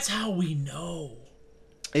 Archer. That's how we know.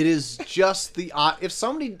 It is just the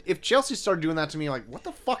if Chelsea started doing that to me, like, what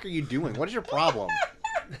the fuck are you doing? What is your problem?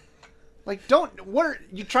 Like, what are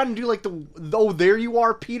you trying to do? Like there you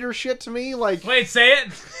are, Peter shit to me? Like, wait, say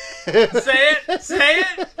it, say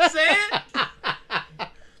it.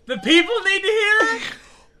 The people need to hear it.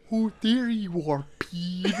 Oh, there you are,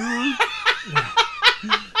 Peter.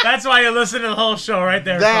 That's why you listen to the whole show, right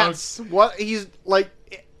there. That's folks. what he's like.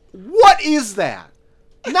 What is that?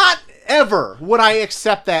 Not ever would I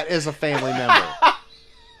accept that as a family member.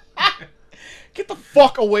 Get the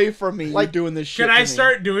fuck away from me! Like, you're doing this shit. Can I to me.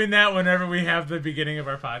 start doing that whenever we have the beginning of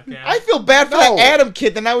our podcast? I feel bad for that Adam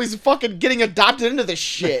kid that now he's fucking getting adopted into this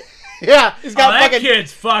shit. Yeah, he's got that fucking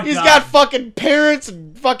kid's fucked He's up. got fucking parents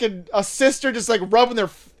and fucking a sister just like rubbing their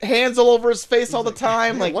hands all over his face all the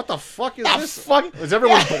time. Like, what the fuck is that this? Fucking, is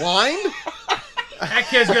everyone blind? That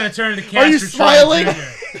kid's gonna turn into Castor Are you smiling?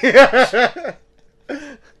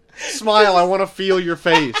 Smile, I want to feel your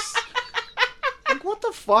face. Like, what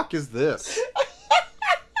the fuck is this?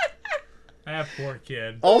 That poor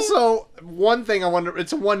kid. Also, one thing I wonder,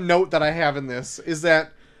 it's one note that I have in this, is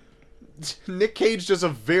that Nick Cage does a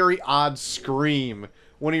very odd scream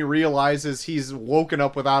when he realizes he's woken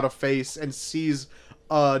up without a face and sees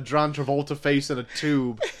John Travolta face in a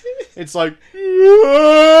tube. It's like,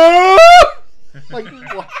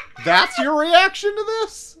 what? That's your reaction to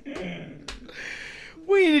this?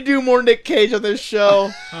 We need to do more Nick Cage on this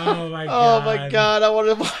show. Oh my god. Oh my god, I want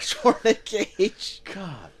to watch more Nick Cage.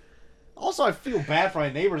 God. Also, I feel bad for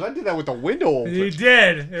my neighbors. I did that with the window open. You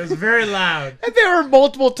did. It was very loud. And there were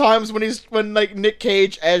multiple times when like Nick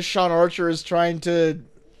Cage as Sean Archer is trying to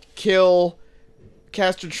kill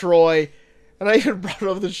Castor Troy, and I even brought it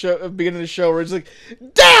up the show at the beginning of the show where it's like,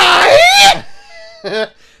 die!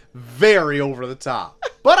 Very over the top.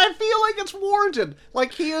 But I feel like it's warranted.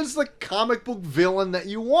 Like, he is the comic book villain that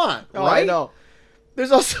you want, Oh, right? I know.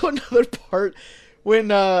 There's also another part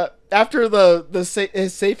when after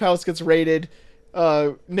his safe house gets raided,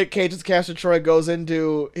 Nick Cage as Castor Troy goes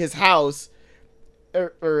into his house,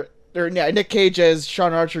 Nick Cage as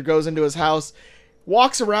Sean Archer goes into his house,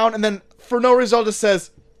 walks around, and then for no reason just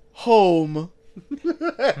says, home.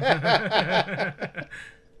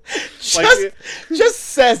 Just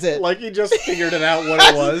says it. Like he just figured it out what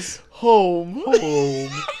it was. Home.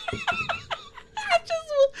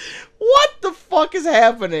 What the fuck is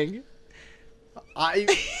happening?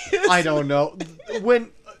 I don't know.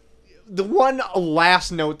 When the one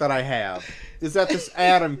last note that I have is that this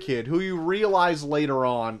Adam kid, who you realize later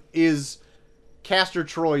on is Castor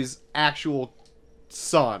Troy's actual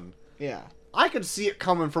son. Yeah. I could see it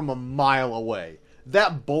coming from a mile away.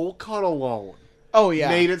 That bowl cut alone Oh yeah.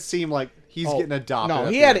 made it seem like he's getting adopted. No,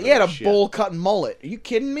 at he the had end he had of a this shit. bowl cut mullet. Are you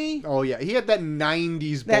kidding me? Oh yeah, he had that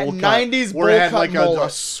 '90s That bowl cut 90s where it had bowl like cut a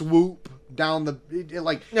mullet. swoop down the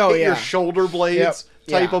like Oh, hit your yeah. shoulder blades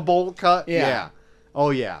Yep. type Yeah. of bowl cut. Yeah. Yeah. Oh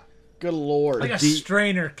yeah, Good lord. Like a deep-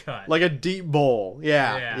 strainer cut. like a deep bowl.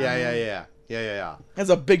 Yeah. Yeah. That's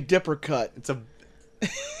a Big Dipper cut. It's a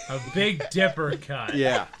A Big Dipper cut.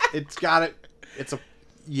 yeah. It's got it. It's a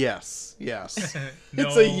yes. No,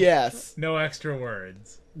 It's a yes. No extra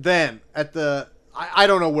words. Then at the I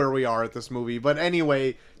don't know where we are at this movie, but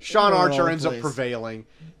anyway, Sean We're all Archer over ends the up place. prevailing.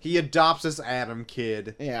 He adopts this Adam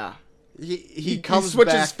kid. Yeah. He comes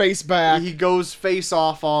switches back. face back. He goes face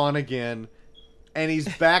off on again, and he's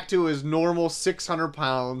back to his normal 600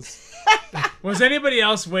 pounds. Was anybody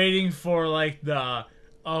else waiting for like the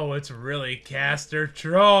it's really Castor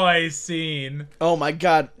Troy scene? Oh my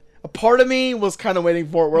god. A part of me was kind of waiting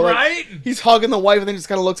for it. Where Right? like he's hugging the wife and then just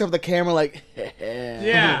kind of looks up at the camera like,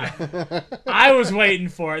 Yeah. I was waiting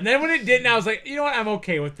for it. And then when it didn't, I was like, you know what? I'm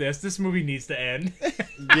okay with this. This movie needs to end.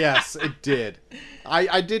 Yes, it did.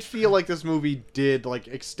 I did feel like this movie did like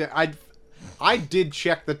extend. I did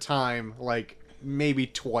check the time like maybe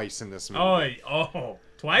twice in this movie.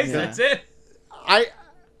 Twice? Yeah. That's it?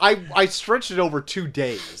 I stretched it over 2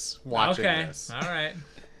 days watching Okay. this. All right.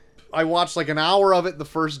 I watched like an hour of it the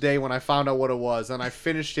first day when I found out what it was, and I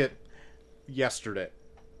finished it yesterday.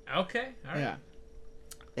 Okay. All right. yeah.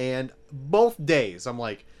 And both days, I'm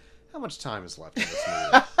like, how much time is left in this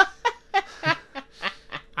movie?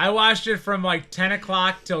 I watched it from like 10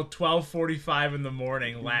 o'clock till 12:45 in the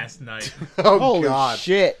morning last night. Oh Holy God,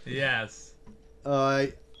 shit. Yes.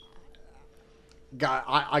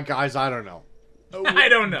 guys, I don't know. I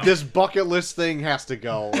don't know. This bucket list thing has to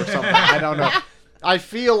go or something. I don't know. I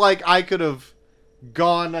feel like I could have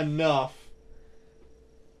gone enough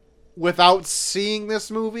without seeing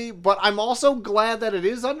this movie, but I'm also glad that it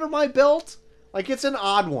is under my belt. Like, it's an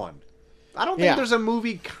odd one. I don't think Yeah. there's a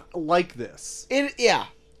movie like this. It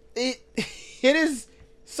is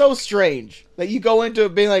so strange that you go into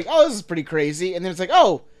it being like, oh, this is pretty crazy, and then it's like,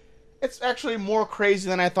 oh, it's actually more crazy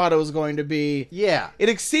than I thought it was going to be. Yeah. It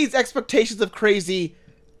exceeds expectations of crazy,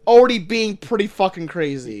 already being pretty fucking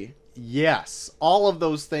crazy. Yes. All of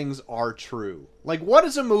those things are true. Like, what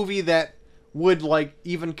is a movie that would, like,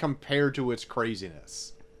 even compare to its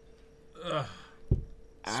craziness?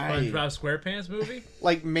 SpongeBob SquarePants movie?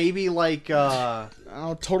 Like, maybe, like,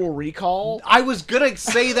 Total Recall. I was gonna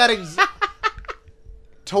say that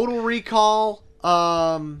Total Recall,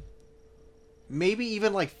 maybe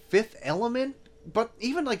even like Fifth Element, but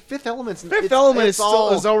even like Fifth Element's Fifth Element is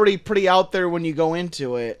already pretty out there when you go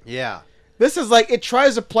into it. yeah. This is like, it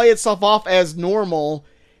tries to play itself off as normal,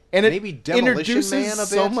 and it Maybe Demolition introduces Man a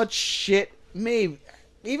so bit? much shit. Maybe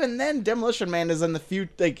even then, Demolition Man is in the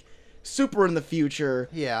future, like super in the future.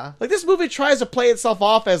 Yeah. Like, this movie tries to play itself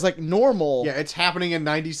off as like normal. Yeah, it's happening in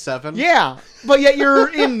 97. Yeah, but yet you're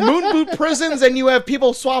in moon boot prisons and you have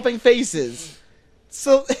people swapping faces.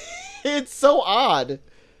 So it's so odd.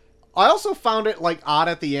 I also found it like odd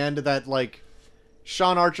at the end that like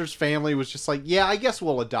Sean Archer's family was just like, yeah, I guess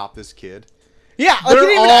we'll adopt this kid. Yeah, like, They're he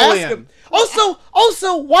didn't even all ask in. him.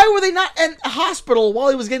 Also, why were they not in a hospital while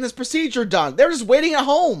he was getting this procedure done? They were just waiting at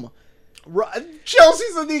home.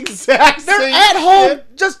 Chelsea's in the exact They're same at home,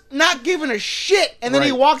 shit. just not giving a shit. And then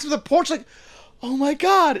he Right. walks to the porch like, oh my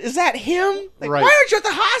god, is that him? Like, Right. why aren't you at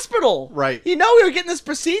the hospital? Right. You know you were getting this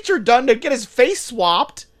procedure done to get his face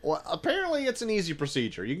swapped. Well, apparently it's an easy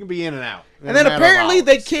procedure. You can be in and out. in And a then matter of apparently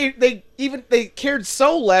hours. they cared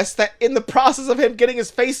so less that in the process of him getting his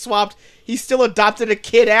face swapped, he still adopted a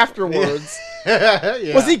kid afterwards.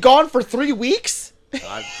 Yeah. Was he gone for 3 weeks?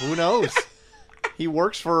 Who knows? He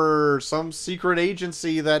works for some secret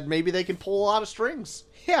agency that maybe they can pull a lot of strings.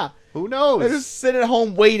 Yeah. Who knows? They're just sitting at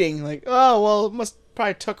home waiting, like, oh, well, it must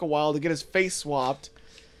probably took a while to get his face swapped.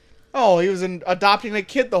 Oh, he was adopting a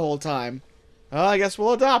kid the whole time. Oh, I guess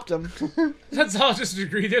we'll adopt him. Let's all just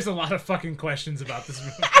agree there's a lot of fucking questions about this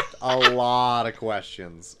movie. A lot of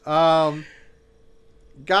questions.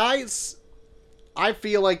 Guys, I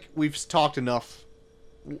feel like we've talked enough.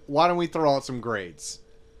 Why don't we throw out some grades?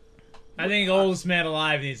 I think oldest man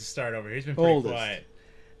alive needs to start over. He's been pretty Oldest. quiet.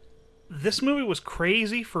 This movie was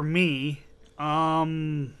crazy for me.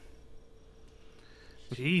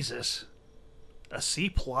 Jesus. A C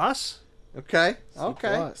plus? Okay.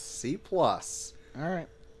 plus. C plus. All right.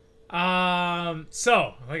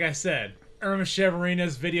 So, like I said, Irma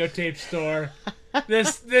Cheverina's videotape store.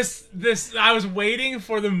 This, I was waiting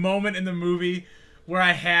for the moment in the movie where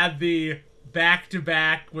I had the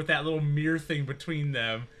back-to-back with that little mirror thing between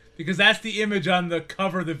them. Because that's the image on the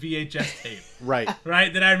cover of the VHS tape. Right.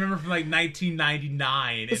 Right? That I remember from like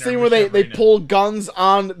 1999. The scene where they pull guns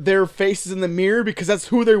on their faces in the mirror because that's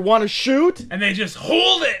who they want to shoot. And they just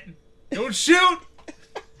hold it! Don't shoot!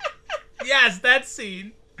 Yes, that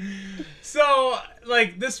scene. So,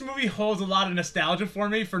 like, this movie holds a lot of nostalgia for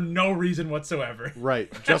me for no reason whatsoever.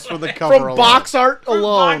 Right. Just for the cover From alone. box art For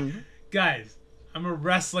alone. Guys, I'm a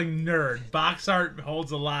wrestling nerd. Box art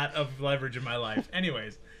holds a lot of leverage in my life.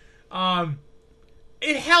 Anyways,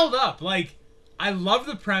 it held up. Like, I love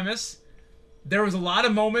the premise. There was a lot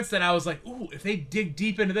of moments that I was like, ooh, if they dig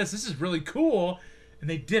deep into this is really cool. And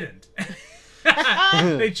they didn't.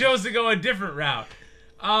 They chose to go a different route.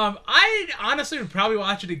 I honestly would probably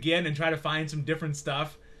watch it again and try to find some different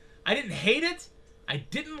stuff. I didn't hate it. I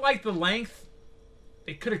didn't like the length.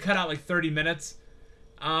 They could have cut out like 30 minutes.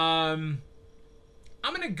 I'm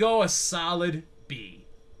gonna go a solid B.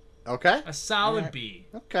 Okay. A solid B.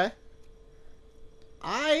 Okay.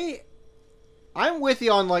 I'm with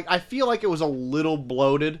you on, like, I feel like it was a little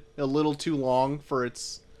bloated, a little too long for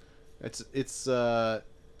its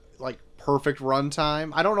like perfect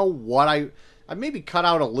runtime. I don't know what I maybe cut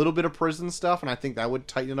out a little bit of prison stuff, and I think that would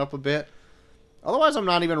tighten it up a bit. Otherwise, I'm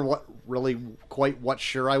not even quite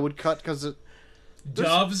sure I would cut, because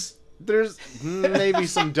Doves. there's maybe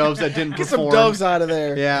some doves that didn't Get some perform. doves out of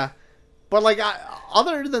there. Yeah. But, like,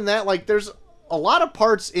 other than that, like, there's a lot of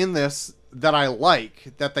parts in this that I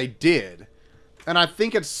like that they did. And I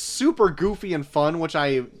think it's super goofy and fun, which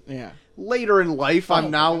Yeah. later in life, I'm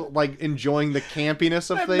now, like, enjoying the campiness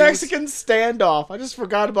of That things. Mexican standoff. I just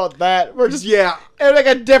forgot about that. We're just Yeah. and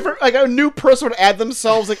like a new person would add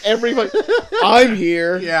themselves like every like I'm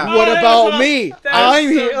here. Yeah. What Oh, that about was me? that was I'm so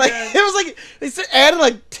here. Like good. it was like they added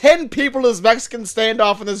like 10 people to this Mexican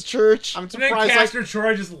standoff in this church. I'm And then surprised, like, Castor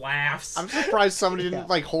Troy just laughs. I'm surprised somebody didn't,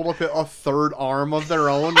 like, hold up a third arm of their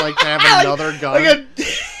own, like, to have another gun.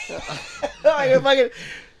 like a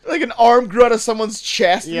like an arm grew out of someone's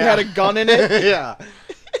chest and Yeah. had a gun in it. Yeah.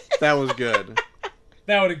 That was good.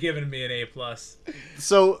 That would have given me an A+.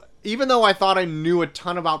 So, even though I thought I knew a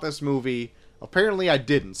ton about this movie, apparently I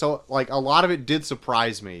didn't. So, like, a lot of it did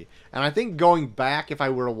surprise me. And I think going back, if I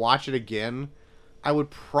were to watch it again, I would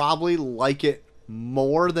probably like it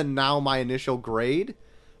more than now my initial grade.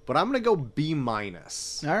 But I'm going to go B-. All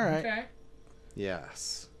right. Okay.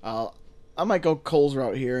 Yes. I might go Cole's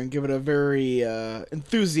route here and give it a very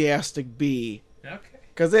enthusiastic B. Okay.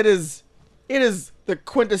 Because it is the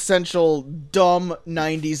quintessential dumb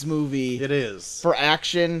 90s movie It is. for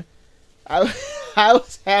action. I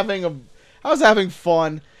was having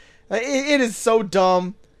fun. It is so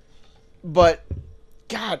dumb, but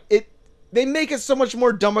God, they make it so much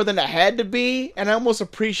more dumber than it had to be, and I almost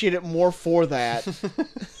appreciate it more for that.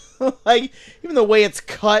 Like, even the way it's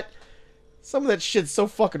cut, some of that shit's so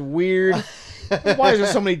fucking weird. Why is there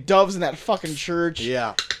so many doves in that fucking church?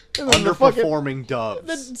 Yeah. And then the fucking- Underperforming doves.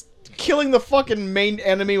 then killing the fucking main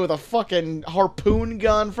enemy with a fucking harpoon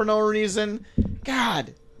gun for no reason.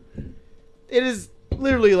 God. It is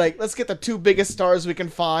literally like, let's get the two biggest stars we can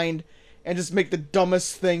find and just make the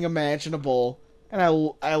dumbest thing imaginable. And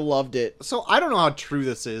I loved it. So I don't know how true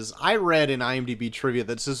this is. I read in IMDb trivia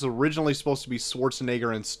that this is originally supposed to be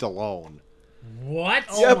Schwarzenegger and Stallone. What?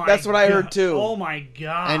 Yep, my that's what I heard God. too. Oh my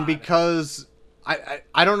god. And because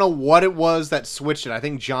I don't know what it was that switched it. I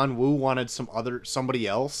think John Woo wanted somebody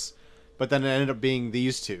else, but then it ended up being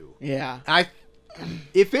these two. Yeah.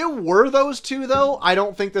 If it were those two, though, I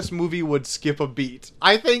don't think this movie would skip a beat.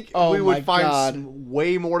 I think Oh we my would find God.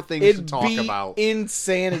 way more things It'd to talk be about.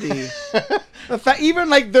 insanity. The fact, even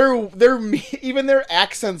like their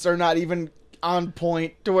accents are not even on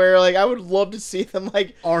point to where like I would love to see them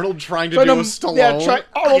like Arnold trying to do a Stallone.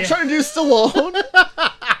 Yeah, trying to do Stallone.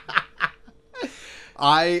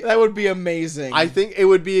 That would be amazing. I think it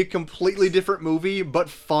would be a completely different movie, but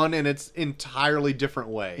fun in its entirely different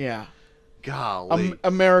way. Yeah. Golly.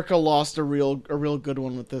 America lost a real good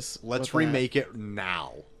one with this. Let's with that. remake it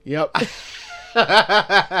now. Yep.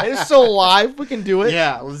 It's still alive. We can do it.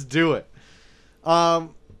 Yeah, let's do it.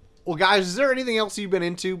 Well, guys, is there anything else you've been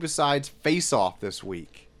into besides Face Off this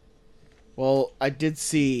week? Well, I did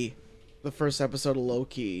see the first episode of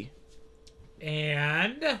Loki.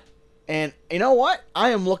 And You know what? I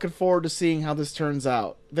am looking forward to seeing how this turns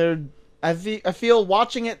out. I feel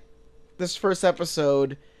watching it, this first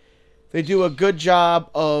episode, they do a good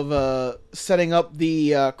job of setting up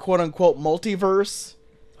the quote-unquote multiverse.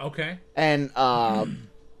 okay. And,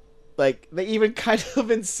 like, they even kind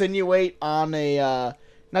of insinuate on a,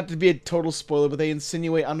 not to be a total spoiler, but they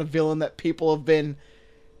insinuate on a villain that people have been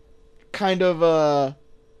kind of,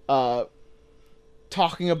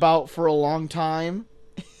 talking about for a long time.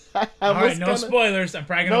 All right, no spoilers. I'm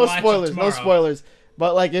probably gonna No watch spoilers, it no tomorrow. spoilers.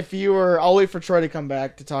 But, like, if you were, I'll wait for Troy to come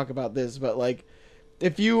back to talk about this, but, like,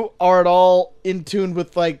 if you are at all in tune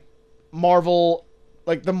with, like, Marvel,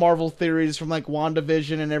 like, the Marvel theories from, like,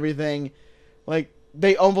 WandaVision and everything, like,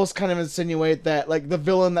 they almost kind of insinuate that, like, the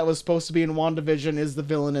villain that was supposed to be in WandaVision is the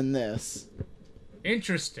villain in this.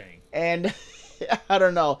 Interesting. And, I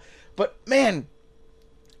don't know. But, man,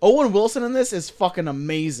 Owen Wilson in this is fucking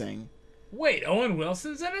amazing. Wait, Owen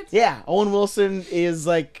Wilson's in it? Yeah, Owen Wilson is,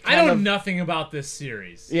 like, I know nothing about this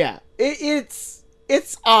series. Yeah, it's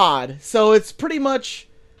odd. So it's pretty much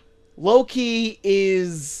Loki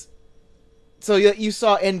is. So you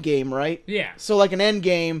saw Endgame, right? Yeah. So like an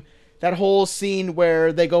Endgame, that whole scene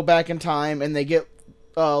where they go back in time and they get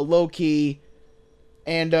Loki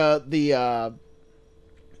and the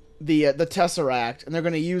Tesseract, and they're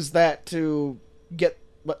going to use that to get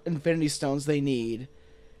what Infinity Stones they need,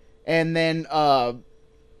 and then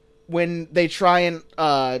when they try and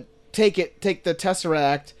take the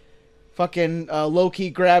Tesseract, fucking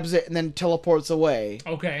Loki grabs it and then teleports away.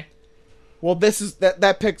 Okay. Well, this is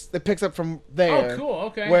that picks up from there. Oh, cool.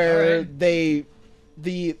 Okay. Where All right. they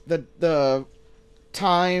the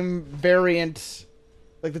time variant,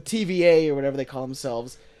 like the TVA or whatever they call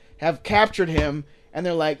themselves, have captured him, and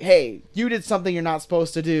they're like, "Hey, you did something you're not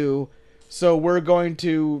supposed to do, so we're going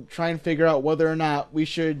to try and figure out whether or not we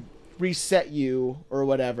should reset you or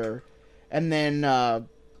whatever." And then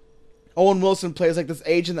Owen Wilson plays like this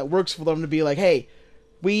agent that works for them to be like, "Hey,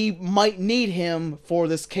 we might need him for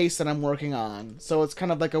this case that I'm working on." So it's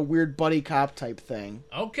kind of like a weird buddy cop type thing.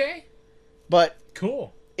 Okay. But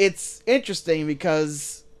Cool. it's interesting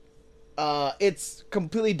because it's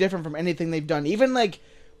completely different from anything they've done. Even like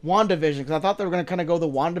WandaVision, because I thought they were going to kind of go the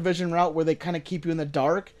WandaVision route where they kind of keep you in the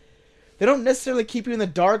dark. They don't necessarily keep you in the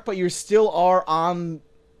dark, but you still are on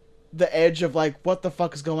the edge of like, what the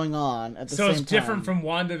fuck is going on at the same time. So it's different from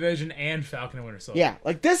WandaVision and Falcon and Winter Soldier. Yeah,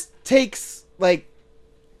 like this takes like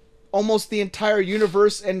almost the entire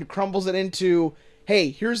universe and crumbles it into, hey,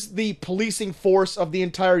 here's the policing force of the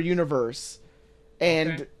entire universe.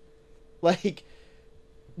 And Okay. like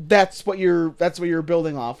that's what you're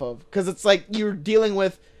building off of, because it's like you're dealing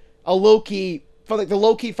with a Loki from like the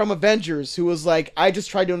Loki from Avengers who was like, I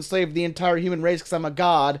just tried to enslave the entire human race because I'm a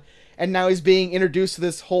god, and now he's being introduced to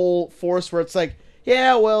this whole force where it's like,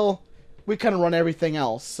 yeah, well, we kind of run everything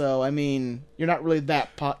else, so I mean, you're not really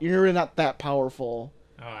you're really not that powerful.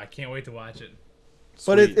 Oh, I can't wait to watch it.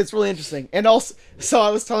 But it's really interesting. And also, so I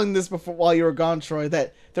was telling this before while you were gone, Troy,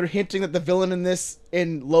 that they're hinting that the villain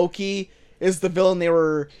in Loki is the villain they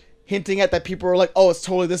were hinting at, that people were like, oh, it's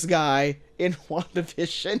totally this guy in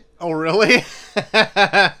WandaVision. Oh, really?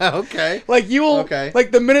 Okay. Like, you will, Okay. like,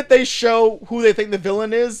 the minute they show who they think the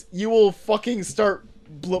villain is, you will fucking start,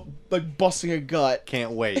 like, busting a gut.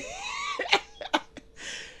 Can't wait.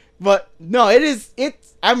 But, no,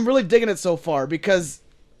 I'm really digging it so far, because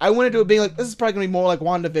I went into it being like, this is probably going to be more like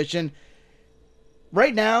WandaVision.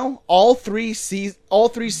 Right now, all three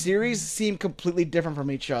series seem completely different from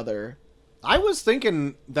each other. I was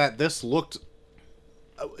thinking that this looked.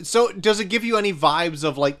 So, does it give you any vibes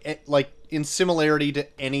of like in similarity to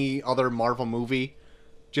any other Marvel movie?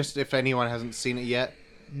 Just if anyone hasn't seen it yet,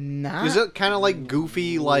 Not is it kind of like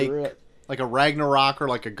goofy, like a Ragnarok or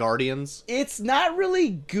like a Guardians? It's not really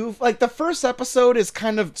goof. Like the first episode is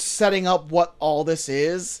kind of setting up what all this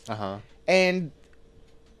is, and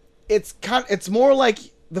it's more like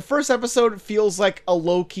the first episode feels like a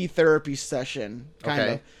low key therapy session, kind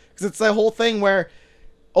of, because it's the whole thing where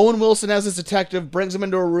Owen Wilson as his detective brings him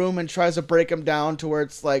into a room and tries to break him down to where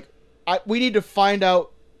it's like, we need to find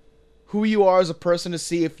out who you are as a person to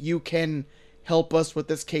see if you can help us with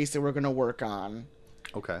this case that we're going to work on.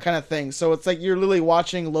 Okay. Kind of thing. So it's like you're literally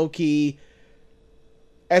watching Loki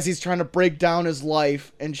as he's trying to break down his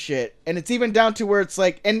life and shit. And it's even down to where it's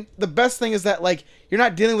like, and the best thing is that like you're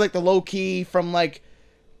not dealing with like the Loki from like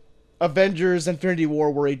Avengers Infinity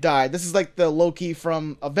War where he died. This is like the Loki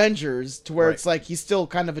from Avengers to where it's like he's still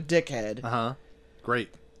kind of a dickhead.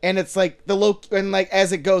 Great. And it's like the Loki, and like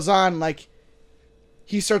as it goes on, like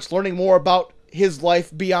he starts learning more about his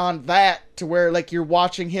life beyond that to where like you're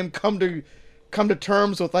watching him come to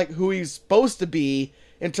terms with like who he's supposed to be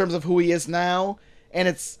in terms of who he is now. And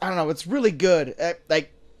it's, I don't know, it's really good.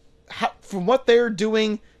 Like from what they're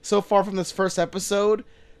doing so far from this first episode,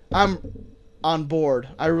 I'm on board.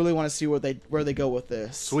 I really want to see where they go with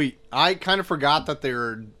this. Sweet. I kind of forgot that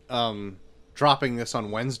they're dropping this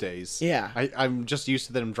on Wednesdays. Yeah. I'm just used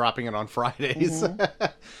to them dropping it on Fridays.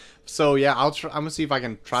 So yeah, I'm gonna see if I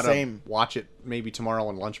can try to watch it maybe tomorrow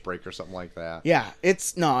on lunch break or something like that. Yeah,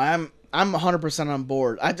 I'm 100% on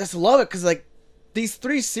board. I just love it because like these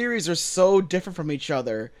three series are so different from each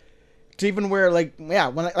other. To even where like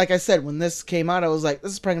like I said, when this came out, I was like,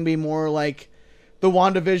 this is probably gonna be more like the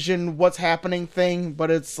WandaVision what's happening thing,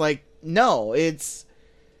 but it's like no, it's,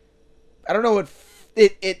 I don't know,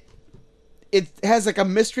 it has like a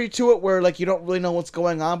mystery to it where like you don't really know what's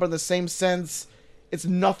going on, but in the same sense, it's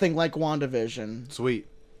nothing like WandaVision. Sweet,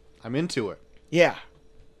 I'm into it. Yeah.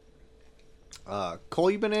 Cole,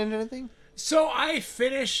 you been in anything? So I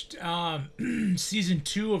finished season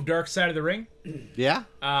 2 of Dark Side of the Ring. Yeah.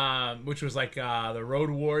 Which was like the Road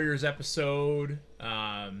Warriors episode.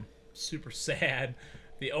 Super sad.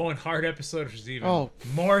 The Owen Hart episode, which is even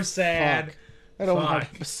more sad. Fuck. That Owen Hart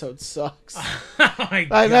episode sucks. Oh my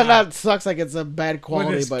God. That sucks like it's a bad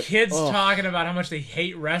quality, With his but kids talking about how much they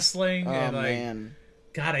hate wrestling, and like, man.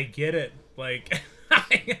 God, I get it. Like,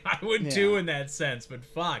 I would too in that sense, but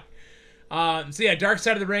fuck. So yeah, Dark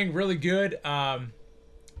Side of the Ring, really good. Let's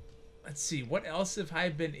see, what else have I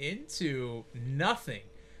been into? Nothing.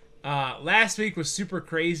 Last week was super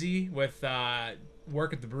crazy with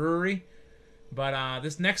work at the brewery, but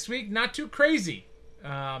this next week, not too crazy.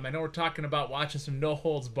 I know we're talking about watching some No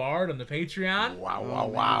Holds Barred on the Patreon.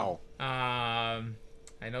 Wow. I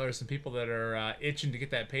know there's some people that are itching to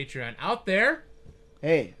get that Patreon out there.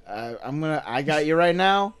 Hey, I got you right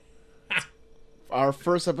now. Our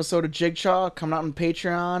first episode of Jigsaw coming out on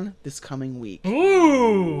Patreon this coming week.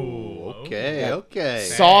 Ooh. Okay.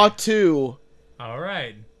 Saw 2. All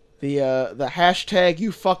right. The hashtag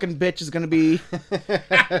you fucking bitch is gonna be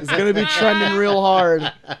trending real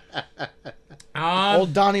hard.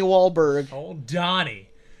 Old Donnie Wahlberg. Old Donnie.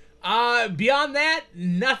 Beyond that,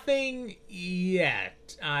 nothing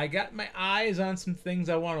yet. I got my eyes on some things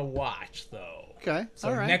I want to watch, though. Okay. So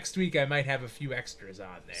all right. next week I might have a few extras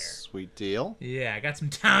on there. Sweet deal. Yeah, I got some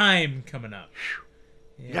time coming up.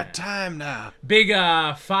 Yeah. You got time now. Big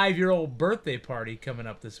 5-year-old birthday party coming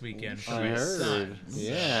up this weekend for my son.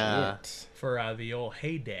 Yeah. For the old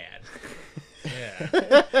Hey Dad.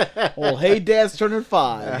 Yeah. Old Hey Dad's turning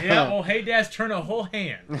 5. Yeah, old Hey Dad's turning a whole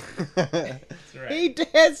hand. That's right. Hey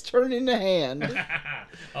Dad's turning a hand.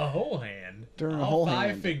 A whole hand. Turning a All whole 5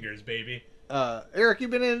 hand. fingers, baby. Eric, you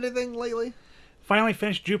been in anything lately? Finally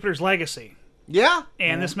finished Jupiter's Legacy. Yeah.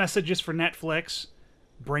 And this message is for Netflix.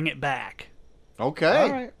 Bring it back.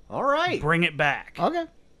 Okay. All right. Bring it back. Okay.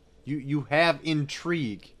 You have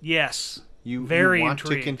intrigue. Yes. You Very want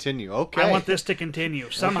intrigued. to continue. Okay. I want this to continue.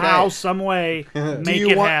 Somehow, some way, make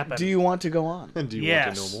it happen. Do you want to go on? Do you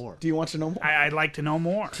want to know more? Do you want to know more? I'd like to know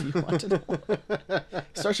more. Do you want to know more?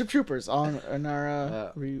 Starship Troopers in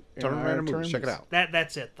our Turn Random Movies. Check it out.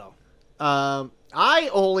 That's it, though. I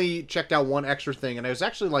only checked out one extra thing, and it was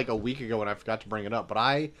actually like a week ago, and I forgot to bring it up. But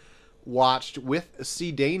I watched with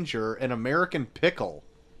C Danger an American Pickle.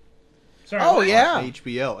 Sorry, Oh what? yeah, On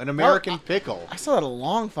HBO, an American Pickle. I saw that a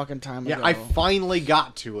long fucking time ago. Yeah, I finally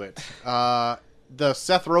got to it. The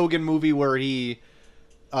Seth Rogen movie where he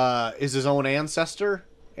is his own ancestor,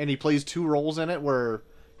 and he plays 2 roles in it, where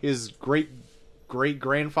his great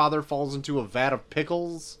grandfather falls into a vat of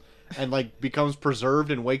pickles, and like becomes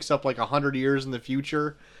preserved and wakes up like 100 years in the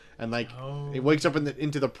future, and like it wakes up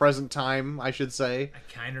into the present time, I should say.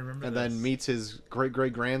 I kind of remember. And this. then meets his great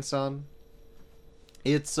grandson.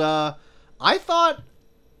 It's I thought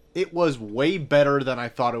it was way better than I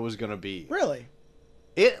thought it was gonna be. Really?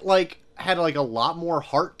 It like had like a lot more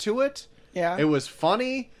heart to it. Yeah. It was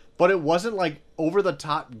funny, but it wasn't like over the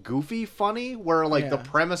top goofy funny where like the Yeah.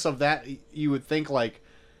 premise of that you would think like,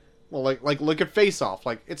 well, like look at Face Off,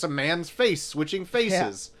 like it's a man's face switching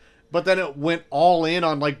faces. But then it went all in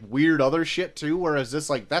on like weird other shit too, whereas this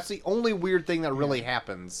like that's the only weird thing that really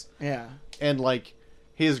happens. Yeah. And like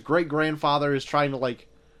his great grandfather is trying to like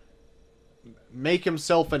make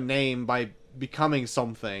himself a name by becoming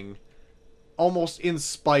something, almost in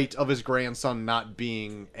spite of his grandson not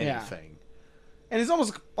being anything. And he's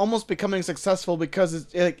almost becoming successful because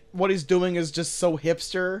it's, like, what he's doing is just so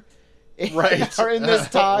hipster. Right. Or in this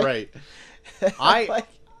time. Right. I Like,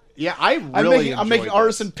 I I'm really making enjoyed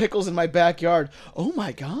artisan this. pickles in my backyard. Oh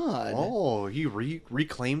my god. Oh, he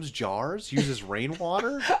reclaims jars, uses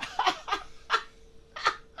rainwater.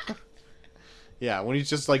 Yeah, when he's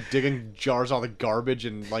just like digging jars out of the garbage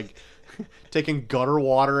and like taking gutter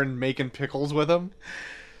water and making pickles with them.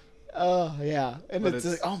 Oh yeah. And But it's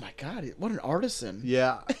it's- like, oh my god, what an artisan.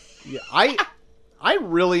 Yeah, yeah. I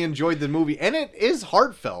really enjoyed the movie, and it is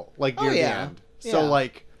heartfelt, like near the yeah. end. So Yeah.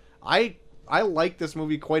 like, I like this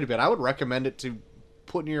movie quite a bit. I would recommend it to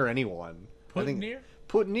put near anyone. Put I think, near?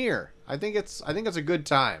 Put near. I think it's a good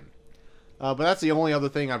time. But that's the only other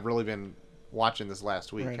thing I've really been watching this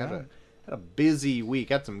last week. Right Had on. a busy week.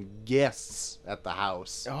 Had some guests at the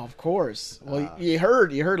house. Oh, of course. Well, you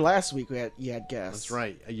heard last week you had guests. That's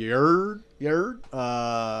right. A yerd. Yerd?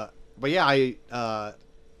 But yeah, I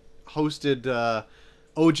hosted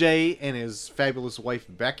OJ and his fabulous wife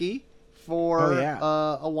Becky for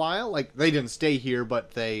a while. Like they didn't stay here,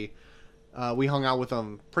 but they we hung out with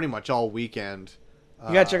them pretty much all weekend.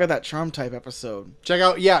 You gotta check out that Charm Type episode. Check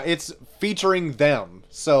out, yeah, it's featuring them.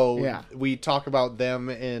 So Yeah. we talk about them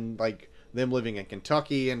and like them living in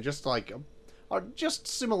Kentucky and just like just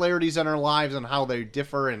similarities in our lives and how they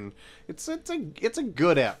differ, and it's a good It's a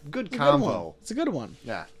combo. good one. It's a good one.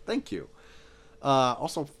 Yeah, thank you.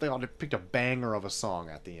 Also, they picked a banger of a song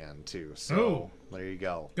at the end too. So Ooh. there you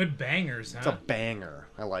go. Good bangers, It's huh? a banger.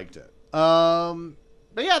 I liked it. But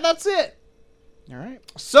yeah, that's it. All right.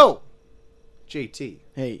 So, JT,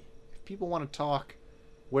 Hey, if people want to talk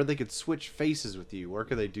where they could switch faces with you, where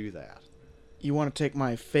could they do that? you want to take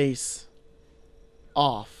my face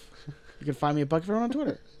off? You can find me at Buckyford on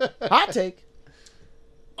Twitter. Hot take.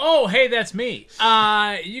 Oh, hey, that's me.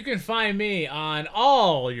 You can find me on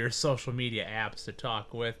all your social media apps to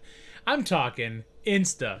talk with. I'm talking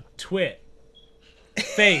Insta, Twit,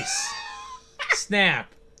 Face,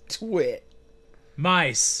 Snap, Twit.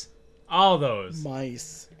 Mice, all those.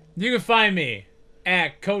 Mice. You can find me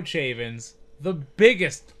at Coach Havens, the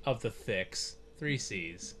biggest of the thicks, 3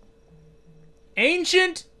 C's.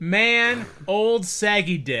 Ancient man, old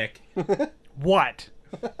saggy dick. What?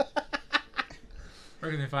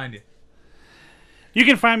 Where can they find you? You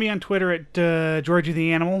can find me on Twitter at Georgie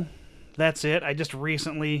the Animal. That's it. I just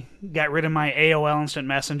recently got rid of my AOL Instant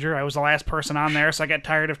Messenger. I was the last person on there, so I got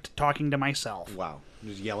tired of talking to myself. Wow,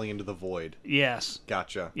 just yelling into the void. Yes.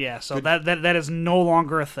 Gotcha. Yeah, so that is no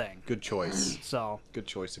longer a thing. Good choice. So Good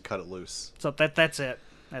choice to cut it loose. that's it.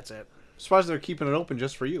 That's it. Surprised they're keeping it open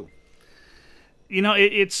just for you. You know,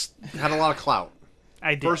 it's Had a lot of clout.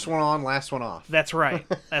 I did. First one on, last one off. That's right.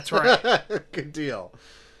 That's right. Good deal.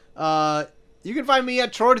 You can find me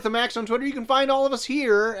at Troy to the Max on Twitter. You can find all of us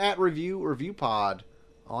here at Review Pod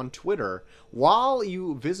on Twitter. While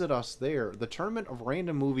you visit us there, the Tournament of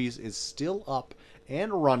Random Movies is still up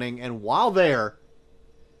and running. And while there,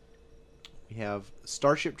 we have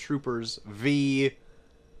Starship Troopers v.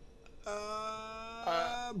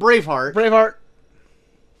 Braveheart Braveheart.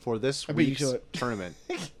 for this beat you week's to it. tournament.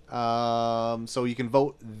 So you can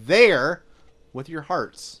vote there with your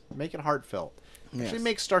hearts. Make it heartfelt. Yes. Actually,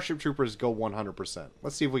 make Starship Troopers go 100%.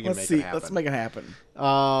 Let's see if we can Let's make see. it happen. Let's make it happen.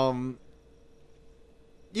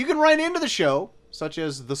 You can write into the show, such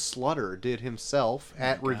as the Slutter did himself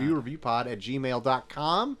at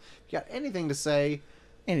reviewpod@gmail.com. If you got anything to say,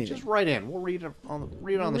 Anything. just write in. We'll read it on the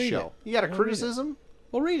read show. it. You got a We'll read it. criticism?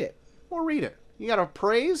 We'll read it. We'll read it. You got a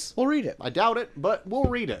praise? We'll read it. I doubt it, but we'll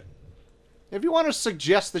read it. If you want to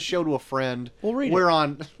suggest the show to a friend, We'll read we're it.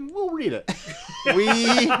 on. We'll read it.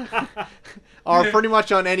 We are pretty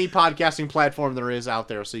much on any podcasting platform there is out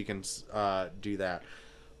there, so you can do that.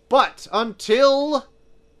 But until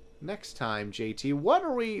next time, JT, what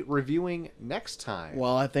are we reviewing next time?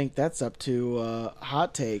 Well, I think that's up to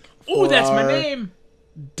Hot Take. Ooh, for that's my our name.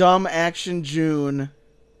 Dumb Action June,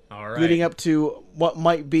 All right. leading up to what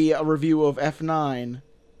might be a review of F9.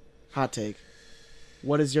 Hot take.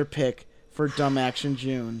 What is your pick for Dumb Action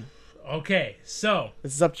June? Okay, so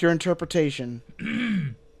This is up to your interpretation.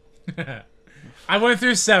 I went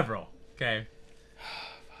through several. Okay.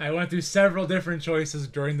 I went through several different choices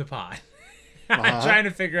during the pod. Trying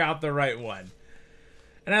to figure out the right one.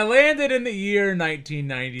 And I landed in the year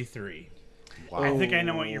 1993. I think I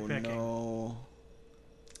know what you're picking. No.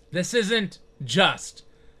 This isn't just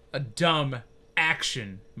a dumb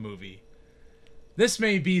action movie. This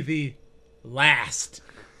may be the last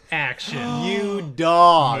action You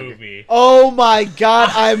dog. movie. Oh my god,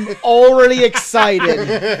 I'm already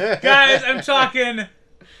excited. Guys, I'm talking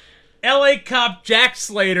LA Cop Jack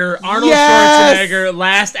Slater, Arnold Yes! Schwarzenegger,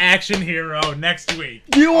 Last Action Hero next week.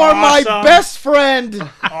 You are my Awesome. best friend.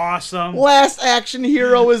 Awesome. Last Action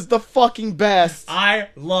Hero is the fucking best. I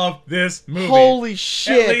love this movie. Holy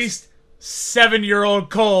shit. At least 7-year-old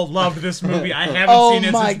Cole loved this movie. I haven't Oh seen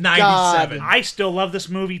it my since 97. I still love this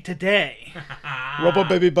movie today. Rubber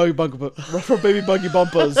baby buggy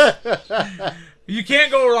bumpers. You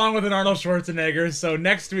can't go wrong with an Arnold Schwarzenegger, so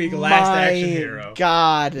next week, Last Action Hero.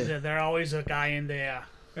 God. There's always a guy in there.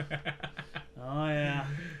 Oh, yeah.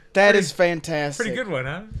 That is fantastic. Pretty good one,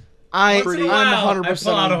 huh? I'm Once in a while, 100% I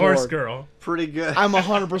pull out on a horse board. girl. Pretty good. I'm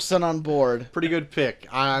 100% on board. Pretty good pick.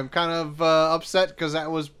 I'm kind of upset because that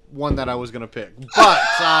was one that I was gonna pick, but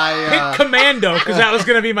I Pick Commando, because that was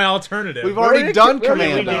going to be my alternative. we've already done we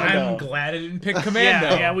already Commando. did. I'm glad I didn't pick Commando.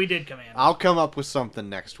 Yeah, we did Commando. I'll come up with something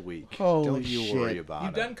next week. Holy Don't you shit. worry about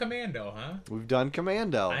You've it. done Commando, huh? We've done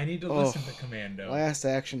Commando. I need to listen to Commando. Last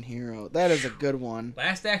Action Hero. That is a good one.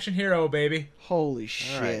 Last Action Hero, baby. Holy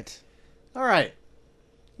shit. All right.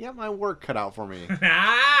 Yeah, my work cut out for me.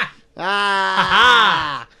 Ah!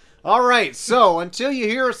 Ah! All right. So until you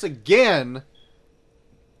hear us again,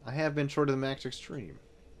 I have been Short of the Max Extreme.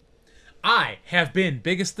 I have been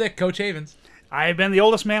Biggest Thick, Coach Havens. I've been the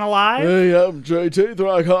oldest man alive. Hey, I'm JT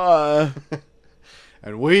Thracker.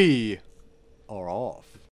 And we are off.